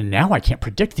now I can't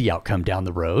predict the outcome down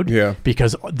the road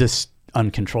because this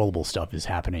uncontrollable stuff is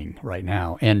happening right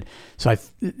now. And so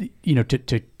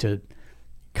to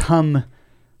come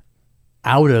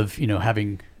out of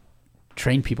having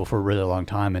trained people for a really long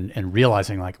time and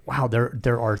realizing like, wow,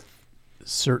 there are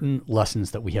certain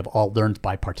lessons that we have all learned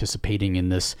by participating in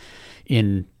this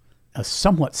in a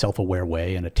somewhat self-aware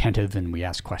way and attentive, and we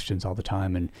ask questions all the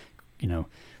time and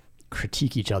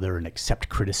critique each other and accept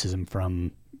criticism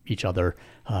from each other,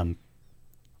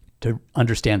 to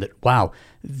understand that, wow,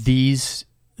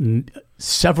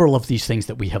 several of these things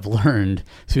that we have learned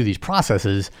through these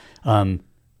processes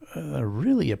are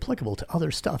really applicable to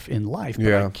other stuff in life.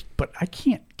 But I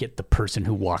can't get the person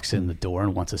who walks in the door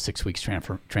and wants a 6 weeks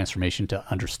transformation to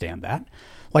understand that.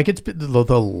 Like, it's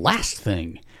the last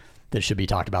thing that should be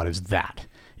talked about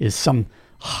is some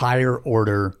higher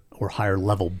order or higher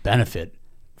level benefit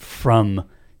from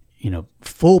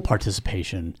full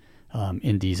participation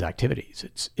in these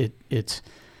activities.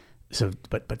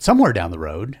 But somewhere down the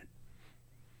road,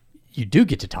 you do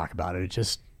get to talk about it. It's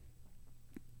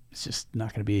just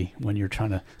not going to be when you're trying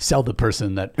to sell the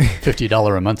person that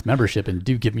 $50 a month membership and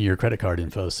do give me your credit card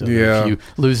info. So if you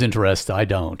lose interest, I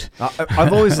don't.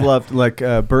 I've always loved, like,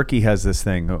 Berkey has this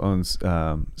thing, who owns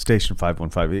Station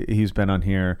 515. He's been on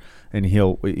here, and he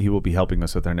will be helping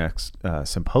us with our next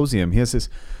symposium. He has this,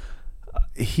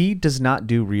 he does not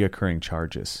do reoccurring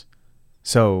charges.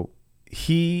 So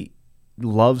he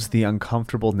loves the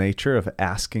uncomfortable nature of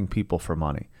asking people for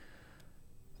money,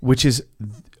 which is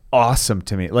awesome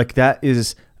to me. Like, that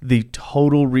is the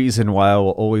total reason why I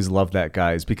will always love that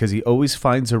guy, is because he always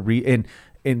finds and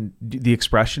the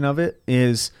expression of it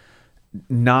is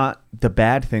not the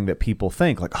bad thing that people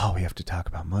think, like, oh, we have to talk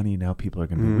about money now, people are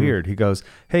going to be weird. He goes,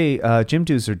 hey, gym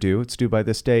dues are due. It's due by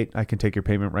this date. I can take your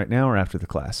payment right now or after the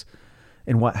class.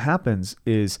 And what happens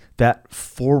is that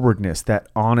forwardness, that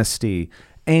honesty,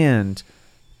 and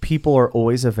people are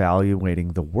always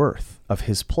evaluating the worth of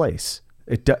his place.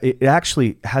 It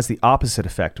actually has the opposite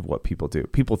effect of what people do.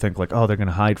 People think like, oh, they're going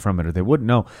to hide from it or they wouldn't.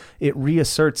 No, it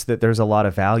reasserts that there's a lot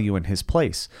of value in his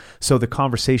place. So the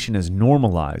conversation is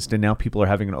normalized, and now people are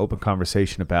having an open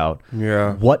conversation about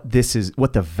what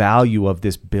the value of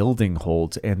this building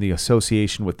holds and the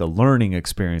association with the learning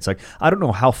experience. Like, I don't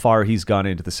know how far he's gone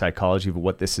into the psychology of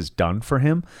what this has done for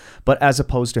him, but as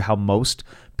opposed to how most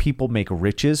people make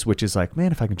riches, which is like,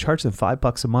 man, if I can charge them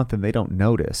 $5 a month and they don't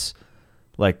notice,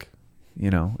 like, you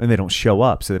know, and they don't show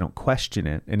up, so they don't question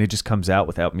it, and it just comes out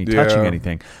without me touching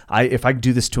anything. If I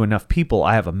do this to enough people,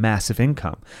 I have a massive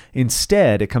income.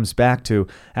 Instead, it comes back to,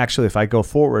 actually, if I go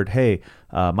forward, hey,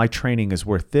 my training is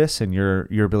worth this, and your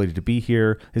ability to be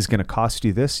here is going to cost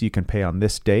you this. You can pay on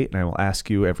this date, and I will ask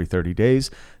you every 30 days.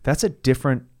 That's a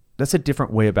different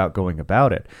way about going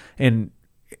about it, and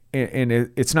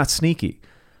it's not sneaky.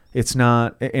 It's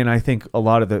not, and I think a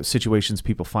lot of the situations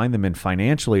people find them in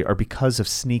financially are because of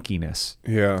sneakiness.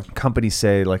 Yeah. Companies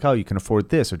say like, oh, you can afford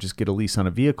this, or just get a lease on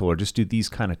a vehicle, or just do these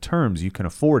kind of terms. You can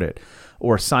afford it,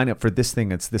 or sign up for this thing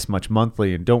that's this much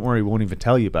monthly, and don't worry, we won't even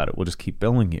tell you about it. We'll just keep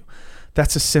billing you.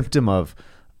 That's a symptom of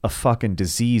a fucking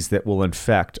disease that will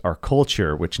infect our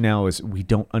culture, which now is we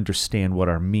don't understand what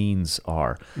our means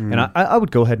are. And I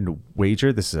would go ahead and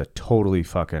wager, this is a totally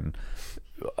fucking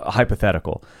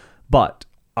hypothetical, but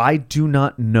I do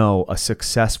not know a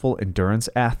successful endurance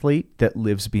athlete that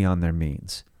lives beyond their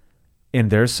means. And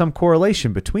there's some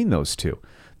correlation between those two.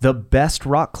 The best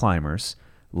rock climbers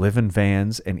live in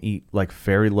vans and eat like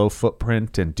very low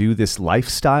footprint and do this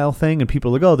lifestyle thing. And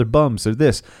people are like, oh, they're bums, they're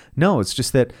this. No, it's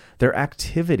just that their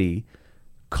activity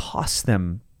costs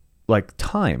them like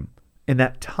time. And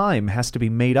that time has to be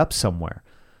made up somewhere.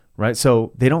 Right.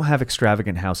 So they don't have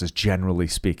extravagant houses, generally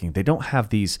speaking. They don't have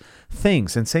these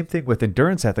things. And same thing with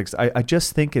endurance athletes. I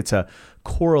just think it's a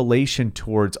correlation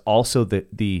towards also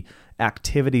the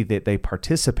activity that they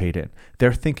participate in.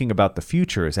 They're thinking about the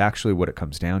future is actually what it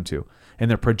comes down to.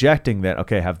 And they're projecting that,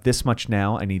 okay, I have this much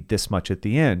now, I need this much at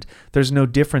the end. There's no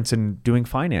difference in doing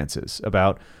finances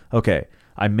about, okay,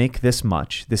 I make this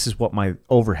much. This is what my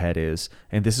overhead is,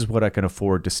 and this is what I can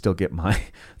afford to still get my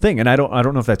thing. And I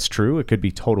don't know if that's true. It could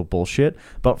be total bullshit.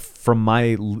 But from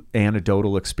my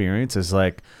anecdotal experience, is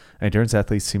like endurance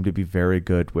athletes seem to be very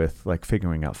good with like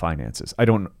figuring out finances. I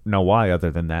don't know why,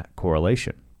 other than that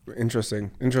correlation.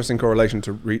 Interesting correlation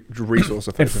to resource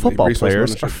effectively. And football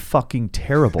players are fucking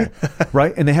terrible,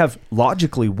 right? And they have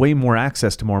logically way more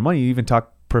access to more money. You even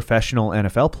talk professional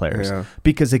NFL players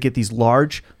because they get these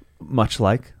large, much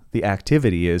like the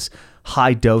activity is,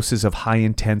 high doses of high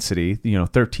intensity,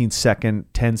 13 second,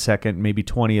 10 second, maybe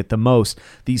 20 at the most,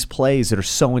 these plays that are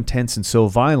so intense and so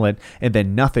violent, and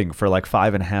then nothing for like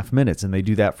 5.5 minutes. And they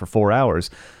do that for 4 hours.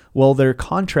 Well, their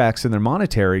contracts and their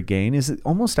monetary gain is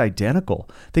almost identical.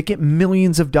 They get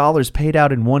millions of dollars paid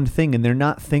out in one thing, and they're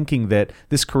not thinking that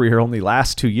this career only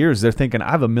lasts 2 years. They're thinking,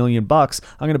 I have $1 million. I'm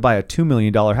going to buy a $2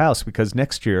 million house because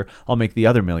next year I'll make the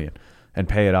other $1 million and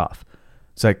pay it off.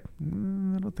 It's like,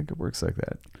 I don't think it works like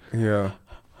that. Yeah.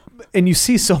 And you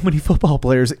see so many football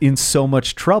players in so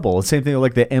much trouble. Same thing with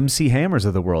like the MC Hammers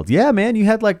of the world. Yeah, man, you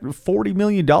had like $40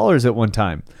 million at one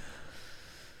time.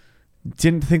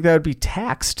 Didn't think that would be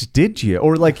taxed, did you?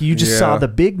 Or like you just saw the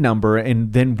big number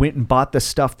and then went and bought the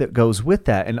stuff that goes with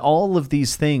that. And all of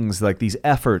these things, like these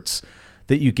efforts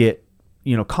that you get,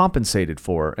 compensated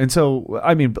for. And so,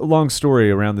 I mean, long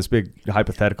story around this big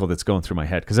hypothetical that's going through my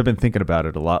head, because I've been thinking about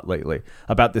it a lot lately,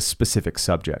 about this specific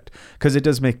subject, because it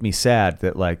does make me sad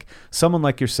that like someone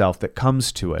like yourself that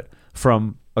comes to it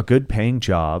from a good paying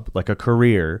job, like a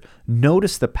career,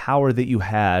 notice the power that you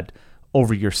had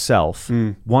over yourself,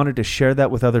 wanted to share that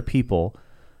with other people,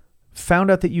 found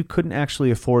out that you couldn't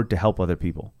actually afford to help other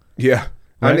people. Yeah.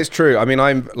 Right? And it's true. I mean,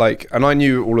 I'm like, and I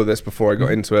knew all of this before I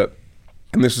got into it.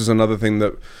 And this is another thing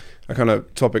that a kind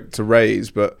of topic to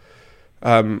raise, but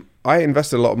I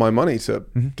invested a lot of my money to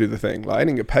do the thing. Like I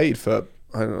didn't get paid for,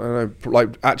 I don't know,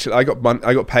 like actually I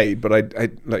got paid, but I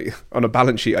like on a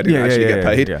balance sheet I didn't actually get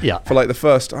paid for like the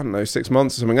first, I don't know, 6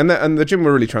 months or something. And the gym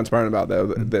were really transparent about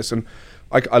this. And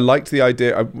I liked the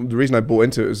idea. The reason I bought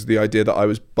into it was the idea that I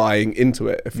was buying into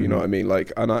it, if you know what I mean.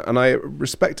 Like, and I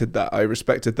respected that. I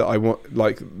respected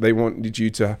that. They wanted you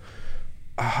to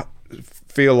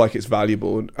feel like it's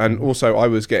valuable, and also I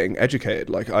was getting educated.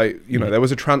 Like there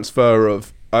was a transfer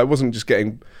of, I wasn't just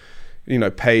getting,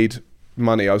 paid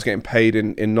money. I was getting paid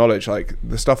in knowledge, like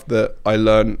the stuff that I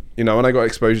learned, and I got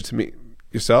exposure to meet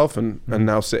yourself and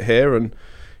now sit here and,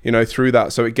 through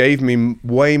that. So it gave me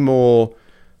way more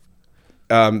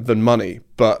than money,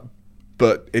 but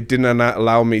but it didn't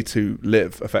allow me to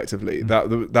live effectively.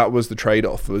 That was the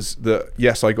trade-off, was that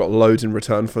yes, I got loads in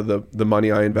return for the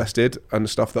money I invested and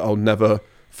stuff that I'll never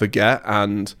forget,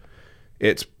 and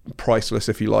it's priceless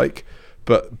if you like,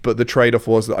 but the trade-off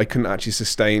was that I couldn't actually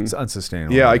sustain. It's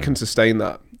unsustainable. Yeah, I couldn't sustain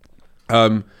that.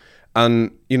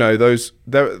 And you know,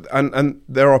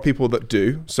 there are people that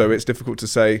do, so it's difficult to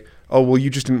say, oh well, you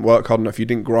just didn't work hard enough, you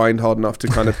didn't grind hard enough to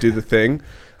kind of do the thing,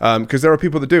 because there are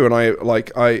people that do, and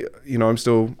I'm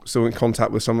still in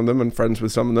contact with some of them and friends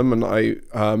with some of them, and I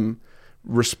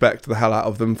respect the hell out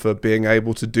of them for being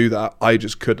able to do that. I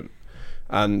just couldn't.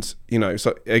 And you know,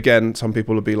 so again, some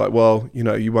people will be like, well, you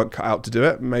know, you weren't cut out to do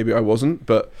it. Maybe I wasn't,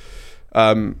 but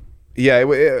yeah,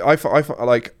 I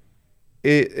like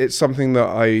it's something that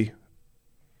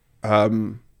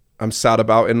I'm sad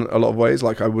about in a lot of ways.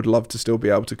 Like, I would love to still be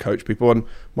able to coach people, and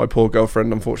my poor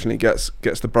girlfriend unfortunately gets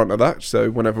the brunt of that. So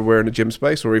whenever we're in a gym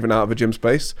space or even out of a gym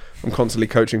space, I'm constantly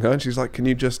coaching her, and she's like, can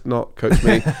you just not coach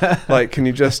me? Like, can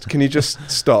you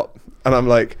just stop? And I'm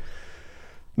like,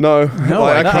 no,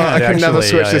 like, I can never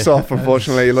switch this off,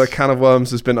 unfortunately. The can of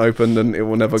worms has been opened and it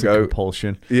will never go.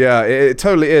 Compulsion. Yeah, it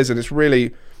totally is. And it's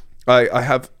really, I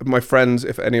have my friends,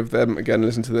 if any of them again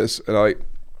listen to this, and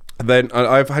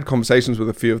I've had conversations with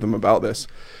a few of them about this,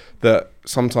 that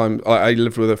sometimes I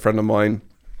lived with a friend of mine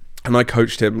and I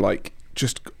coached him like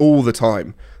just all the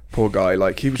time. Poor guy.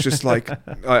 Like, he was just like,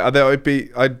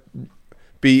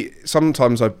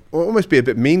 sometimes I'd almost be a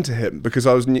bit mean to him, because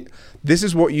this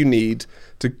is what you need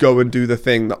to go and do the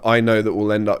thing that I know that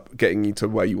will end up getting you to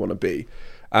where you want to be.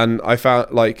 And I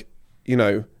found, like, you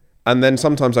know, and then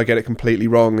sometimes I get it completely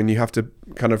wrong, and you have to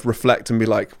kind of reflect and be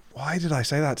like, why did I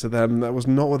say that to them? That was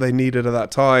not what they needed at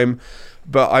that time.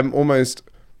 But I'm almost,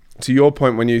 to your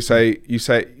point, when you say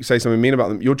something mean about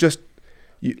them,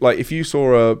 like, if you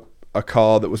saw a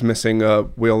car that was missing a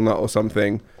wheel nut or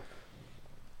something,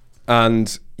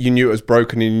 and you knew it was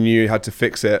broken and you knew you had to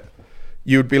fix it,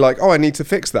 you would be like, oh, I need to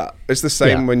fix that. It's the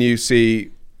same when you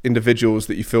see individuals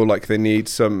that you feel like they need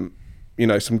some, you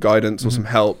know, some guidance or some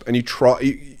help, and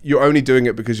you're only doing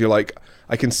it because you're like,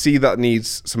 I can see that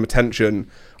needs some attention.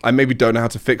 I maybe don't know how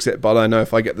to fix it, but I know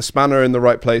if I get the spanner in the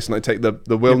right place and I take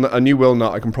the wheel nut, a new wheel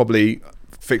nut, I can probably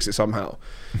fix it somehow.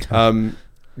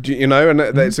 You know, and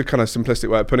it's a kind of simplistic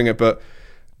way of putting it, but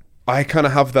I kind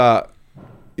of have that,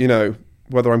 you know,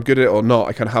 whether I'm good at it or not,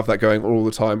 I kind of have that going all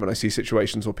the time when I see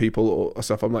situations or people or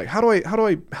stuff. I'm like, how do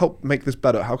I help make this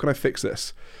better? How can I fix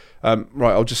this?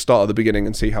 Right, I'll just start at the beginning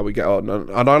and see how we get on.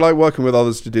 And I like working with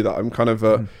others to do that. I'm kind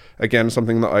of, again,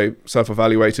 something that I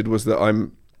self-evaluated was that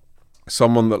I'm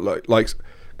someone that likes,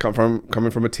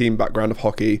 coming from a team background of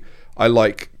hockey, I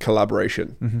like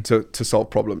collaboration to solve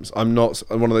problems. I'm not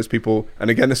one of those people, and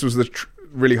again, this was the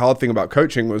really hard thing about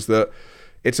coaching, was that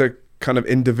it's a kind of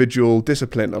individual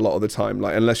discipline a lot of the time.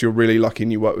 Like, unless you're really lucky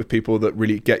and you work with people that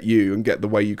really get you and get the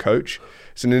way you coach,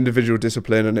 it's an individual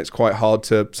discipline, and it's quite hard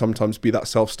to sometimes be that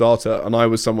self-starter. And I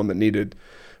was someone that needed,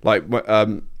 like,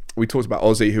 we talked about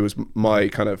Ozzy, who was my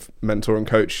kind of mentor and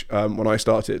coach when I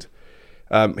started.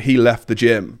 He left the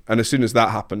gym, and as soon as that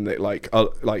happened, it like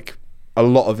a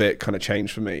lot of it kind of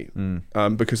changed for me,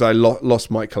 because I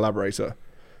lost my collaborator,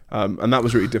 and that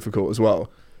was really difficult as well.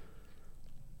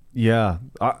 Yeah,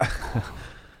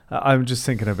 I'm just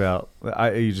thinking about,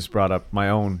 you just brought up my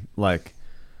own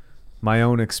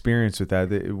experience with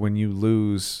that. When you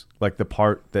lose like the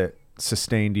part that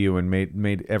sustained you and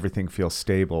made everything feel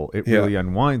stable, it really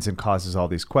unwinds and causes all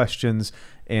these questions.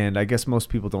 And I guess most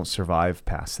people don't survive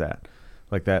past that.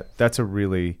 Like that's a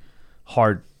really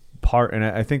hard part. And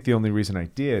I think the only reason I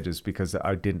did is because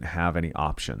I didn't have any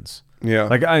options. Yeah.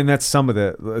 Like, and that's some of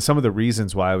the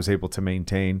reasons why I was able to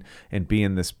maintain and be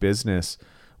in this business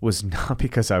was not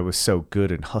because I was so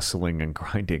good and hustling and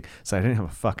grinding. So I didn't have a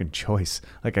fucking choice.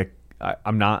 Like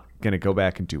I'm not going to go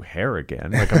back and do hair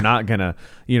again. Like, I'm not going to,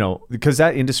 you know, because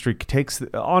that industry takes,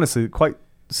 honestly, quite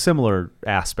similar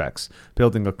aspects,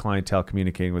 building a clientele,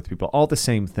 communicating with people, all the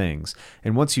same things.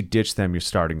 And once you ditch them, you're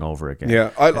starting over again.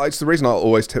 Yeah. It's the reason I'll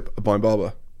always tip my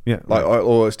barber. Yeah. Like, I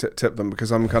always tip them,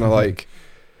 because I'm kind of like,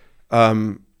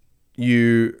 the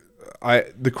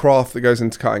craft that goes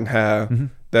into cutting hair,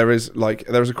 there's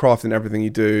a craft in everything you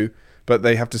do, but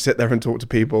they have to sit there and talk to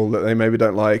people that they maybe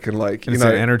don't like, and like, you know,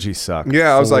 an energy suck.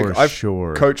 Yeah, I was like, I've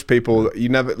coached people.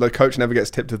 Coach never gets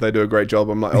tipped if they do a great job.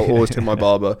 I'm like, I'll always tip my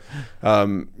barber.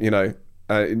 You know,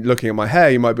 looking at my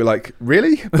hair, you might be like,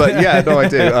 really? But yeah, no, I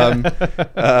do.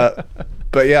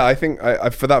 But yeah, I think I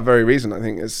for that very reason, I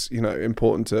think it's, you know,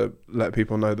 important to let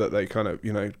people know that they kind of,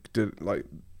 you know,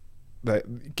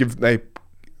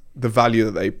 the value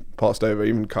that they passed over,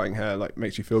 even cutting hair, like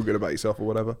makes you feel good about yourself or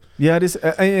whatever. Yeah, it is.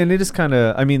 And it is kind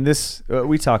of, I mean, this,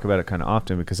 we talk about it kind of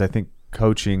often because I think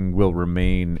coaching will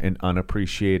remain an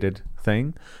unappreciated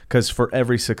thing, because for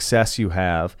every success you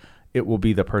have, it will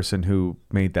be the person who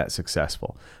made that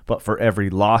successful. But for every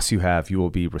loss you have, you will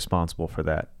be responsible for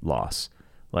that loss.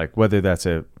 Like whether that's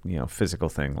a, physical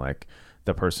thing, like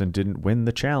the person didn't win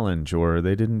the challenge or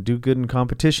they didn't do good in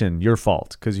competition, your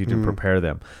fault because you didn't prepare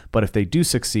them. But if they do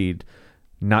succeed,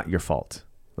 not your fault.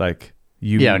 Like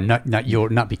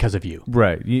not because of you.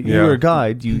 Right. You're a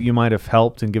guide. You might have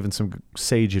helped and given some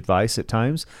sage advice at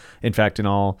times. In fact, in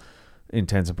all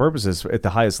intents and purposes, at the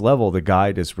highest level, the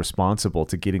guide is responsible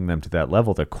to getting them to that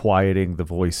level. They're quieting the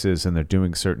voices and they're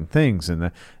doing certain things.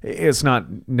 And it's not,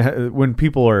 when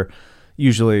people are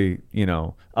usually,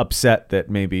 upset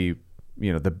that maybe,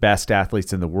 the best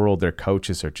athletes in the world, their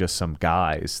coaches are just some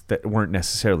guys that weren't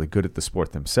necessarily good at the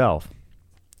sport themselves.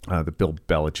 The Bill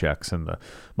Belichick's and the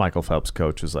Michael Phelps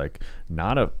coach was like,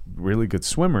 not a really good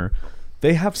swimmer.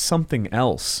 They have something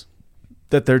else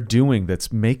that they're doing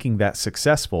that's making that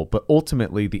successful, but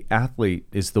ultimately the athlete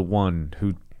is the one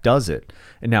who does it.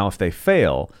 And now if they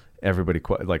fail, everybody,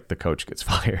 like the coach gets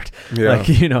fired. Yeah. Like,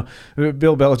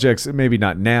 Bill Belichick's, maybe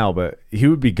not now, but he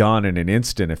would be gone in an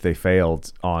instant if they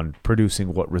failed on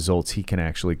producing what results he can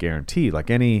actually guarantee, like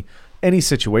any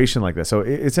situation like that. So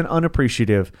it's an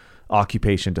unappreciative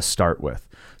occupation to start with.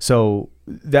 So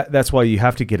that's why you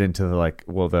have to get into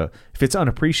if it's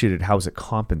unappreciated, how is it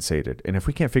compensated? And if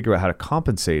we can't figure out how to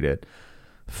compensate it,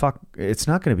 it's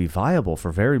not going to be viable for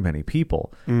very many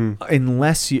people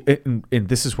unless you, and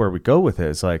this is where we go with it.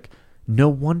 It's like, no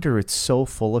wonder it's so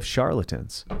full of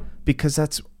charlatans, because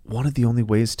that's one of the only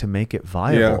ways to make it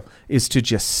viable is to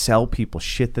just sell people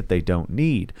shit that they don't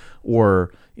need,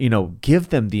 or, give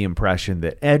them the impression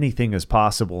that anything is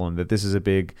possible and that this is a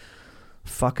big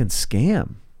fucking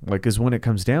scam, like, is when it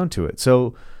comes down to it.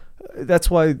 So that's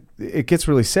why it gets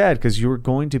really sad, because you're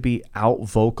going to be out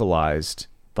vocalized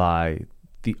by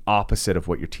the opposite of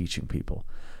what you're teaching people,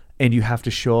 and you have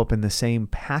to show up in the same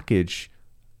package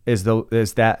as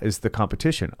that is the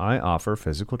competition. I offer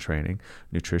physical training,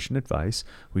 nutrition advice.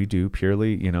 We do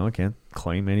purely, I can't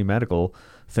claim any medical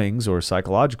things or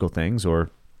psychological things or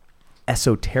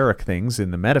esoteric things in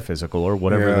the metaphysical or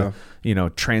whatever,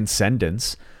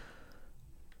 transcendence.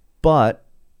 But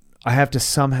I have to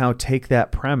somehow take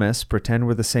that premise, pretend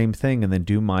we're the same thing, and then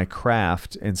do my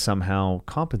craft and somehow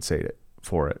compensate it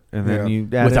for it. And then you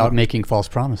add without making false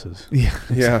promises. Yeah.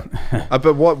 Yeah.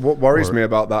 But what worries me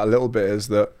about that a little bit is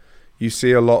that you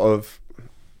see a lot of,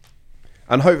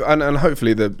 and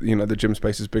hopefully the gym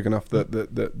space is big enough that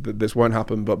this won't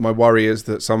happen. But my worry is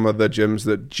that some of the gyms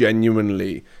that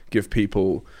genuinely give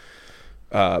people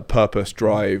purpose,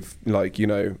 drive,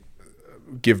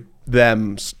 give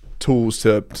them tools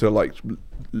to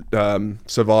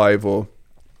survive or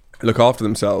look after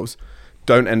themselves,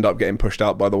 don't end up getting pushed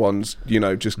out by the ones,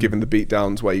 just giving the beat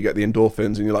downs where you get the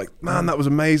endorphins and you're like, man, that was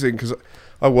amazing. Because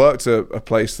I worked at a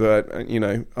place that,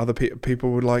 other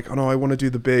people were like, oh no, I want to do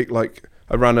the big,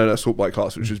 I ran an assault bike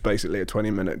class, which was basically a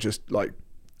 20-minute, just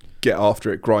get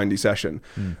after it, grindy session.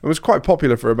 It was quite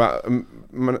popular for about a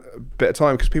bit of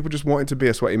time because people just wanted to be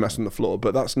a sweaty mess on the floor,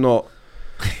 but that's not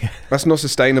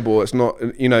sustainable. It's not,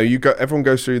 everyone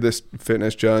goes through this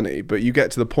fitness journey, but you get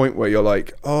to the point where you're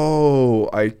like, oh,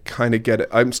 I kind of get it.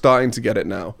 I'm starting to get it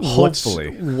now.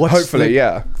 Hopefully,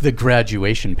 the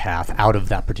graduation path out of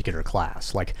that particular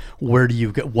class. Like, where do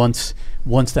you get once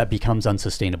that becomes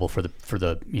unsustainable for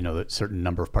the certain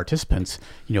number of participants,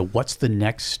 what's the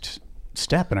next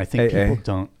step? And I think people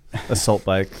don't. Assault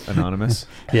Bike Anonymous.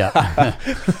 Yeah.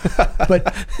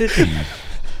 But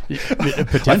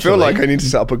I feel like I need to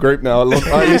set up a group now, at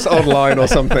least online or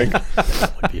something.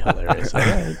 That would be hilarious. All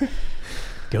right.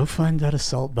 Go find that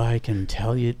assault bike and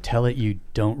tell it you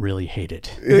don't really hate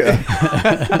it. Yeah.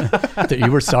 That you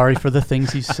were sorry for the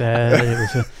things you said.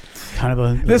 It was kind of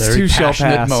a very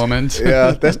passionate moment.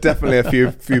 Yeah, there's definitely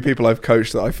a few people I've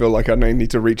coached that I feel like I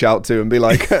need to reach out to and be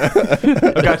like,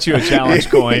 I got you a challenge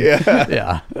coin.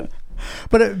 Yeah.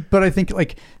 But I think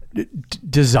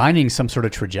designing some sort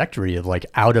of trajectory of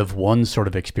out of one sort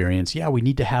of experience, we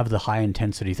need to have the high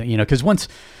intensity thing, because once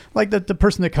the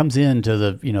person that comes into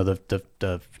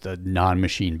the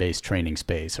non-machine based training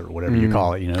space or whatever you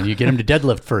call it, you get them to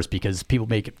deadlift first because people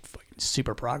make it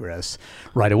super progress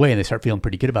right away, and they start feeling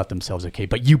pretty good about themselves. Okay,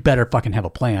 but you better fucking have a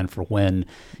plan for when,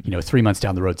 3 months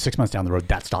down the road, 6 months down the road,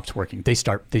 that stops working. They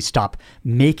stop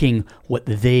making what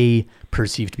they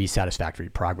perceive to be satisfactory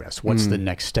progress. What's the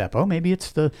next step? Oh, maybe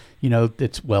it's now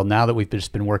that we've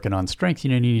just been working on strength,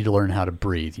 you need to learn how to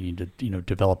breathe. You need to,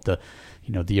 develop the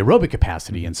aerobic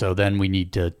capacity. And so then we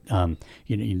need to,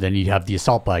 then you have the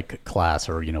assault bike class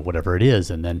or, whatever it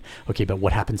is. And then, okay, but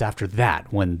what happens after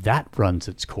that when that runs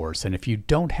its course? And if you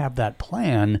don't have that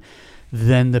plan,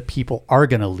 then the people are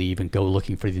going to leave and go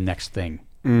looking for the next thing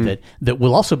that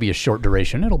will also be a short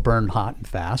duration. It'll burn hot and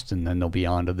fast, and then they'll be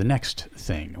on to the next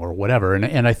thing or whatever.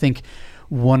 And I think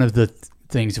one of the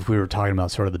things, if we were talking about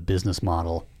sort of the business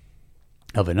model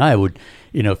of it, and I would,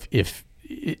 if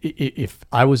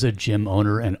I was a gym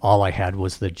owner and all I had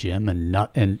was the gym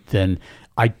and then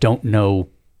I don't know,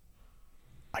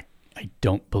 I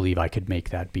don't believe I could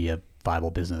make that be a viable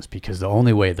business, because the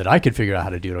only way that I could figure out how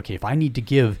to do it, okay, if I need to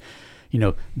give,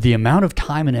 the amount of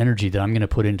time and energy that I'm going to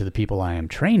put into the people I am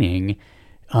training,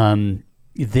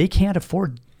 they can't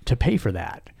afford to pay for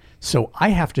that. So I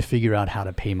have to figure out how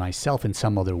to pay myself in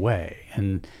some other way.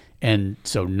 And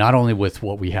so not only with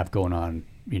what we have going on,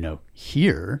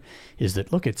 here, is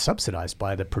that, look, it's subsidized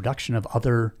by the production of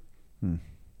other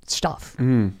stuff.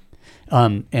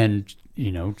 And,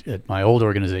 at my old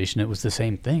organization, it was the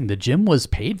same thing. The gym was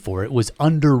paid for. It was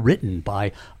underwritten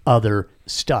by other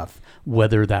stuff,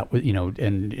 whether that was,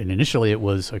 and initially it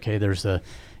was, okay,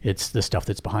 it's the stuff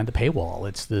that's behind the paywall.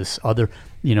 It's this other,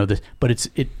 but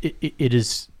it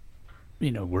is,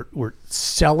 we're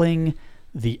selling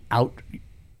the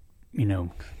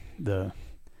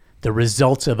the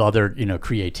results of other,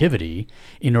 creativity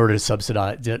in order to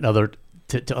subsidize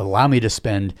to allow me to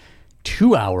spend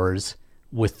 2 hours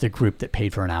with the group that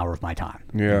paid for an hour of my time.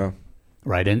 Yeah.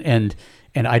 Right. And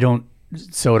I don't,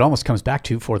 so it almost comes back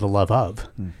to for the love of,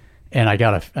 and I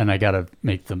gotta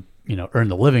make them, earn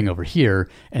the living over here.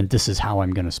 And this is how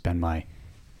I'm going to spend my,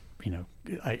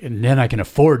 and then I can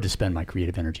afford to spend my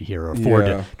creative energy here, or afford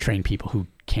to train people who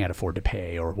can't afford to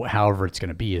pay, or however it's going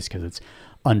to be, is because it's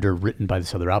underwritten by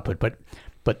this other output. But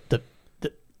the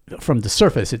from the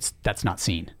surface, that's not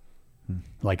seen.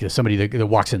 Like if somebody that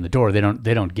walks in the door, they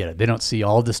don't get it. They don't see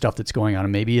all the stuff that's going on.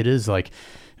 And maybe it is like,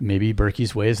 maybe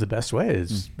Berkey's way is the best way,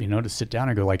 is, to sit down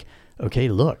and go like, okay,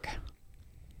 look,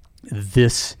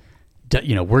 this,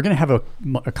 we're going to have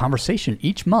a conversation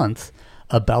each month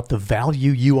about the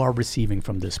value you are receiving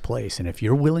from this place. And if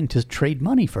you're willing to trade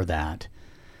money for that,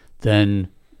 then,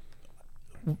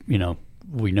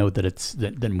 we know that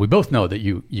then we both know that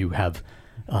you have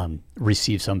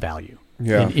received some value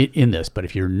in this. But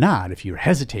if you're not, if you're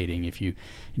hesitating, if you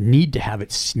need to have it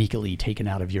sneakily taken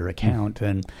out of your account,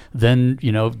 then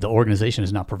the organization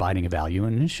is not providing a value,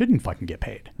 and it shouldn't fucking get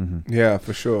paid. Yeah,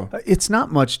 for sure. It's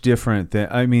not much different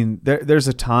than, there's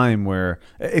a time where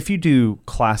if you do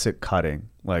classic cutting,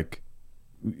 like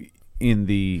in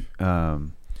the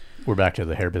we're back to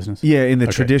the hair business. Yeah, in the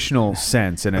traditional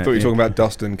sense. And I thought you were talking about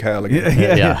Dustin Kale again.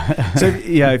 Yeah. So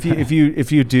yeah,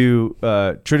 if you do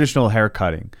traditional hair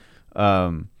cutting,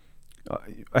 a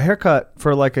haircut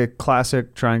for like a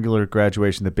classic triangular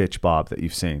graduation, the bitch bob that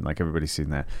you've seen, like everybody's seen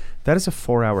that is a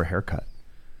 4-hour haircut,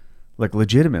 like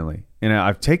legitimately. And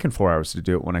I've taken 4 hours to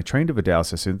do it. When I trained a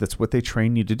Vidalis assistant, that's what they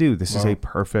train you to do. This is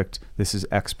this is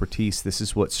expertise. This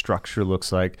is what structure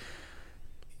looks like.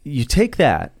 You take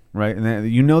that, right? And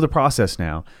then the process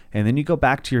now, and then you go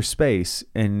back to your space,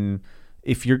 and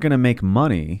if you're going to make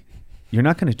money, you're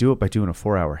not going to do it by doing a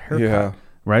 4-hour haircut,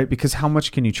 right? Because how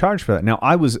much can you charge for that? Now,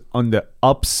 I was on the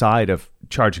upside of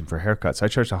charging for haircuts. I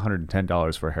charged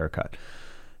 $110 for a haircut,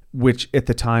 which at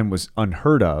the time was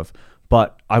unheard of,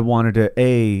 but I wanted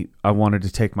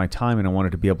to take my time, and I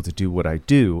wanted to be able to do what I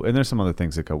do. And there's some other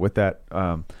things that go with that.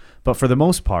 But for the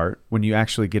most part, when you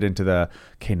actually get into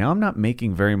now I'm not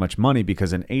making very much money,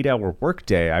 because an 8-hour work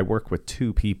day, I work with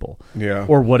 2 people,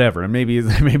 or whatever, and maybe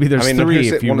there's 3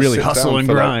 if you really hustle and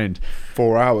grind. Like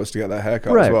 4 hours to get that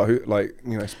haircut as well.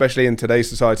 Especially in today's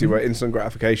society where instant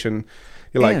gratification,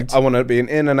 you're like, I want to be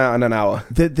in and out in an hour.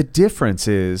 The difference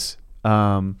is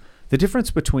the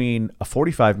difference between a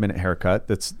 45-minute haircut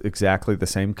that's exactly the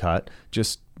same cut,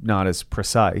 just not as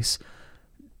precise.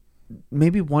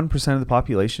 Maybe 1% of the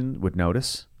population would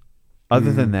notice.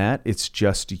 Other than that, it's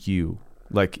just you.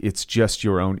 Like, it's just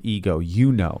your own ego.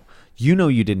 You you know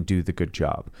you didn't do the good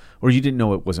job, or you didn't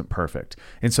know it wasn't perfect.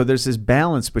 And so there's this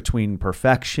balance between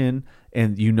perfection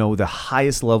and you know the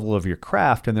highest level of your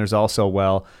craft, and there's also,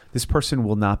 well, this person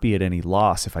will not be at any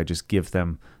loss if I just give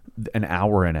them an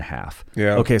hour and a half.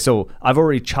 Yeah. Okay, so I've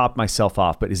already chopped myself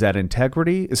off, but is that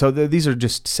integrity? So these are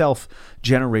just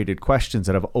self-generated questions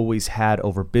that I've always had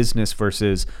over business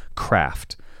versus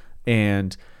craft.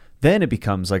 And then it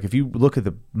becomes like, if you look at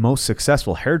the most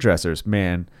successful hairdressers,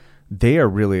 man, they're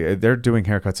doing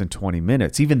haircuts in 20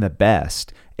 minutes, even the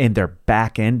best, and they're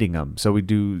back ending them. So we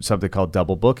do something called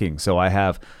double booking. So I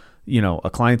have, a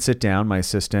client sit down, my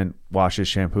assistant washes,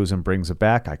 shampoos, and brings it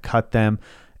back. I cut them.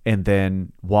 And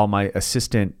then while my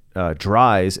assistant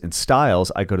dries and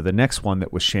styles, I go to the next one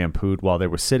that was shampooed while they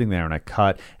were sitting there, and I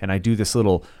cut, and I do this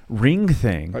little ring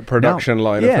thing. Like production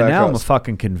line. Yeah, now I'm a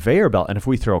fucking conveyor belt. And if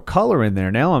we throw color in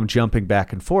there, now I'm jumping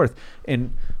back and forth.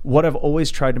 And what I've always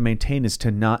tried to maintain is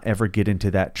to not ever get into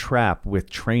that trap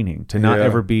with training, to not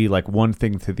ever be like one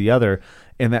thing to the other.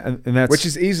 And that's, which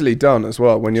is easily done as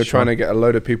well when you're trying to get a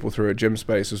load of people through a gym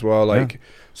space as well. Like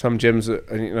some gyms,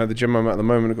 the gym I'm at the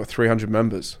moment, have got 300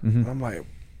 members. And I'm like,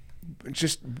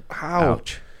 just how?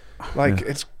 Ouch. Like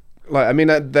it's like, I mean,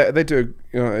 they do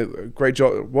a great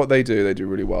job. What they do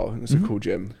really well. And it's a cool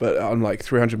gym. But I'm like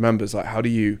 300 members. Like, how do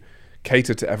you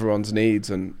cater to everyone's needs?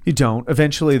 And you don't.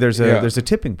 Eventually there's a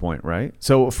tipping point, right?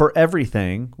 So for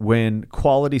everything, when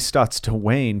quality starts to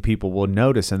wane, people will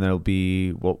notice, and there'll be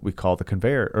what we call the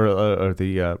conveyor or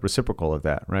the reciprocal of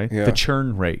that, right? The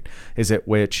churn rate is at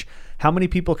which, how many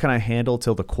people can I handle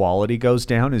till the quality goes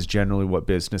down, is generally what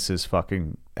businesses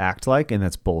fucking act like. And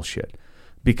that's bullshit,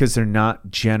 because they're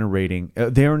not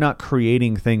they're not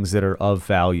creating things that are of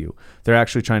value. They're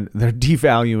actually they're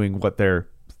devaluing what their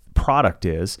product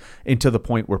is, into the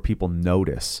point where people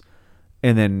notice,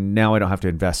 and then now I don't have to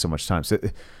invest so much time. So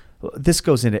this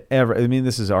goes into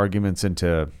this is arguments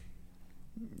into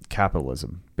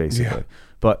capitalism, basically.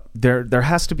 But there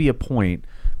has to be a point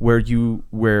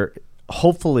where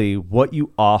hopefully what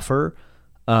you offer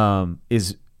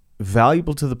is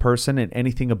valuable to the person, and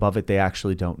anything above it they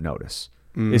actually don't notice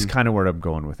is kind of where I'm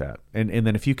going with that. And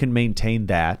then if you can maintain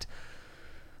that,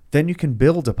 then you can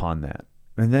build upon that.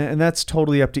 And that's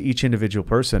totally up to each individual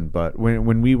person. But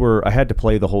when I had to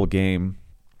play the whole game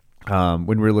when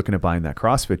we were looking at buying that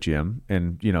CrossFit gym,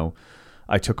 and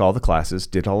I took all the classes,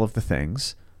 did all of the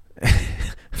things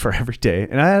for every day,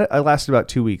 and I lasted about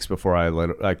 2 weeks before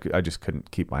I just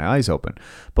couldn't keep my eyes open.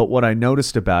 But what I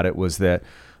noticed about it was that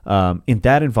in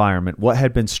that environment, what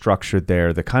had been structured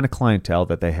there, the kind of clientele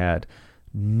that they had,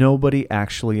 nobody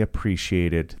actually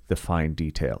appreciated the fine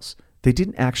details. They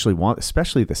didn't actually want,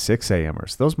 especially the 6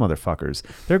 a.m.ers. Those motherfuckers,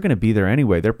 they're going to be there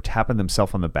anyway. They're tapping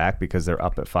themselves on the back because they're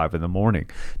up at 5 a.m.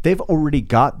 They've already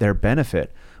got their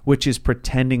benefit, which is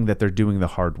pretending that they're doing the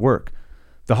hard work.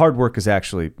 The hard work is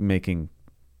actually making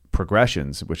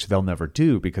progressions, which they'll never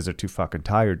do because they're too fucking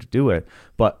tired to do it.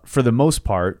 But for the most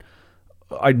part,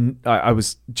 I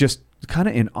was just kind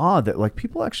of in awe that like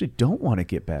people actually don't want to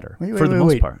get better for the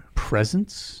most part.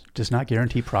 Presence does not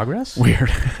guarantee progress?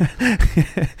 Weird.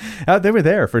 They were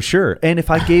there for sure. And if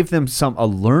I gave them a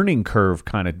learning curve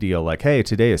kind of deal, like, hey,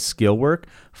 today is skill work,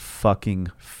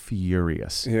 fucking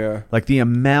furious. Yeah. Like the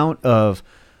amount of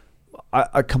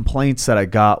complaints that I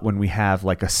got when we have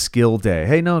like a skill day.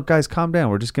 Hey, no, guys, calm down.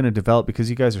 We're just going to develop because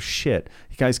you guys are shit.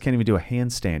 You guys can't even do a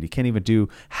handstand. You can't even do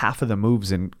half of the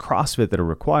moves in CrossFit that are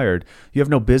required. You have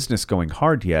no business going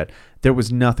hard yet. There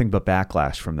was nothing but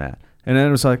backlash from that. And then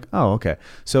it was like, oh, okay.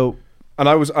 So, and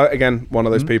I was again one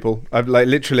of those people. I've like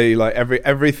literally like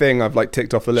everything I've like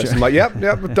ticked off the list. Sure. I'm like, yep,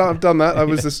 I've done that. I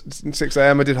was this 6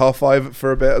 a.m. I did half 5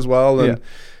 for a bit as well, and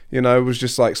was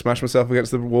just like smash myself against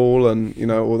the wall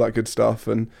and all that good stuff.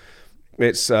 And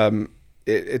it's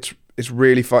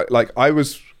really fun. Like I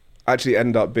was actually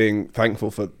end up being thankful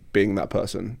for being that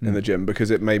person in the gym, because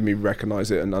it made me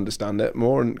recognize it and understand it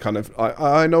more, and kind of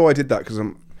I know I did that because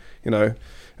I'm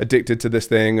addicted to this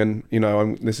thing, and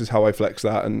this is how I flex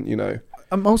that, and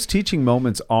most teaching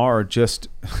moments are just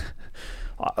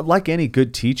like any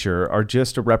good teacher, are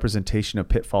just a representation of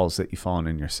pitfalls that you've fallen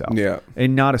in yourself. Yeah.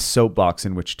 And not a soapbox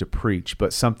in which to preach,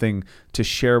 but something to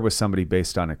share with somebody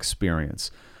based on experience.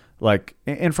 Like,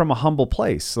 and from a humble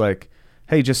place, like,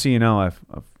 hey, just so you know,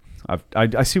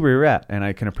 I see where you're at, and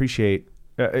I can appreciate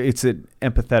it's an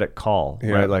empathetic call,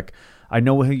 right? Like, I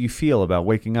know how you feel about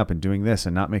waking up and doing this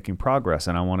and not making progress,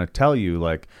 and I want to tell you,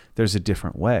 like, there's a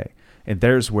different way. And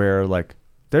there's where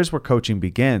coaching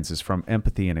begins, is from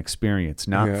empathy and experience,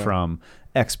 not from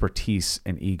expertise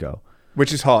and ego.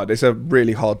 Which is hard. It's a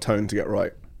really hard tone to get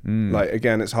right. Like,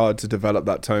 again, it's hard to develop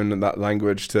that tone and that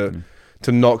language to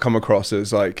not come across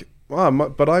as like wow,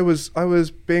 but I was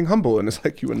being humble. And it's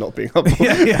like, you were not being humble.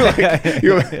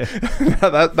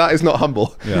 That is not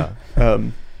humble. Yeah.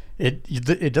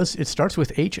 It starts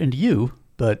with H and U,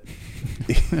 but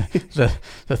the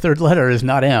third letter is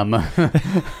not M.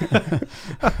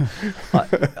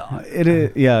 It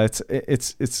is, yeah.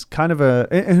 It's kind of a,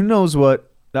 and who knows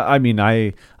what. I mean,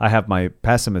 I have my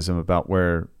pessimism about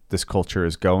where this culture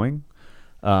is going.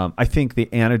 I think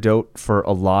the antidote for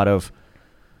a lot of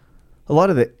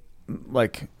the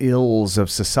like ills of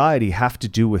society have to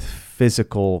do with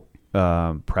physical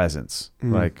presence,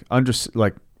 like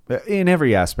in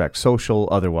every aspect, social,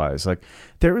 otherwise. Like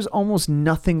there is almost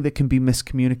nothing that can be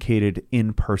miscommunicated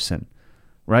in person,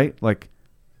 right? Like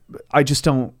I just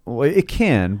don't. It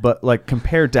can, but like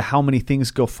compared to how many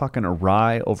things go fucking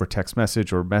awry over text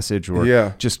message or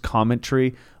just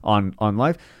commentary on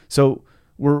live, so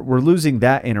we're losing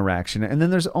that interaction. And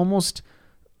then there's almost,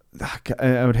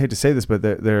 I would hate to say this, but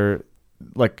they're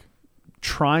like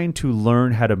trying to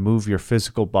learn how to move your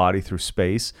physical body through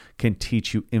space can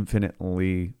teach you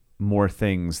infinitely more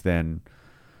things than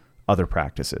other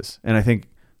practices. And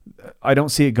I don't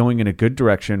see it going in a good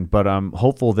direction, but I'm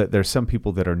hopeful that there's some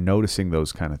people that are noticing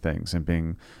those kind of things and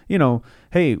being,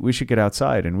 hey, we should get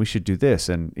outside and we should do this.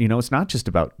 And, it's not just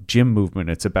about gym movement.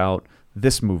 It's about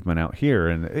this movement out here.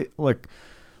 And like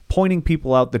pointing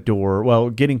people out the door, well,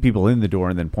 getting people in the door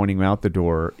and then pointing them out the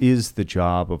door is the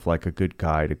job of like a good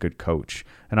guide, a good coach.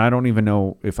 And I don't even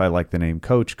know if I like the name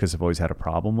coach because I've always had a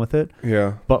problem with it.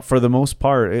 Yeah. But for the most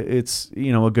part, it's,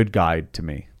 a good guide to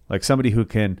me. Like somebody who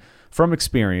can, from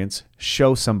experience,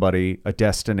 show somebody a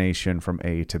destination from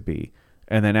A to B.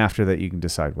 And then after that, you can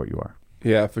decide what you are.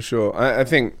 Yeah, for sure. I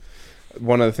think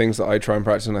one of the things that I try and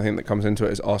practice, and I think that comes into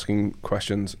it, is asking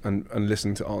questions and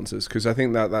listening to answers. Because I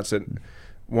think that's it.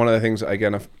 One of the things that,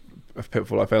 again, a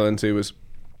pitfall I fell into was,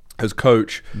 as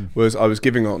coach, was I was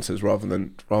giving answers rather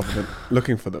than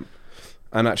looking for them.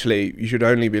 And actually, you should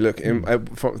only be looking.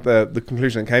 The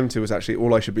conclusion I came to was actually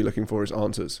all I should be looking for is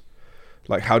answers.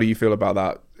 Like, how do you feel about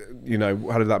that?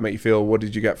 How did that make you feel? What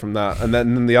did you get from that? And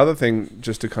then the other thing,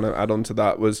 just to kind of add on to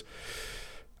that, was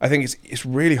I think it's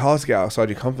really hard to get outside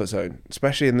your comfort zone,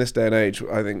 especially in this day and age.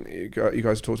 I think you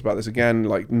guys have talked about this again,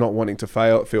 like not wanting to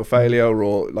feel failure,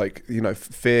 or like,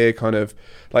 fear kind of,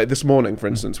 like this morning, for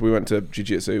instance, we went to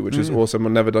jiu-jitsu, which was awesome.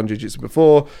 I'd never done jiu-jitsu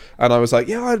before. And I was like,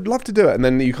 yeah, I'd love to do it. And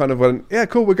then you kind of went, yeah,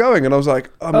 cool, we're going. And I was like,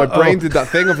 my brain did that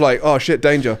thing of like, oh shit,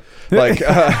 danger. Like,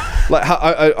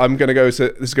 I'm going to go, so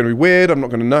this is going to be weird. I'm not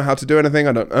going to know how to do anything.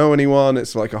 I don't know anyone.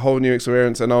 It's like a whole new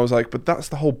experience. And I was like, but that's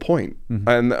the whole point.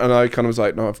 And I kind of was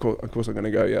like, no, of course I'm going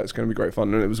to go. Yeah, it's going to be great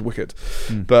fun. And it was wicked.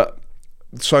 But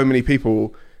so many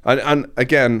people, and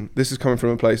again, this is coming from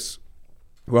a place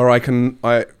where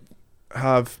I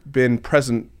have been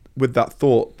present with that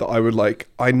thought that I would like,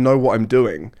 I know what I'm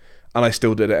doing, and I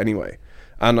still did it anyway.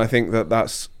 And I think that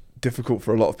that's difficult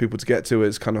for a lot of people to get to,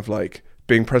 is kind of like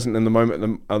being present in the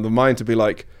moment and the mind to be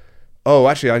like, oh,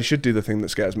 actually, I should do the thing that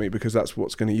scares me because that's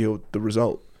what's going to yield the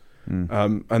result.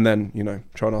 And then,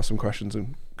 try and ask some questions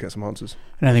and get some answers.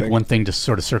 And I think one thing to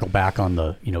sort of circle back on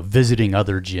the, visiting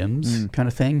other gyms kind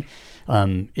of thing,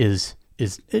 is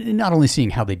not only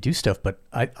seeing how they do stuff, but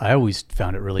I always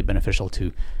found it really beneficial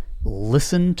to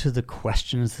listen to the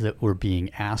questions that were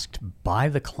being asked by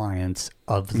the clients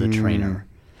of the trainer,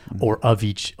 or of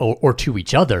each, or to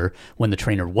each other when the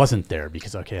trainer wasn't there,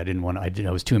 because I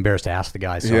was too embarrassed to ask the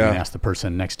guy, so I'm going to ask the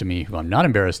person next to me who I'm not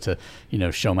embarrassed to,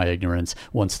 show my ignorance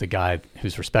once the guy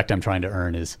whose respect I'm trying to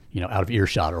earn is, out of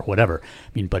earshot or whatever. I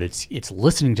mean, but it's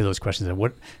listening to those questions and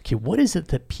what is it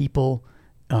that people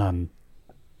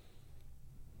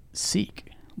seek?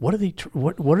 What are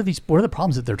the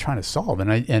problems that they're trying to solve?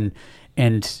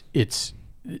 And it's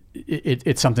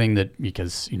something that,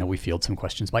 because we field some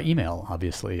questions by email,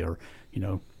 obviously, or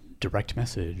direct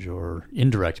message or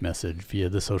indirect message via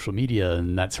the social media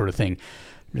and that sort of thing.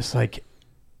 Just like,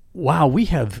 wow, we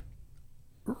have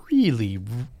really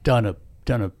done a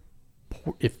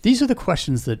if these are the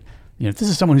questions that, if this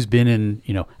is someone who's been in,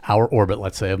 our orbit,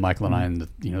 let's say, of Michael and I, and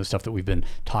the stuff that we've been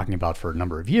talking about for a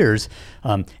number of years,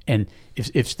 and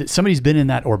if somebody's been in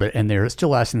that orbit and they're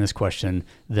still asking this question,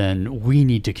 then we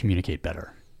need to communicate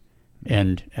better.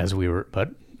 And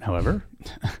however,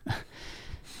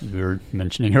 we were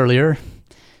mentioning earlier,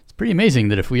 it's pretty amazing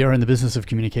that if we are in the business of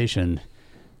communication,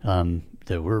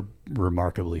 that we're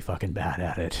remarkably fucking bad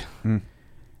at it.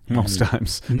 Most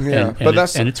times.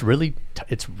 It's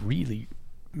really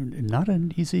not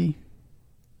an easy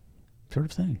sort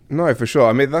of thing. No, for sure.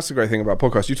 I mean, that's the great thing about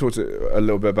podcasts. You talked a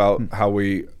little bit about how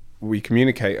we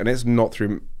communicate, and it's not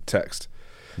through text.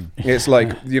 It's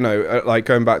like, like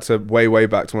going back to way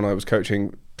back to when I was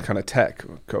coaching kind of tech,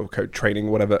 code training,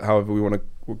 however we want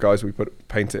to, guys, we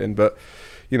paint it in. But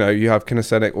you know, you have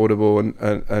kinesthetic, audible,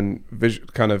 and visual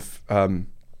kind of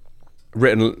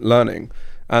written learning,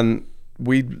 and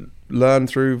we learn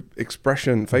through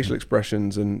expression, facial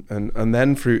expressions, and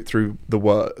then through the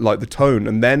word, like the tone,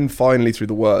 and then finally through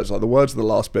the words. Like the words are the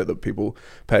last bit that people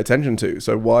pay attention to.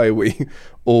 So why are we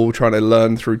all trying to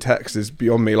learn through text is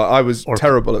beyond me. Like I was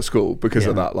terrible at school because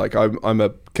of that. Like I'm a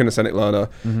kinesthetic learner.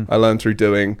 I learned through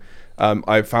doing.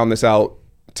 I found this out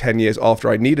 10 years after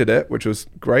I needed it, which was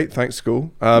great, thanks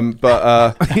school.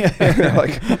 But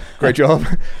like great job.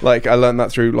 Like I learned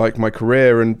that through like my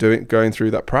career and going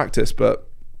through that practice. But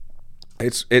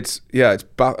it's like,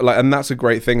 and that's a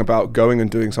great thing about going and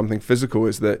doing something physical,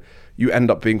 is that you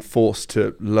end up being forced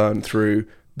to learn through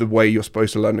the way you're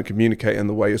supposed to learn and communicate, and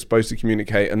the way you're supposed to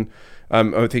communicate. And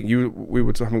I think we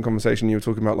were having a conversation, you were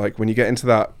talking about like when you get into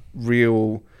that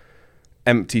real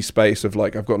empty space of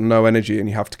like, I've got no energy, and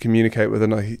you have to communicate with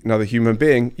another human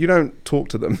being, you don't talk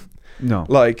to them. No.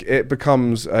 Like it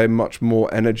becomes a much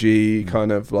more energy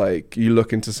kind of like, you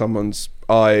look into someone's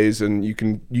eyes and you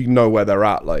know where they're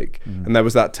at. Like, and there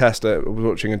was that test, I was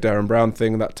watching a Darren Brown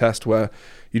thing, that test where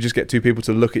you just get two people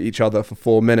to look at each other for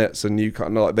 4 minutes, and you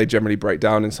kind of like, they generally break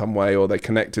down in some way, or they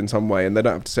connect in some way, and they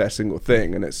don't have to say a single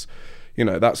thing. And it's, you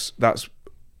know, that's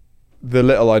the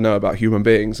little I know about human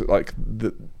beings. Like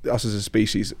us as a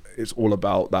species, it's all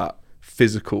about that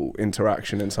physical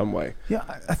interaction in some way. Yeah,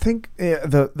 I think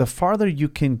the farther you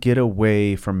can get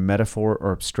away from metaphor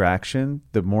or abstraction,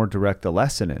 the more direct the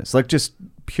lesson is. Like just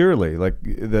purely, like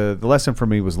the lesson for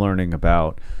me was learning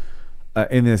about,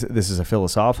 and this is a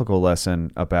philosophical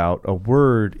lesson about a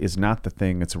word is not the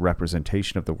thing, it's a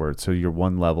representation of the word. So you're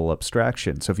one level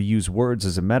abstraction. So if you use words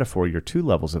as a metaphor, you're 2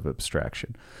 levels of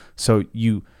abstraction. So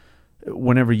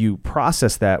whenever you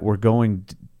process that, we're going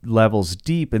levels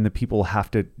deep, and the people have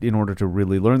to, in order to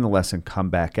really learn the lesson, come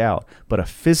back out. But a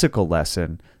physical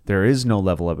lesson, there is no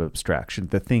level of abstraction.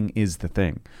 The thing is the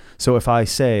thing. So if I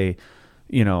say,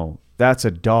 you know, that's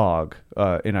a dog,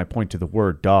 and I point to the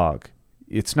word dog,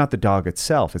 it's not the dog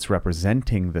itself, it's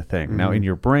representing the thing. Now in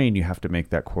your brain, you have to make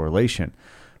that correlation.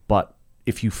 But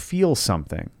if you feel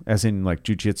something, as in like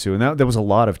jujitsu, and that there was a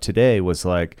lot of today, was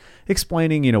like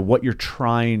explaining, you know, what you're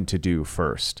trying to do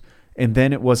first. And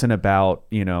then it wasn't about,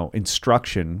 you know,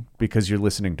 instruction because you're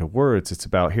listening to words. It's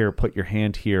about, here, put your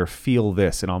hand here, feel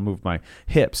this, and I'll move my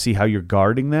hip. See how you're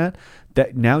guarding that?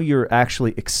 That now you're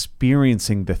actually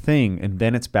experiencing the thing, and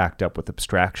then it's backed up with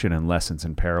abstraction and lessons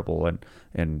and parable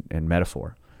and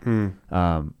metaphor. And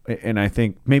I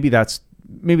think maybe that's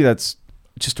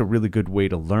just a really good way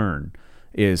to learn,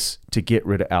 is to get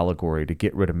rid of allegory, to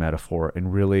get rid of metaphor,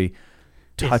 and really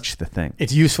touch the thing.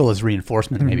 It's useful as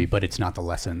reinforcement, maybe, but it's not the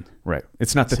lesson. Right.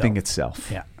 It's not the thing itself.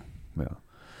 Yeah.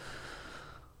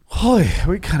 Holy,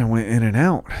 we kind of went in and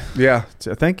out. Yeah.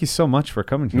 So thank you so much for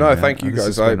coming here. No, man. thank you This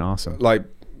guys. has been awesome. Like,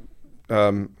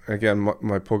 again,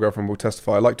 my poor girlfriend will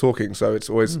testify. I like talking, so it's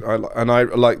always, I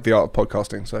like the art of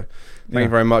podcasting. So thank you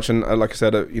very much. And like I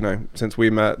said, you know, since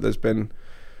we met, there's been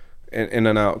in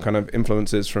and out kind of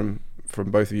influences from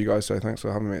both of you guys. So thanks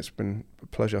for having me. It's been a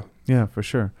pleasure. Yeah, for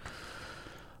sure.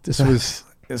 This was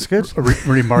it's good. A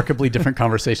remarkably different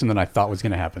conversation than I thought was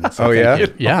going to happen. So yeah,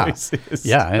 yeah,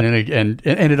 yeah, and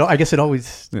it, I guess it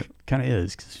always kind of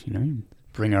is, because you know, you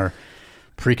bring our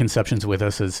preconceptions with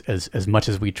us as much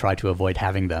as we try to avoid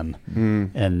having them,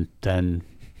 and then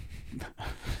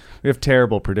we have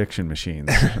terrible prediction machines.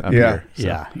 Up yeah, here, so.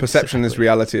 Yeah. Perception is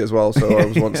reality as well. So I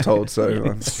was once told.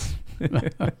 So.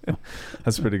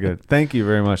 That's pretty good. Thank you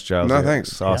very much, Giles. No,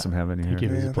 thanks. It's awesome having you here. Thank you.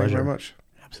 It was a pleasure. Thank you very much.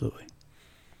 Absolutely.